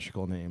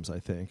mythological names, I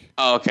think.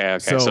 Oh, okay.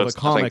 So So the it's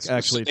comic nothing-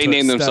 actually they took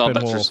named themselves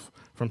after. Steppenwolf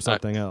from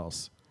something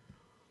else.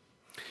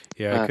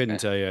 Yeah, I couldn't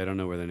Okay. tell you. I don't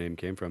know where the name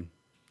came from.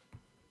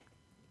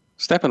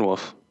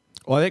 Steppenwolf.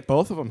 Well, I think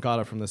both of them got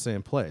it from the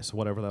same place,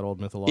 whatever that old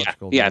Yeah,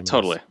 mythological. yeah, name is.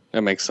 totally.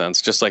 That makes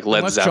sense. Just like Led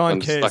Unless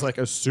John Zeppelin's Kay is fucking- like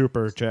a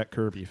super Jack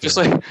Kirby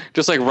fan.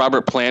 just like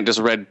Robert Plant just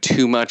read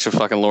too much of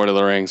fucking Lord of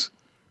the Rings.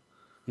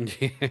 Yeah.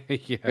 And And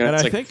it's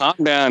I like, think- calm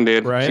down,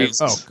 dude. right?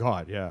 Jesus. Oh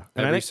God, yeah.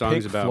 And I Every think song's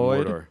Pink about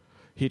Floyd, Mordor.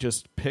 he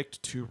just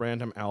picked 2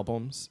 random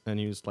albums and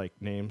used like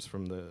names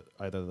from the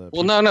either the.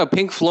 Well, no.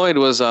 Pink Floyd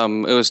was it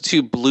was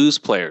 2 blues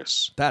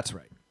players That's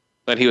right.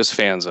 that he was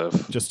fans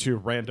of. Just 2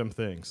 random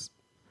things.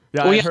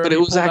 Yeah, Well, I yeah, heard but he it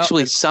was pulled out,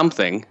 actually like-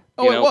 something.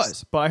 Oh, you it know?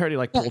 was. But I heard he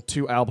like pulled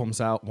 2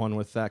 albums out, one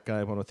with that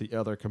guy, one with the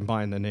other,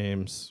 combined the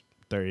names.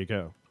 There you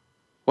go.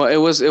 Well, it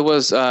was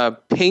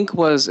Pink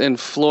was in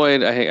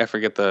Floyd. I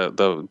forget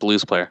the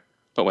blues player,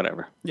 but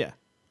whatever. Yeah.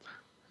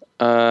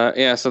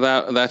 Yeah. So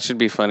that should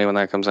be funny when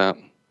that comes out.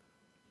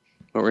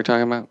 What were we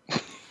talking about?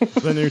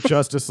 The new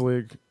Justice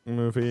League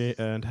movie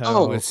and how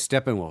Oh, With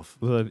Steppenwolf.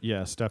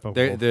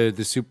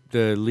 Steppenwolf.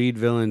 The lead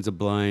villain's a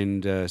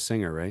blind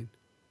singer, right?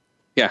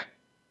 Yeah.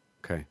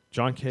 Okay.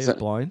 John Kay is that-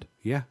 blind.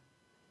 Yeah.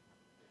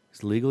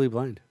 He's legally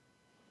blind.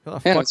 How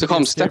the Yeah. fuck So did call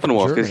he him escape from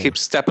Steppenwolf because Germany? he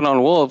keeps stepping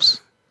on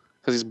wolves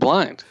because he's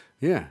blind.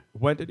 Yeah.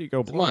 When did he go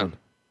on. blind?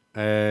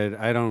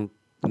 I don't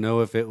know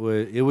if it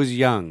was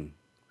young.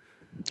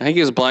 I think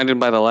he was blinded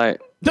by the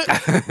light.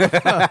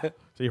 So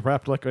he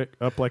wrapped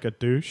up like a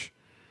douche,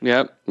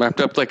 Yep.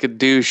 Wrapped up like a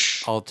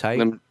douche. All tight.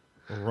 Then-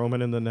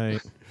 roaming in the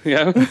night.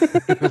 yeah.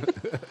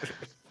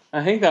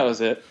 I think that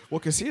was it. Well,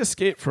 because he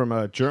escaped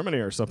from Germany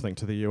or something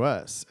to the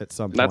U.S. at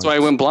some point. That's why he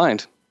went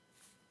blind.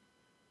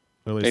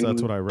 At least And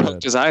that's what I poked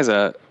read. his eyes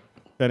out.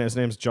 And his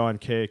name's John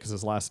Kay because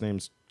his last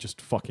name's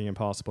just fucking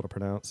impossible to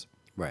pronounce.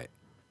 Right.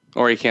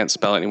 Or he can't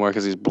spell it anymore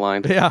because he's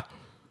blind. Yeah.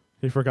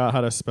 He forgot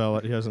how to spell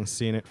it. He hasn't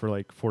seen it for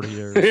like 40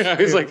 years. Yeah,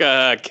 he's like,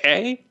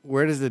 K?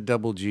 Where does the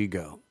double G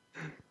go?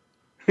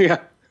 Yeah.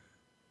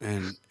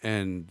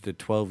 And the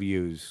 12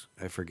 U's,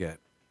 I forget.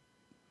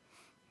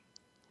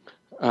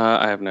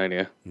 I have no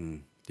idea.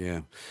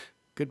 Yeah.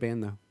 Good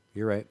band though.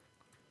 You're right.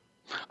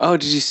 Oh,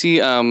 did you see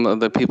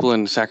the people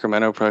in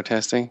Sacramento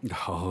protesting?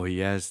 Oh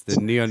yes, the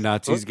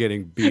neo-Nazis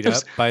getting beat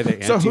up by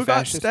the So who got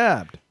anti-fascists.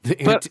 stabbed?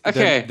 But,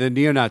 okay. The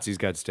neo-Nazis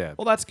got stabbed.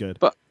 Well, that's good.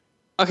 But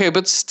okay,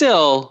 but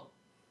still,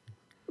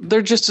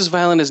 they're just as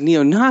violent as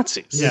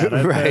neo-Nazis. Yeah,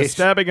 Right.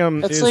 stabbing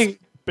him That's is like-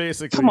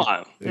 basically. Come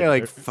on. Yeah,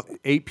 like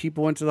 8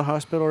 people went to the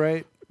hospital,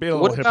 right? Being a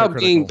What little about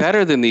being hypocritical.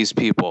 better than these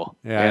people?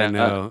 Yeah, I You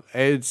know.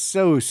 It's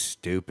so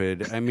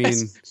stupid. I mean,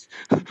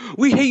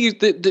 We hate you.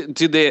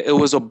 It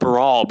was a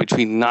brawl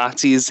between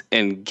Nazis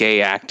and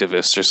gay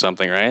activists or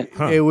something, right?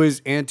 it was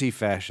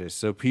anti-fascist.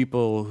 So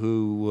people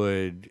who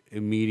would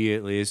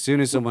immediately, as soon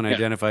as someone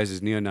identifies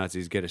as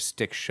neo-Nazis, get a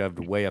stick shoved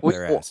way up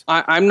their ass.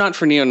 I'm not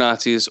for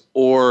neo-Nazis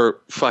or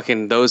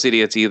fucking those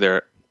idiots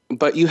either.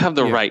 But you have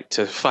the right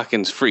to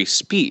fucking free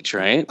speech,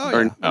 right? Oh,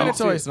 Or yeah. I mean, no?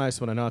 it's always nice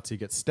when a Nazi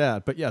gets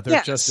stabbed, but yeah, they're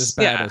Yes, just as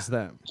bad yeah. as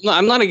them. No,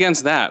 I'm not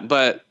against that,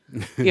 but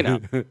you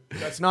know,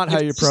 That's not how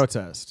you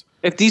protest.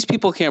 if these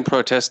people can't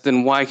protest,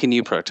 then why can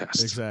you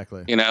protest?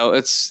 Exactly. You know,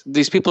 it's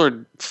these people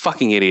are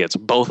fucking idiots,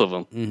 both of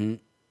them.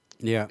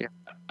 Yeah.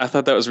 I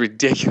thought that was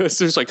ridiculous.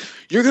 It's like,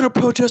 you're gonna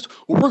protest,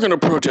 we're gonna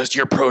protest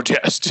your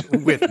protest.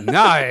 With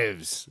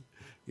knives.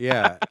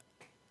 Yeah.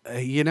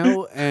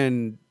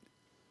 And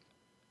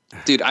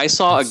Dude, I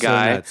saw a That's so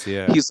guy. nuts,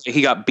 yeah.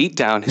 He got beat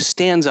down. He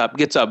stands up,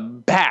 gets a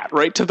bat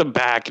right to the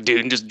back,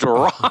 dude, and just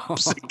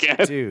drops again.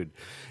 dude.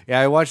 Yeah,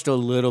 I watched a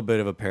little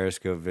bit of a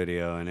Periscope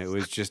video and it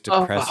was just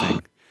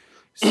depressing.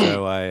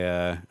 So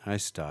I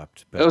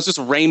stopped. It was just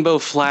rainbow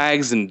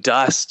flags and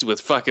dust with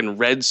fucking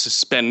red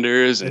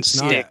suspenders and It's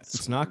not. sticks.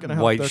 It's not going to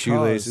help white their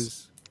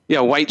shoelaces.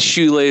 Yeah, white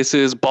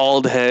shoelaces,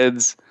 bald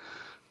heads,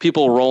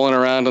 people rolling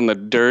around on the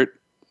dirt.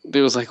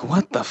 It was like,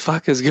 what the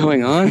fuck is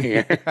going on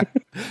here?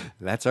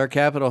 That's our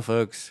capital,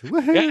 folks. Yeah,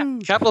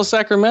 Woohoo! capital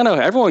Sacramento.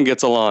 Everyone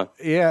gets along.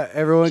 Yeah,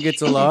 everyone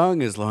gets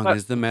along as long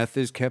as the meth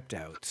is kept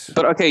out.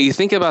 But okay, you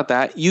think about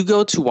that. You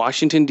go to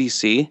Washington,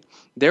 D.C.,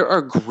 there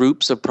are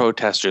groups of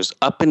protesters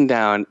up and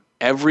down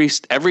every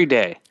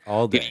day.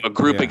 All You day. know, a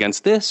group Yeah.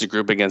 against this, a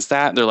group against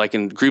that. They're like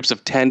in groups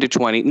of 10 to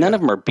 20. None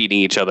of them are beating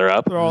each other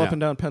up. They're all No. up and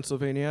down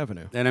Pennsylvania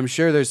Avenue. And I'm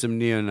sure there's some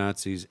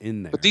neo-Nazis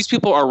in there. But these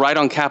people are right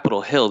on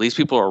Capitol Hill. These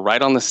people are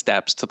right on the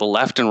steps to the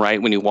left and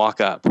right when you walk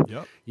up.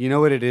 Yep. You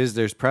know what it is?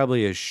 There's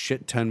probably a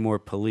shit ton more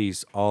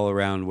police all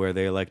around where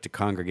they like to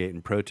congregate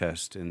and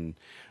protest, and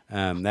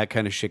that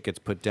kind of shit gets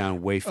put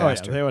down way Oh, yeah,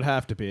 faster. they would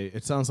have to be.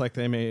 It sounds like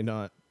they may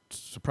not,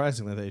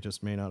 surprisingly, they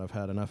just may not have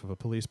had enough of a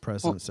police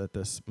presence at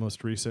this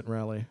most recent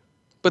rally.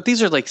 But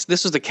this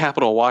was the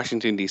capital of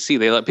Washington, D.C.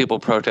 They let people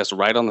protest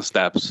right on the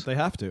steps. They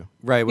have to.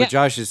 Right. What Yeah.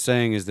 Josh is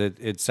saying is that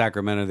at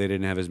Sacramento they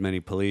didn't have as many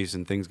police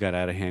and things got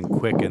out of hand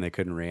quick and they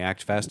couldn't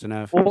react fast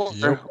enough.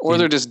 Or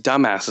they're just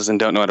dumbasses and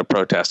don't know how to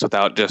protest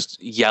without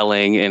just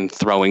yelling and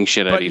throwing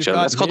shit at But each you've other.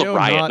 got That's called a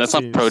riot. That's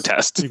not neo-Nazis.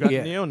 protest. You've got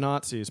Yeah.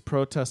 neo-Nazis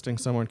protesting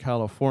somewhere in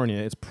California.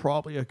 It's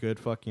probably a good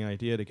fucking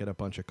idea to get a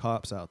bunch of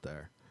cops out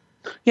there.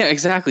 Yeah,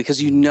 exactly. Because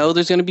you know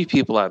there's going to be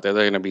people out there that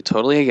are going to be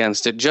totally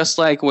against it. Just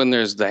like when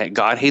there's the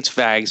God hates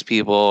fags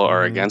people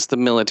or against the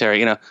military.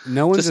 You know,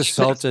 No one's just-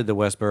 assaulted the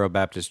Westboro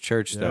Baptist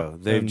Church, though.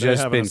 They've and they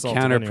just haven't been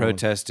assaulted counter anyone.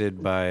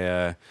 protested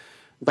by,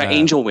 by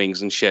angel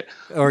wings and shit.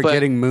 or But-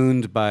 getting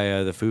mooned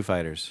by the Foo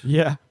Fighters.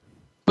 Yeah.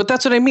 But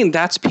that's what I mean.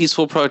 That's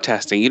peaceful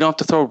protesting. You don't have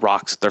to throw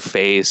rocks at their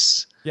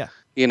face. Yeah.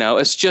 You know,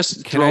 it's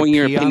just Can I throwing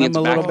your pee on opinions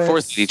them a back little and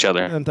forth bit? at each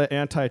other. And the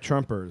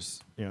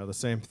anti-Trumpers, the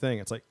same thing.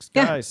 It's like,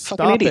 Yeah, guys,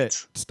 fucking stop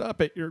idiots. it.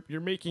 Stop it.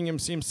 You're making him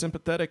seem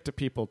sympathetic to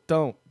people.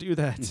 Don't do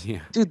that. Yeah.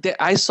 Dude,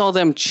 I saw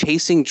them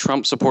chasing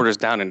Trump supporters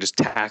down and just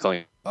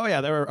tackling. Oh, yeah.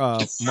 They were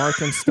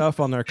marking stuff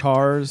on their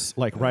cars,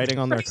 like writing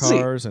on their Crazy.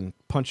 cars and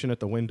punching at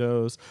the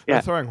windows. Yeah.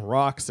 They're throwing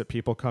rocks at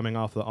people coming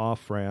off the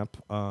off-ramp.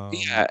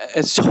 Yeah,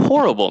 it's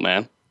horrible,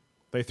 man.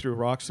 They threw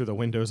rocks through the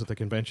windows of the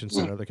convention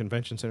center. The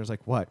convention center's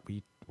like, what?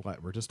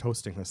 We're just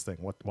hosting this thing.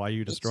 Why are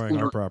you destroying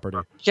our property?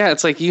 Yeah,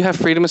 it's like you have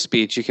freedom of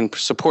speech. You can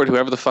support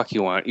whoever the fuck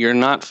you want. You're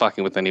not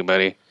fucking with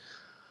anybody.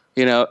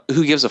 You know,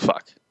 who gives a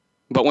fuck?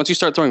 But once you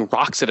start throwing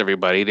rocks at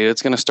everybody, dude,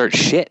 it's going to start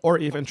shit. Or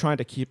even trying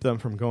to keep them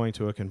from going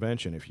to a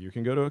convention. If you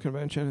can go to a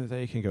convention,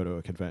 they can go to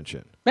a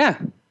convention. Yeah.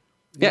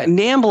 Yeah,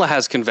 NAMBLA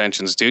has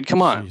conventions, dude.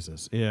 Come on.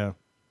 Jesus. Yeah.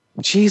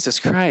 Jesus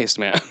Christ,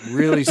 man.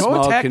 Really Go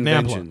small attack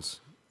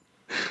conventions.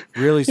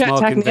 Really Yeah, small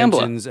attack NAMBLA.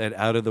 conventions at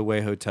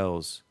out-of-the-way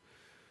hotels.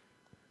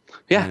 I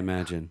Yeah.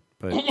 imagine.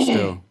 But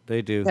still,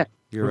 they do. Yeah.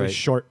 You're Really right.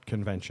 short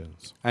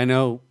conventions. I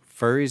know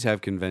furries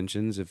have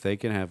conventions. If they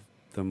can have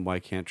them, why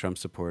can't Trump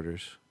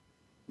supporters?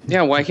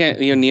 Yeah, why can't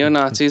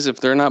neo-Nazis, if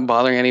they're not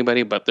bothering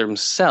anybody but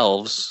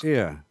themselves?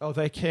 Yeah. Oh,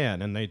 they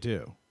can, and they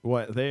do.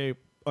 What they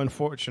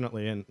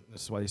unfortunately, and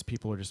this is why these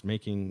people are just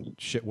making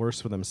shit worse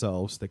for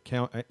themselves. The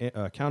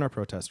counter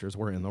protesters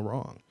were in the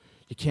wrong.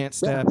 You can't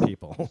stab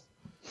people.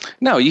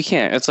 No, you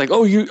can't. It's like,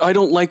 I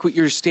don't like what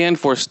you stand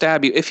for,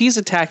 stab you. If he's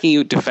attacking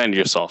you, defend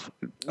yourself.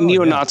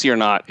 Neo-Nazi or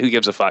not, who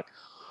gives a fuck?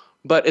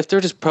 But if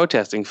they're just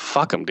protesting,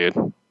 fuck them, dude.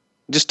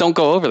 Just don't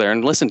go over there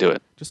and listen to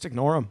it. Just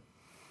ignore them.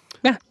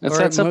 Yeah, it's Or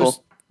that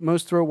simple.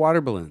 Most throw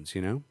water balloons,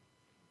 you know?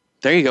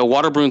 There you go.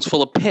 Water balloons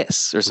full of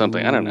piss or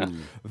something. I don't know.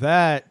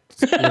 That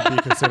would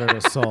be considered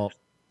assault.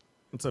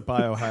 It's a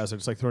biohazard.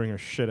 It's like throwing your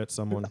shit at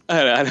someone.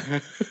 I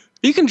don't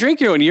You can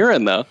drink your own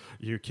urine, though.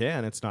 You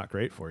can. It's not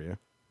great for you.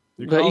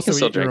 You But can you also can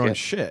still eat your drink own it.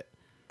 shit.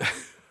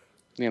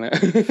 You know,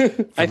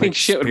 I think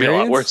shit would be a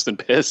lot experience? worse than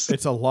piss.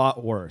 It's a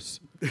lot worse.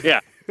 Yeah.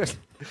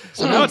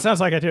 So now it sounds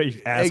like I do,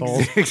 you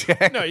assholes.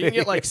 Exactly. No, you can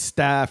get like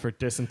staph or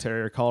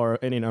dysentery or cholera,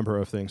 any number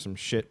of things from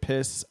shit.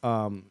 Piss,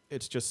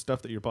 it's just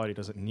stuff that your body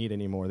doesn't need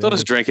anymore. They'll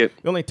just drink it.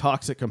 The only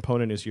toxic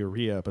component is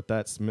urea, but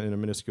that's in a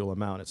minuscule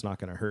amount. It's not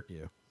going to hurt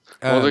you.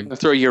 Well, they're going to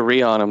throw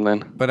urea on them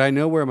then. But I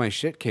know where my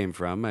shit came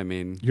from. I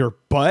mean, Your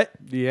butt?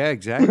 yeah,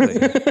 exactly.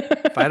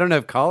 If I don't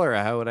have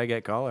cholera, how would I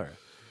get cholera?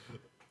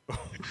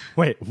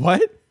 Wait,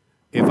 what?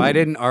 If I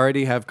didn't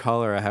already have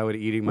cholera, how would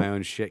eating my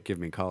own shit give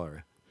me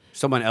cholera?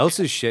 Someone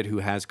else's shit who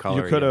has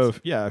cholera. You could yes.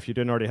 have, yeah, if you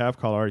didn't already have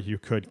cholera, you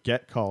could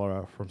get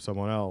cholera from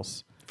someone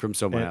else. From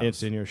someone And else.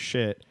 it's in your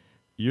shit.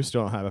 You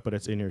still don't have it, but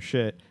it's in your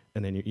shit,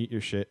 and then you eat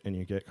your shit and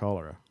you get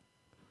cholera.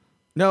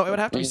 No, it would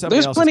have to be somebody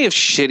There's else's. plenty of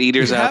shit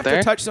eaters you out have there.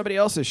 to touch somebody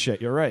else's shit.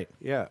 You're right.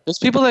 Yeah. There's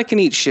people that can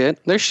eat shit.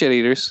 They're shit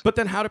eaters. But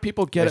then how do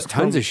people get There's it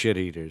tons from- of shit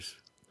eaters.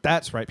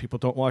 That's right. People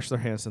don't wash their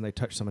hands and they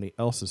touch somebody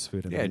else's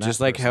food. And Yeah, then just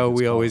that like person how gets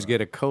we always cholera.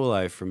 get E.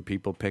 coli from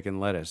people picking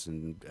lettuce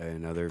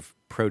and other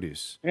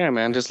produce. Yeah,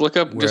 man. Just look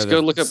up. Where Just the go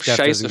look up stuff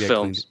doesn't Scheisse get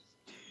films.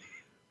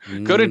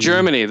 Go to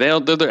Germany.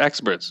 They're the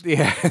experts.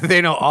 Yeah,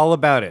 they know all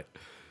about it.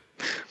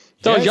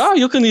 So Yes. yeah,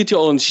 you can eat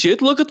your own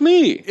shit. Look at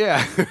me.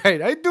 Yeah,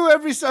 right. I do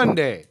every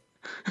Sunday.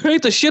 I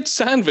eat a shit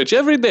sandwich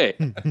every day.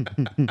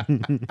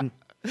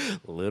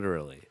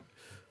 Literally.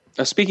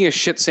 Speaking of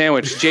shit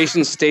sandwich,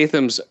 Jason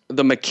Statham's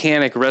The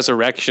Mechanic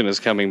Resurrection is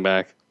coming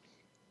back.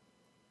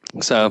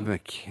 So,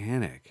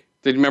 Mechanic.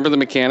 did you remember The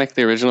Mechanic,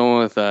 the original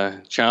one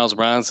with Charles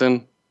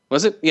Bronson?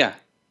 Was it? Yeah.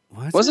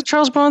 Was it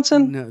Charles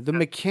Bronson? No, the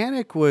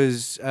Mechanic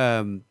was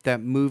that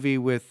movie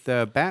with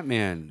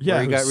Batman Yeah,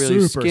 where he it got was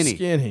really super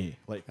skinny.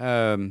 like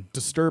Um,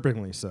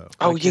 disturbingly so.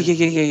 Oh,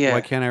 yeah. Why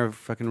can't I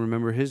fucking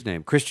remember his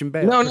name? Christian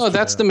Bale. No,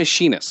 that's The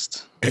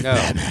Machinist. No.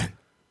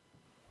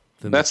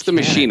 That's The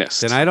Mechanic.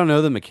 Machinist. Then I don't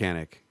know The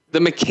Mechanic. The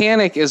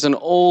Mechanic is an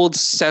old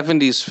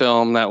 70s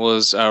film that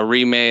was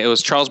remade. It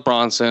was Charles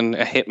Bronson,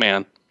 a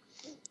hitman.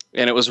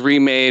 And it was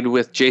remade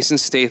with Jason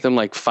Statham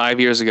like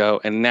 5 years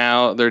ago. And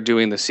now they're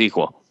doing the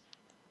sequel.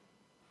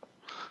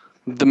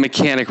 The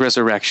Mechanic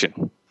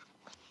Resurrection.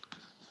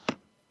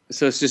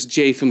 So it's just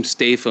Jason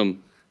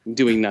Statham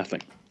doing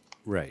nothing.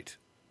 Right.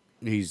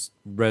 He's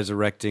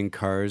resurrecting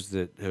cars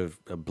that have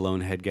a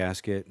blown head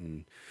gasket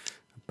and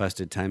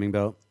busted timing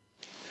belt.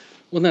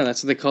 Well, no,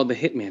 that's what they called the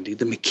hitman, dude.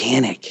 The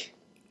mechanic.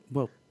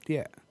 Well,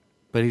 yeah.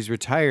 But he's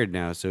retired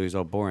now, so he's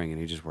all boring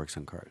and he just works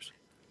on cars.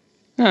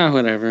 Oh,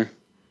 whatever.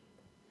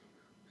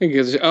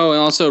 Oh, and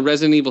also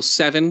Resident Evil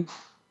 7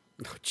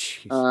 Oh,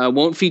 jeez.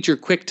 won't feature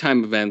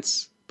QuickTime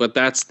events, but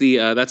that's the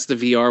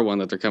VR one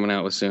that they're coming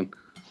out with soon.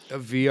 A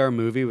VR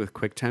movie with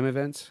QuickTime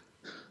events?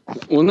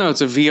 Well, no,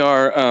 it's a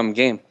VR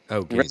game.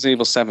 Oh, game. Resident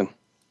Evil 7.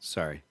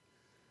 Sorry.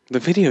 The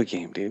video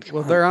game, dude. Come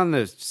Well, on. they're on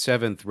the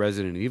 7th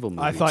Resident Evil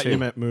movie, I thought too. you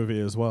meant movie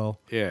as well.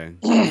 Yeah.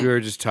 We were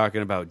just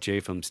talking about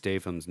Japham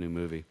Statham's new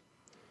movie.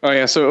 Oh,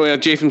 yeah, so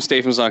Jason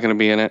Statham's not going to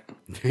be in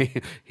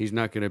it. He's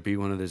not going to be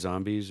one of the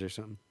zombies or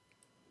something?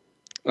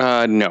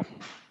 No,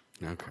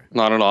 Okay.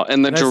 not at all.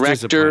 And That's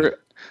disappointing.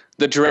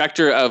 the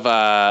director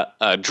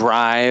of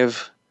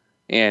Drive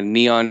and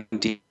Neon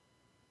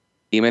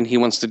Demon, he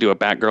wants to do a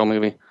Batgirl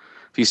movie.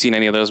 If you've seen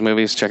any of those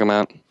movies, check them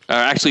out.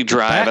 Actually,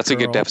 Drive. That's a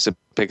good Batgirl. deficit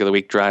pick of the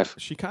week. Drive.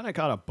 She kind of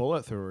got a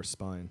bullet through her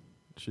spine.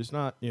 She's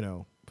not,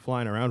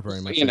 flying around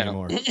very much You know.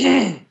 anymore.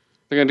 They're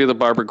gonna do the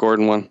Barbara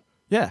Gordon one.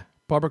 Yeah,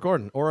 Barbara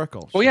Gordon,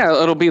 Oracle. Well, yeah,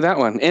 it'll be that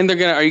one. And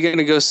are you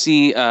gonna go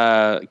see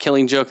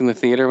Killing Joke in the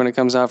theater when it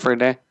comes out for a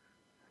day?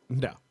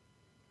 No.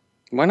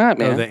 Why not,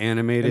 man? Oh, the In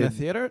animated? the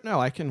theater? No,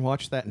 I can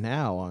watch that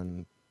now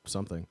on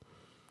something.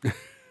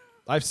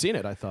 I've seen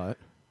it, I thought.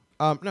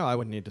 No, I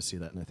wouldn't need to see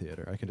that in the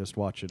theater. I can just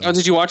watch it. Oh,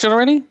 did you watch it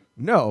already?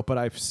 No, but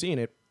I've seen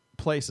it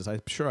places.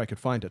 I'm sure I could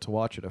find it to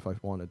watch it if I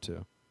wanted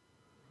to.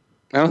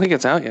 I don't think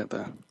it's out yet,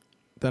 though.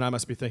 Then I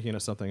must be thinking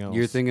of something else.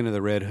 You're thinking of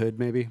the Red Hood,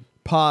 maybe?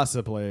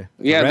 Possibly.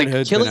 Yeah, Red the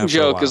Hood's been Killing out for a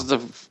Joke while. is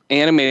the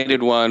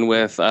animated one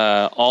with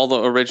all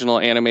the original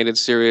animated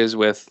series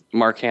with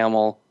Mark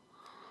Hamill.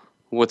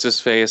 What's his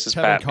face is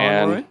Kevin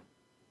Batman.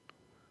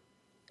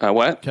 Conroy?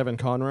 What? Kevin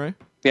Conroy?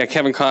 Yeah,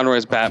 Kevin Conroy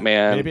is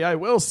Batman. Maybe I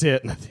will see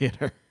it in the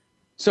theater.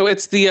 So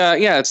it's the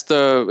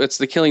it's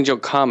the Killing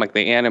Joke comic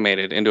they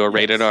animated into a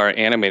rated R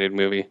animated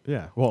movie.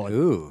 Yeah. Well,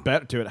 Ooh.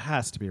 it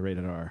has to be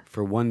rated R.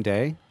 For one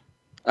day?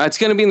 It's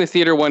going to be in the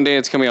theater one day.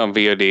 It's coming on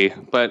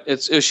VOD, but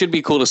it should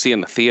be cool to see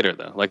in the theater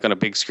though, like on a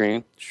big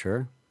screen.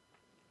 Sure.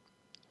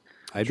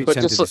 I'd be But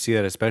tempted just to look- see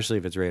that, especially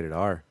if it's rated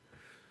R.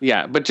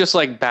 Yeah, but just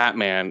like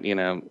Batman,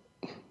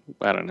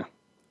 I don't know,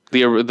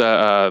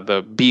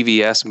 the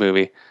BVS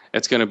movie,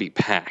 it's going to be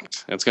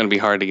packed. It's going to be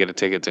hard to get a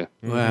ticket to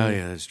Well,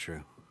 yeah, that's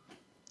true.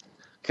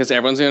 because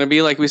everyone's going to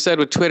be like we said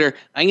with Twitter.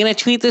 I'm going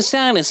to tweet this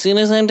out as soon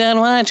as I'm done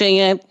watching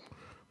it.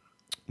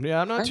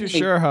 Yeah, I'm not too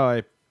sure how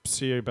I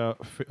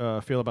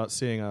feel about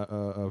seeing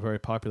a very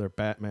popular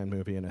Batman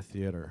movie in a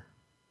theater.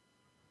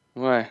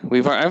 Why?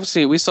 We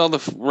saw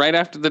right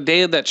after the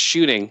day of that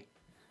shooting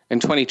in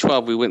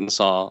 2012. We went and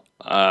saw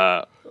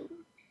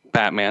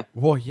Batman.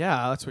 Well,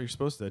 yeah, that's what you're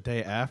supposed to. The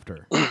day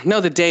after.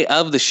 No, the day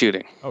of the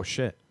shooting. Oh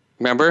shit.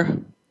 Remember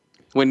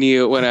when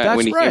you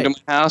That's came to right.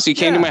 my house? You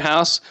came to Yeah. my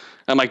house.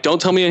 I'm like,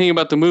 don't tell me anything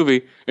about the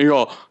movie. And you're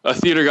all, a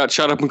theater got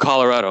shut up in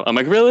Colorado. I'm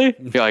like, really?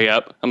 Yeah,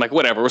 yep. I'm like,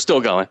 whatever. We're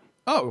still going.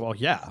 Oh well,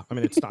 yeah. I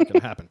mean, it's not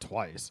going to happen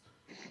twice.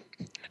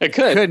 It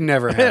could. Could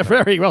never It happen.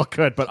 very well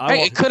could, but I Hey,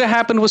 won't. it could have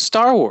happened with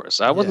Star Wars.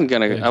 I wasn't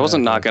not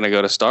exactly. gonna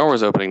go to Star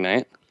Wars opening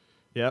night.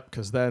 Yep,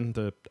 because then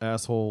the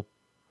asshole,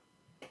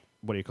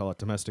 what do you call it,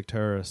 domestic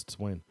terrorists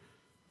win.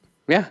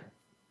 Yeah,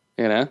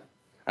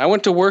 I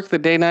went to work the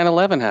day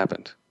 9/11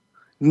 happened.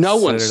 No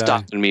So one's did I.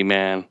 stopping me,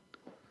 man.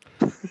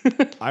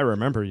 I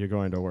remember you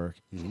going to work.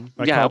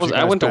 Yeah, called you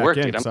I guys went to back work,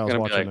 in dude. I'm 'cause I was gonna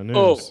be watching like, the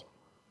oh, news.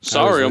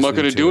 sorry, I'm not listening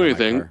gonna to do it in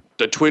my anything. car.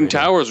 The Twin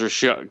Towers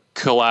are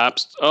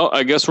collapsed. Oh,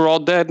 I guess we're all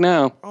dead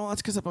now. Oh,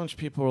 that's because a bunch of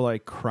people were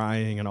like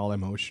crying and all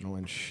emotional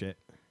and shit.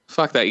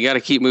 Fuck that. You got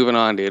to keep moving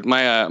on, dude.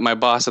 My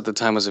boss at the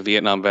time was a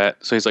Vietnam vet,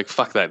 so he's like,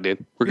 "Fuck that,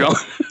 dude. We're going."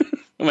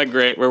 I'm like,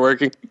 "Great, we're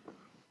working."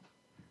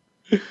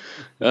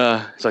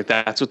 It's like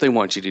that's what they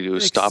want you to do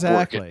is stop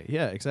working. Exactly.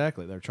 Yeah,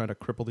 exactly. They're trying to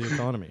cripple the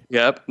economy.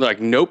 Yep. They're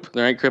like, "Nope,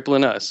 they ain't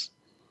crippling us."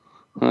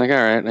 I'm like, "All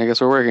right, I guess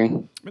we're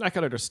working." I mean, I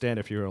could understand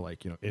if you were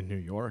like, in New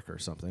York or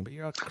something, but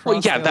you're across Well,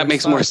 yeah, the that other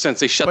makes more side. sense.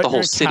 They shut But the you're whole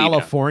in city down.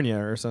 California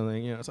or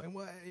something, it's like,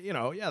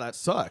 well, yeah, that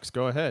sucks.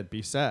 Go ahead,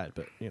 be sad,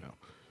 but And it's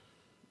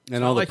all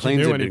not the like you planes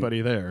knew have been,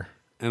 anybody there.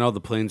 and all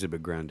the planes have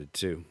been grounded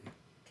too.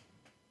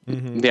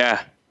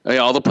 Yeah.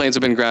 All the planes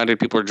have been grounded.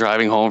 People are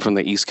driving home from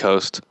the East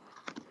Coast.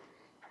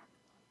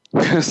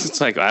 It's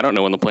like, I don't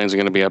know when the planes are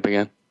going to be up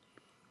again.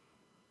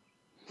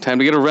 Time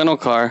to get a rental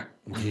car.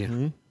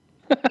 Yeah.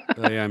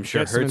 Oh, yeah, I'm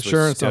sure Get some Hertz was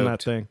insurance on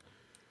that stoked. thing.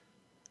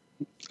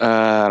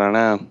 I don't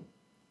know.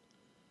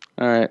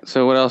 All right.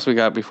 So what else we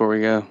got before we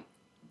go?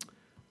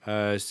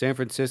 San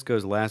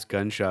Francisco's last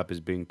gun shop is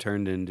being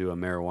turned into a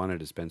marijuana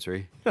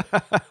dispensary.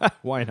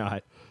 Why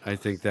not? I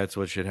think that's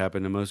what should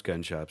happen to most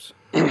gun shops.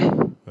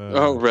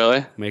 Oh,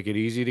 really? Make it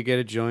easy to get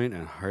a joint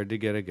and hard to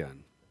get a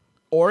gun.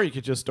 Or you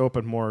could just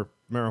open more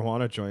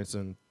marijuana joints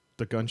and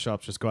the gun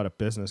shops just go out of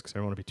business because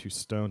everyone would be too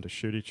stoned to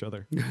shoot each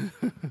other.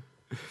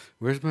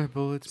 Where's my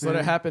bullets, So let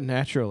man? it happen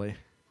naturally.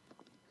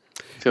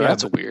 Dude, Yeah,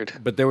 that's weird.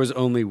 But there was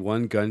only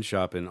one gun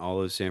shop in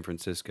all of San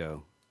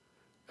Francisco.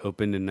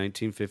 Opened in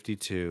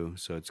 1952,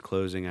 so it's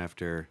closing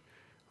after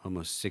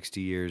almost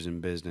 60 years in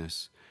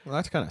business. Well,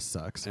 that kind of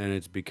sucks. And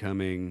it's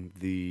becoming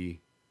the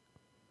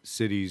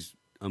city's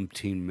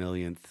umpteen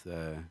millionth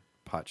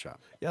pot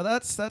shop. Yeah,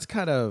 that's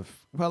kind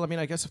of, well, I mean,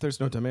 I guess if there's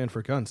no demand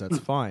for guns, that's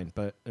fine.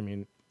 But I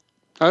mean,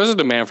 Oh, there's a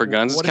demand for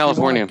guns. what It's if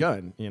you want California. a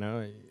gun? You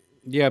know,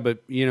 Yeah,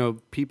 but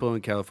people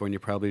in California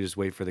probably just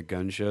wait for the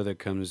gun show that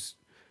comes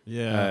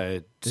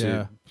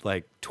to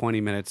like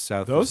 20 minutes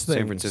south of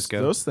San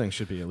Francisco. Those things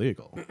should be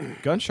illegal.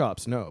 Gun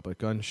shops, no, but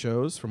gun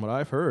shows, from what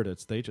I've heard,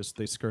 they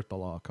skirt the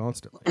law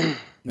constantly.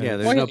 Yeah,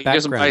 there's Well, no you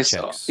just background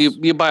checks.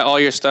 you buy all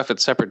your stuff at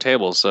separate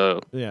tables. So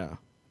Yeah.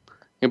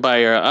 you buy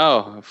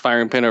your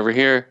firing pin over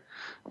here,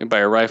 you buy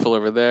a rifle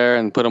over there,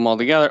 and put them all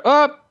together.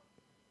 Oh,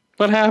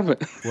 what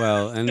happened?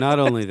 Well, and not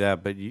only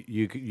that, but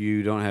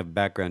you don't have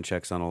background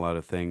checks on a lot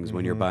of things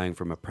when you're buying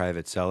from a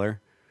private seller.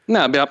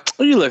 No,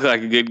 you look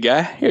like a good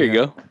guy. Here you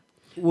go.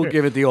 We'll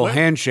give it the old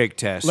handshake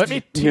test. Let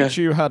me teach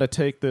you how to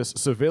take this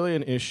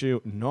civilian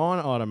issue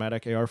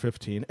non-automatic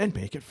AR-15 and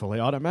make it fully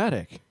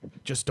automatic.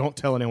 Just don't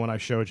tell anyone I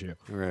showed you.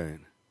 Right.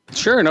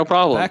 Sure, no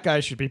problem. That guy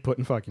should be put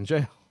in fucking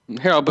jail.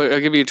 Here, I'll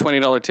give you a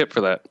 $20 tip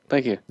for that.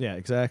 Thank you. Yeah,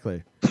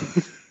 exactly.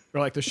 Or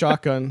like the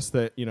shotguns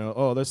that,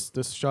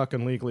 this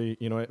shotgun legally,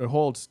 it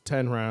holds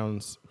 10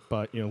 rounds,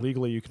 but,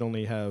 legally you can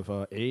only have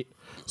 8.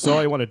 So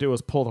all you want to do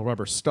is pull the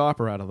rubber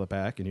stopper out of the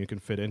back and you can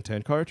fit in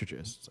 10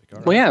 cartridges. It's like, all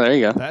right, Well, yeah, there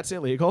you go. that's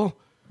illegal.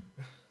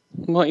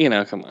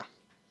 Well, come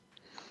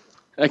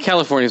on.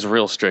 California's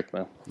real strict,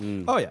 though,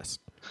 Oh, yes.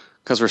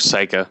 because we're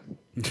psycho.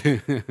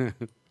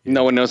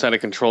 No one knows how to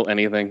control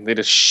anything. They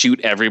just shoot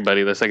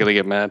everybody the second they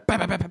get mad. Bah,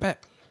 bah, bah, bah,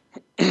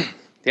 bah.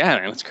 Yeah,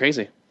 man, it's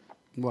crazy.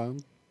 Well,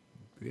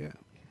 yeah.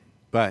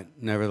 But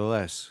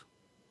nevertheless,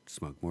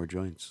 smoke more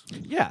joints.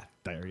 Yeah,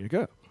 there you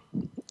go.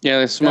 Yeah,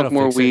 they smoke That'll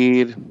more fix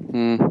it.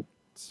 weed.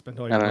 Spend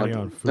all your I don't money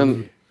know. on food.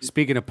 Then-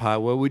 Speaking of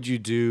pot, what would you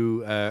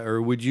do,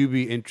 or would you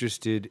be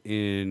interested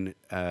in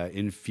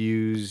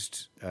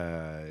infused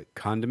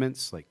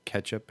condiments like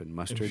ketchup and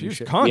mustard and Infused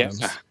shit?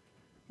 condoms. Yeah,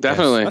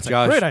 definitely. That's a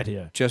Josh, great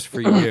idea. Just for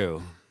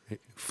you.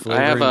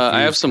 I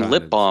have some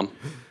lip condoms. balm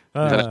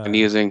that I've been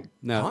using.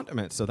 No,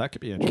 Condiments, so that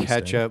could be interesting.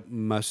 ketchup,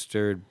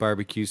 mustard,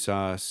 barbecue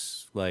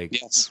sauce, like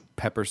Yes.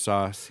 pepper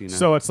sauce.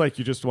 So it's like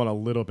you just want a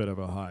little bit of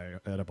a high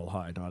edible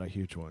high, not a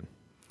huge one.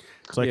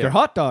 It's like Yeah. your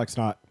hot dog's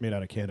not made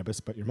out of cannabis,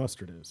 but your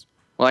mustard is.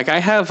 Like I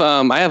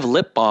have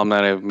lip balm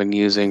that I've been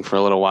using for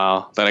a little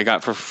while that I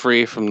got for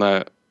free from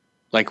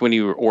like when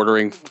you were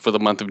ordering for the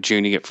month of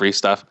June, you get free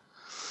stuff,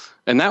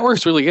 and that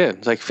works really good.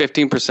 It's like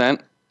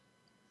 15%,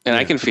 and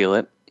I can feel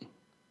it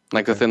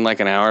like within like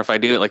an hour if I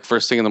do it like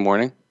first thing in the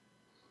morning.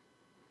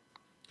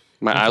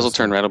 My eyes will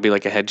turn red. It'll be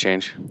like a head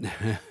change.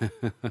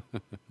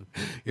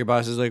 your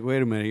boss is like,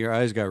 wait a minute, your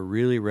eyes got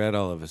really red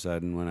all of a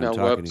sudden when I'm No,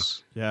 talking to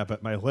whoops. Yeah,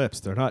 but my lips,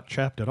 they're not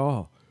chapped at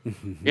all.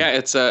 Yeah,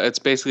 it's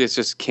basically it's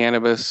just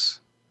cannabis,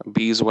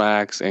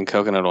 beeswax, and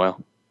coconut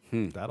oil.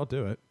 That'll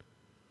do it.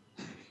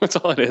 That's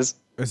all it is.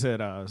 Does it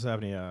have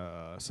any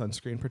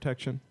sunscreen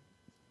protection?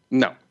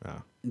 No. Oh.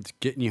 you. It's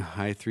getting you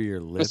high through your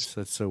lips.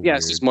 That's so Yeah, weird.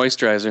 it's just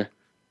moisturizer,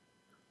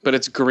 but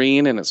it's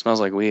green and it smells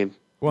like weed.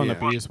 Well, and Yeah.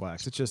 the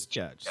beeswax, it's just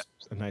a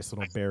nice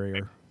little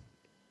barrier.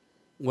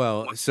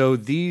 Well, so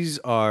these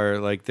are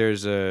like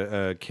there's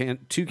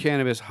two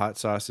cannabis hot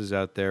sauces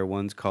out there.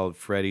 One's called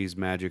Freddy's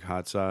Magic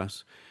Hot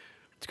Sauce.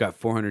 It's got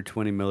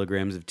 420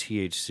 milligrams of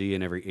THC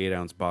in every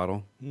 8-ounce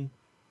bottle.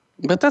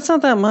 But that's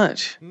not that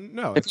much.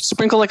 No, If you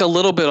sprinkle like a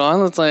little bit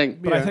on, it's like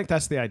but I think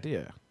that's the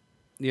idea.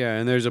 Yeah,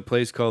 and there's a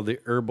place called the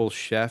Herbal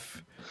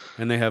Chef,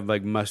 and they have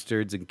like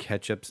mustards and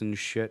ketchups and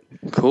shit,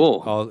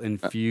 cool. all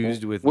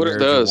infused with What are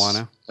those?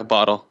 marijuana. A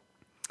bottle.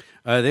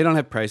 They don't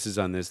have prices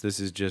on this. This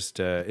is just,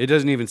 it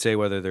doesn't even say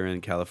whether they're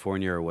in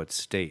California or what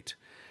state.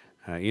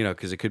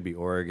 Because it could be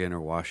Oregon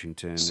or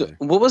Washington. So,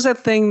 or- what was that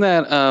thing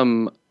that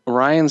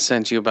Ryan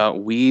sent you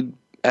about weed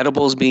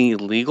edibles being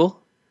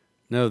illegal?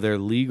 No, they're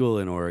legal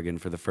in Oregon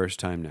for the first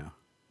time now.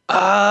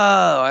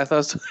 Oh, I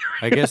thought.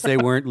 I guess they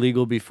weren't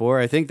legal before.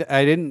 I think that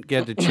I didn't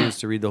get the chance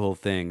to read the whole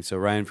thing. So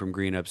Ryan from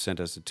Green Up sent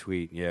us a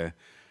tweet. Yeah.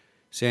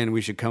 Saying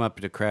we should come up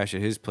to crash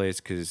at his place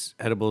because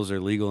edibles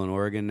are legal in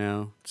Oregon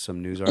now.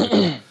 Some news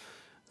article.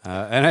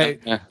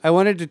 And I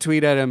wanted to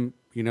tweet at him,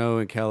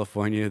 in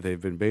California,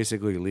 they've been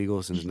basically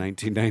legal since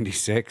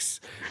 1996.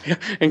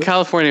 In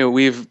California,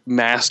 we've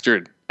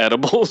mastered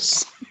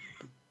edibles.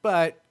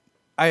 But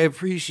I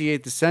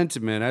appreciate the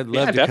sentiment. I'd love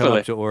Yeah, to come definitely.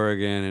 up to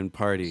Oregon and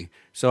party.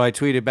 So I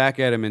tweeted back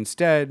at him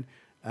instead,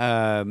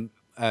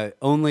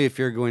 only if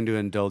you're going to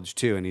indulge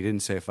too. And he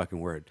didn't say a fucking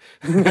word.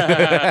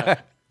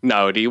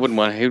 No, he wouldn't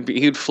want.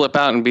 He'd flip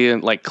out and be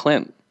like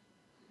Clint,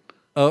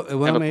 Oh,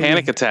 well, have a maybe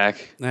panic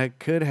attack. that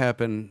could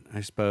happen,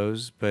 I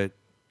suppose. But,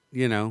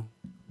 you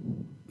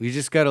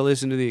just got to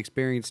listen to the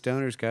experienced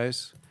stoners,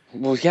 guys.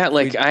 Well, yeah,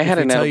 like I if had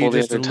we an tell you edible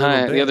just a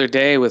little the bit. other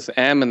day with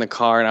M in the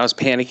car, and I was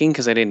panicking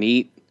because I didn't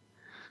eat,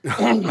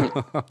 and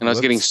I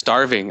was getting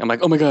starving. I'm like,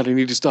 oh my god, I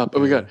need to stop. Oh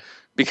my god,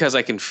 because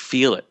I can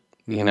feel it.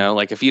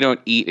 Like if you don't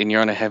eat and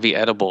you're on a heavy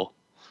edible,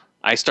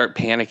 I start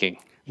panicking.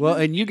 Well,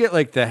 and you get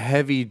like the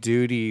heavy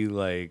duty,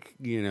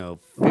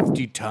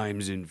 50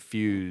 times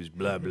infused,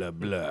 blah, blah,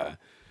 blah.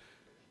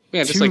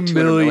 Yeah, just 2 like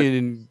 200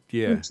 million.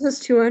 Yeah.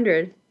 Just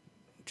 200.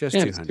 Just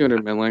Yeah, it's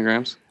 200. 200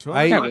 milligrams. 200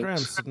 I-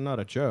 milligrams is not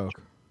a joke.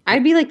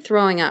 I'd be like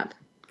throwing up.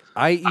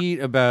 I eat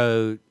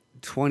about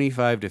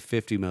 25 to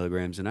 50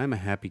 milligrams, and I'm a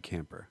happy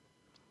camper.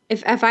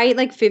 If I eat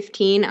like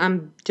 15,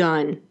 I'm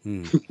done.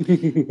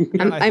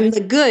 I'm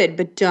like good,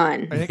 but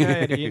done. I think I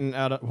had eaten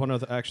out of one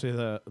of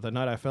the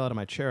night I fell out of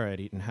my chair, I had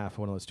eaten half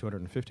one of those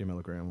 250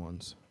 milligram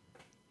ones.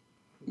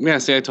 Yeah,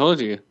 see, I told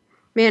you.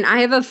 Man,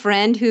 I have a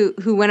friend who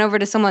went over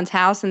to someone's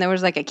house and there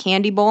was like a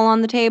candy bowl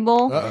on the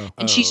table. Uh-oh.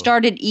 And she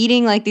started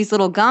eating like these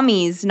little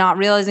gummies, not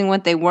realizing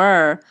what they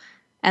were,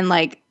 and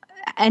like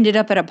ended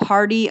up at a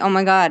party. Oh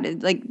my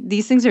God. Like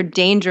these things are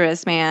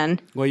dangerous,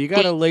 man. Well, you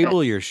got to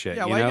label your shit.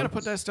 Yeah, you why know? you gotta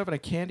put that stuff in a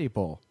candy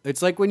bowl?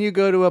 It's like when you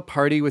go to a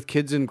party with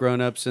kids and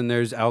grown-ups and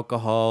there's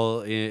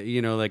alcohol,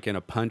 you know, like in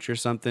a punch or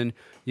something.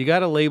 You got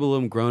to label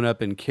them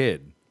grown-up and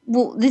kid.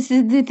 Well, this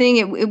is the thing.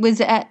 It was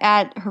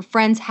at her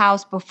friend's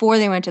house before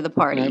they went to the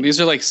party. Yeah, these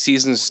are like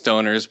seasoned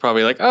stoners,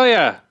 probably like, oh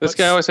yeah, this But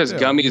guy always has still,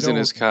 gummies you in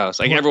his don't house.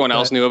 Like put everyone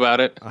else that- knew about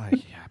it. Yeah,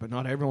 but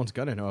not everyone's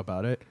gonna know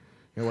about it.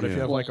 You know, what if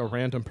you have like a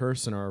random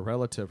person or a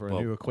relative or a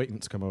new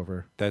acquaintance come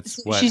over? That's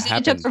what She said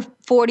it took happened. her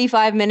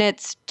 45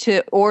 minutes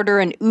to order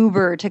an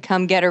Uber to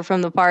come get her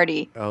from the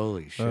party.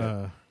 Holy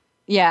shit.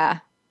 Yeah.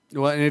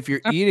 Well, and if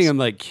you're eating them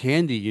like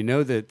candy, you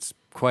know that's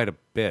quite a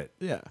bit.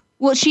 Yeah.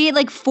 Well, she ate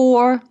like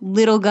 4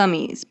 little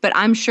gummies, but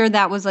I'm sure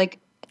that was like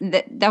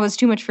that was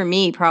too much for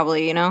me,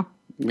 probably. You know.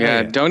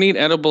 Yeah, yeah. don't eat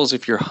edibles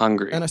if you're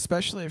hungry. And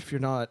especially if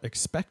you're not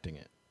expecting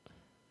it.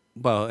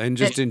 Well, and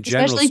just in Especially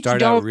general, if you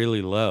start out don't-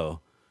 really low.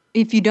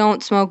 If you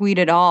don't smoke weed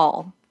at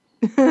all.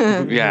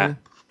 Yeah.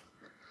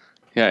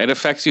 Yeah, it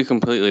affects you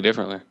completely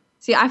differently.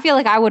 See, I feel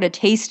like I would have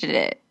tasted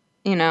it.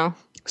 You know.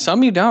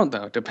 Some you don't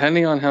though.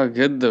 Depending on how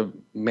good the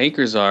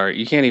makers are,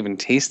 you can't even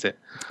taste it.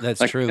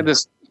 That's Like true.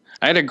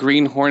 I had a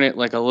Green Hornet,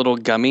 like a little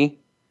gummy,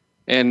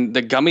 and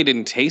the gummy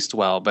didn't taste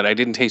well, but I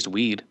didn't taste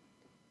weed.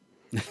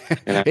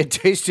 It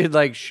tasted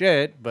like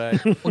shit,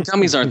 but Well,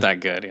 gummies aren't that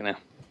good, you know.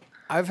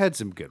 I've had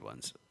some good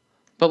ones.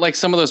 But like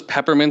some of those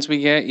peppermints we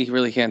get, you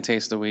really can't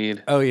taste the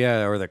weed. Oh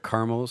yeah, or the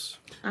caramels.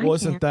 Well,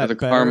 isn't that The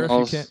better if you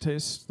caramels. can't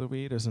taste the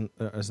weed? Isn't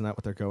that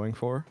what they're going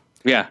for?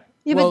 Yeah.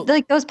 Yeah, Well- but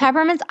like those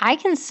peppermints, I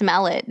can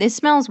smell it. This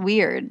smells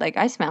weird. Like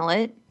I smell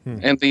it.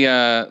 And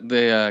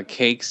the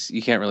cakes,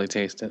 you can't really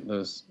taste it.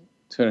 Those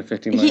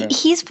 250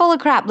 milligrams. He's full of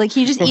crap. Like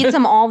he just eats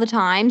them all the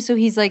time, so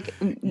he's like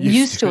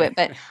used to it.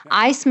 But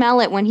I smell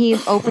it when he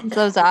opens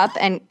those up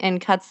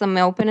and cuts them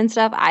open and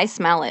stuff. I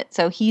smell it.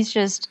 So he's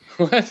just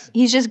What?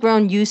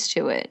 grown used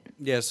to it.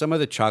 Yeah, some of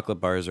the chocolate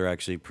bars are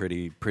actually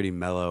pretty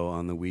mellow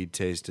on the weed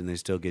taste, and they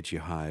still get you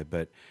high.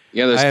 But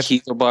Yeah, those I have-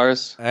 keto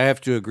bars. I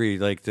have to agree,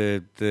 like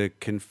the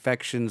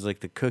confections, like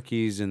the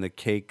cookies and the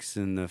cakes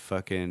and the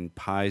fucking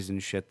pies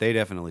and shit, they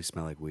definitely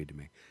smell like weed to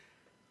me.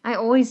 I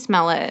always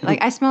smell it. Like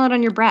I smell it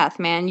on your breath,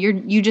 man.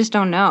 You just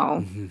don't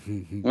know.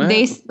 Well,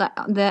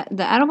 The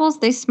edibles,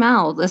 they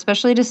smell,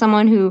 especially to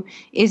someone who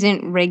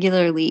isn't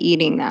regularly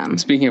eating them.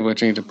 speaking of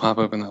which, I need to pop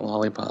open that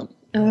lollipop.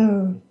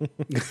 Oh.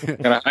 I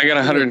got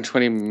a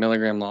 120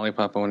 milligram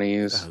lollipop I want to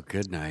use. Oh,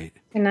 good night.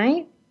 Good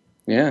night.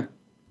 Yeah.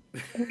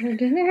 For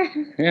dinner.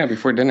 Yeah,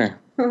 before dinner.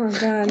 Oh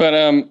god. But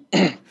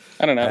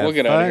I don't know. We'll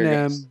get out of here.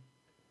 Em.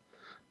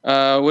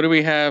 Guys. What do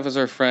we have as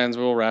our friends?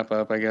 We'll wrap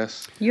up, I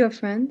guess. You have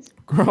friends?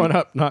 Growing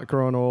up, not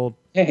growing old.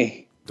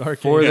 Hey. Dark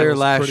For their Angels,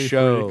 last Pretty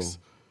show. Freaks.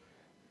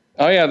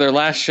 Oh yeah, their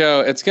last show.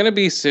 It's gonna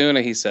be soon,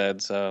 he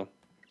said. So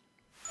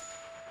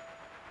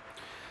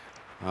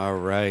All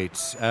right.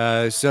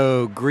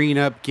 So Green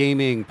Up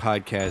Gaming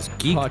Podcast,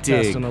 Geek Podcast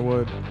Dig, in the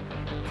Wood.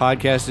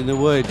 Podcast in the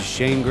Woods,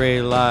 Shane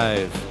Gray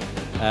Live,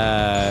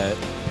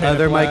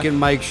 Other Black. Mike and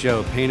Mike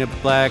Show, Painted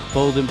Black,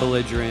 Bold and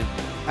Belligerent,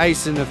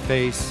 Ice in the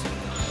Face,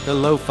 The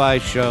Lo-Fi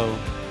Show,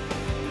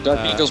 Dark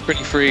Angels,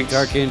 Pretty Freaks.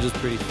 Dark Angels,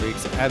 Pretty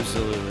Freaks,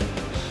 absolutely.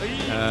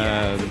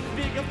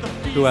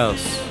 Who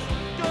else?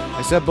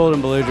 I said Bold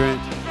and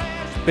Belligerent,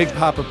 Big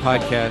Papa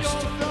Podcast,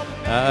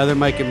 Other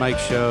Mike and Mike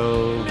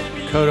Show,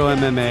 Kodo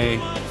MMA,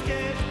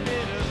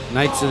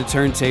 Knights of the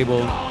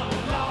Turntable.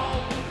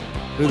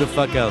 Who the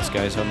fuck else,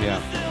 guys? Help me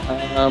out.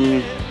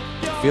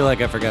 I feel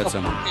like I forgot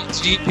someone.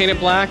 Did you paint it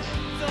black?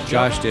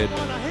 Josh did.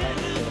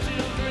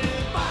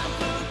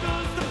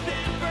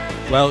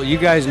 Well, you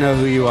guys know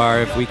who you are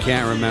if we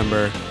can't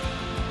remember.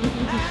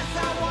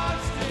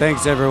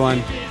 Thanks, everyone.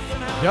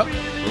 Yep.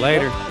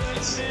 Later.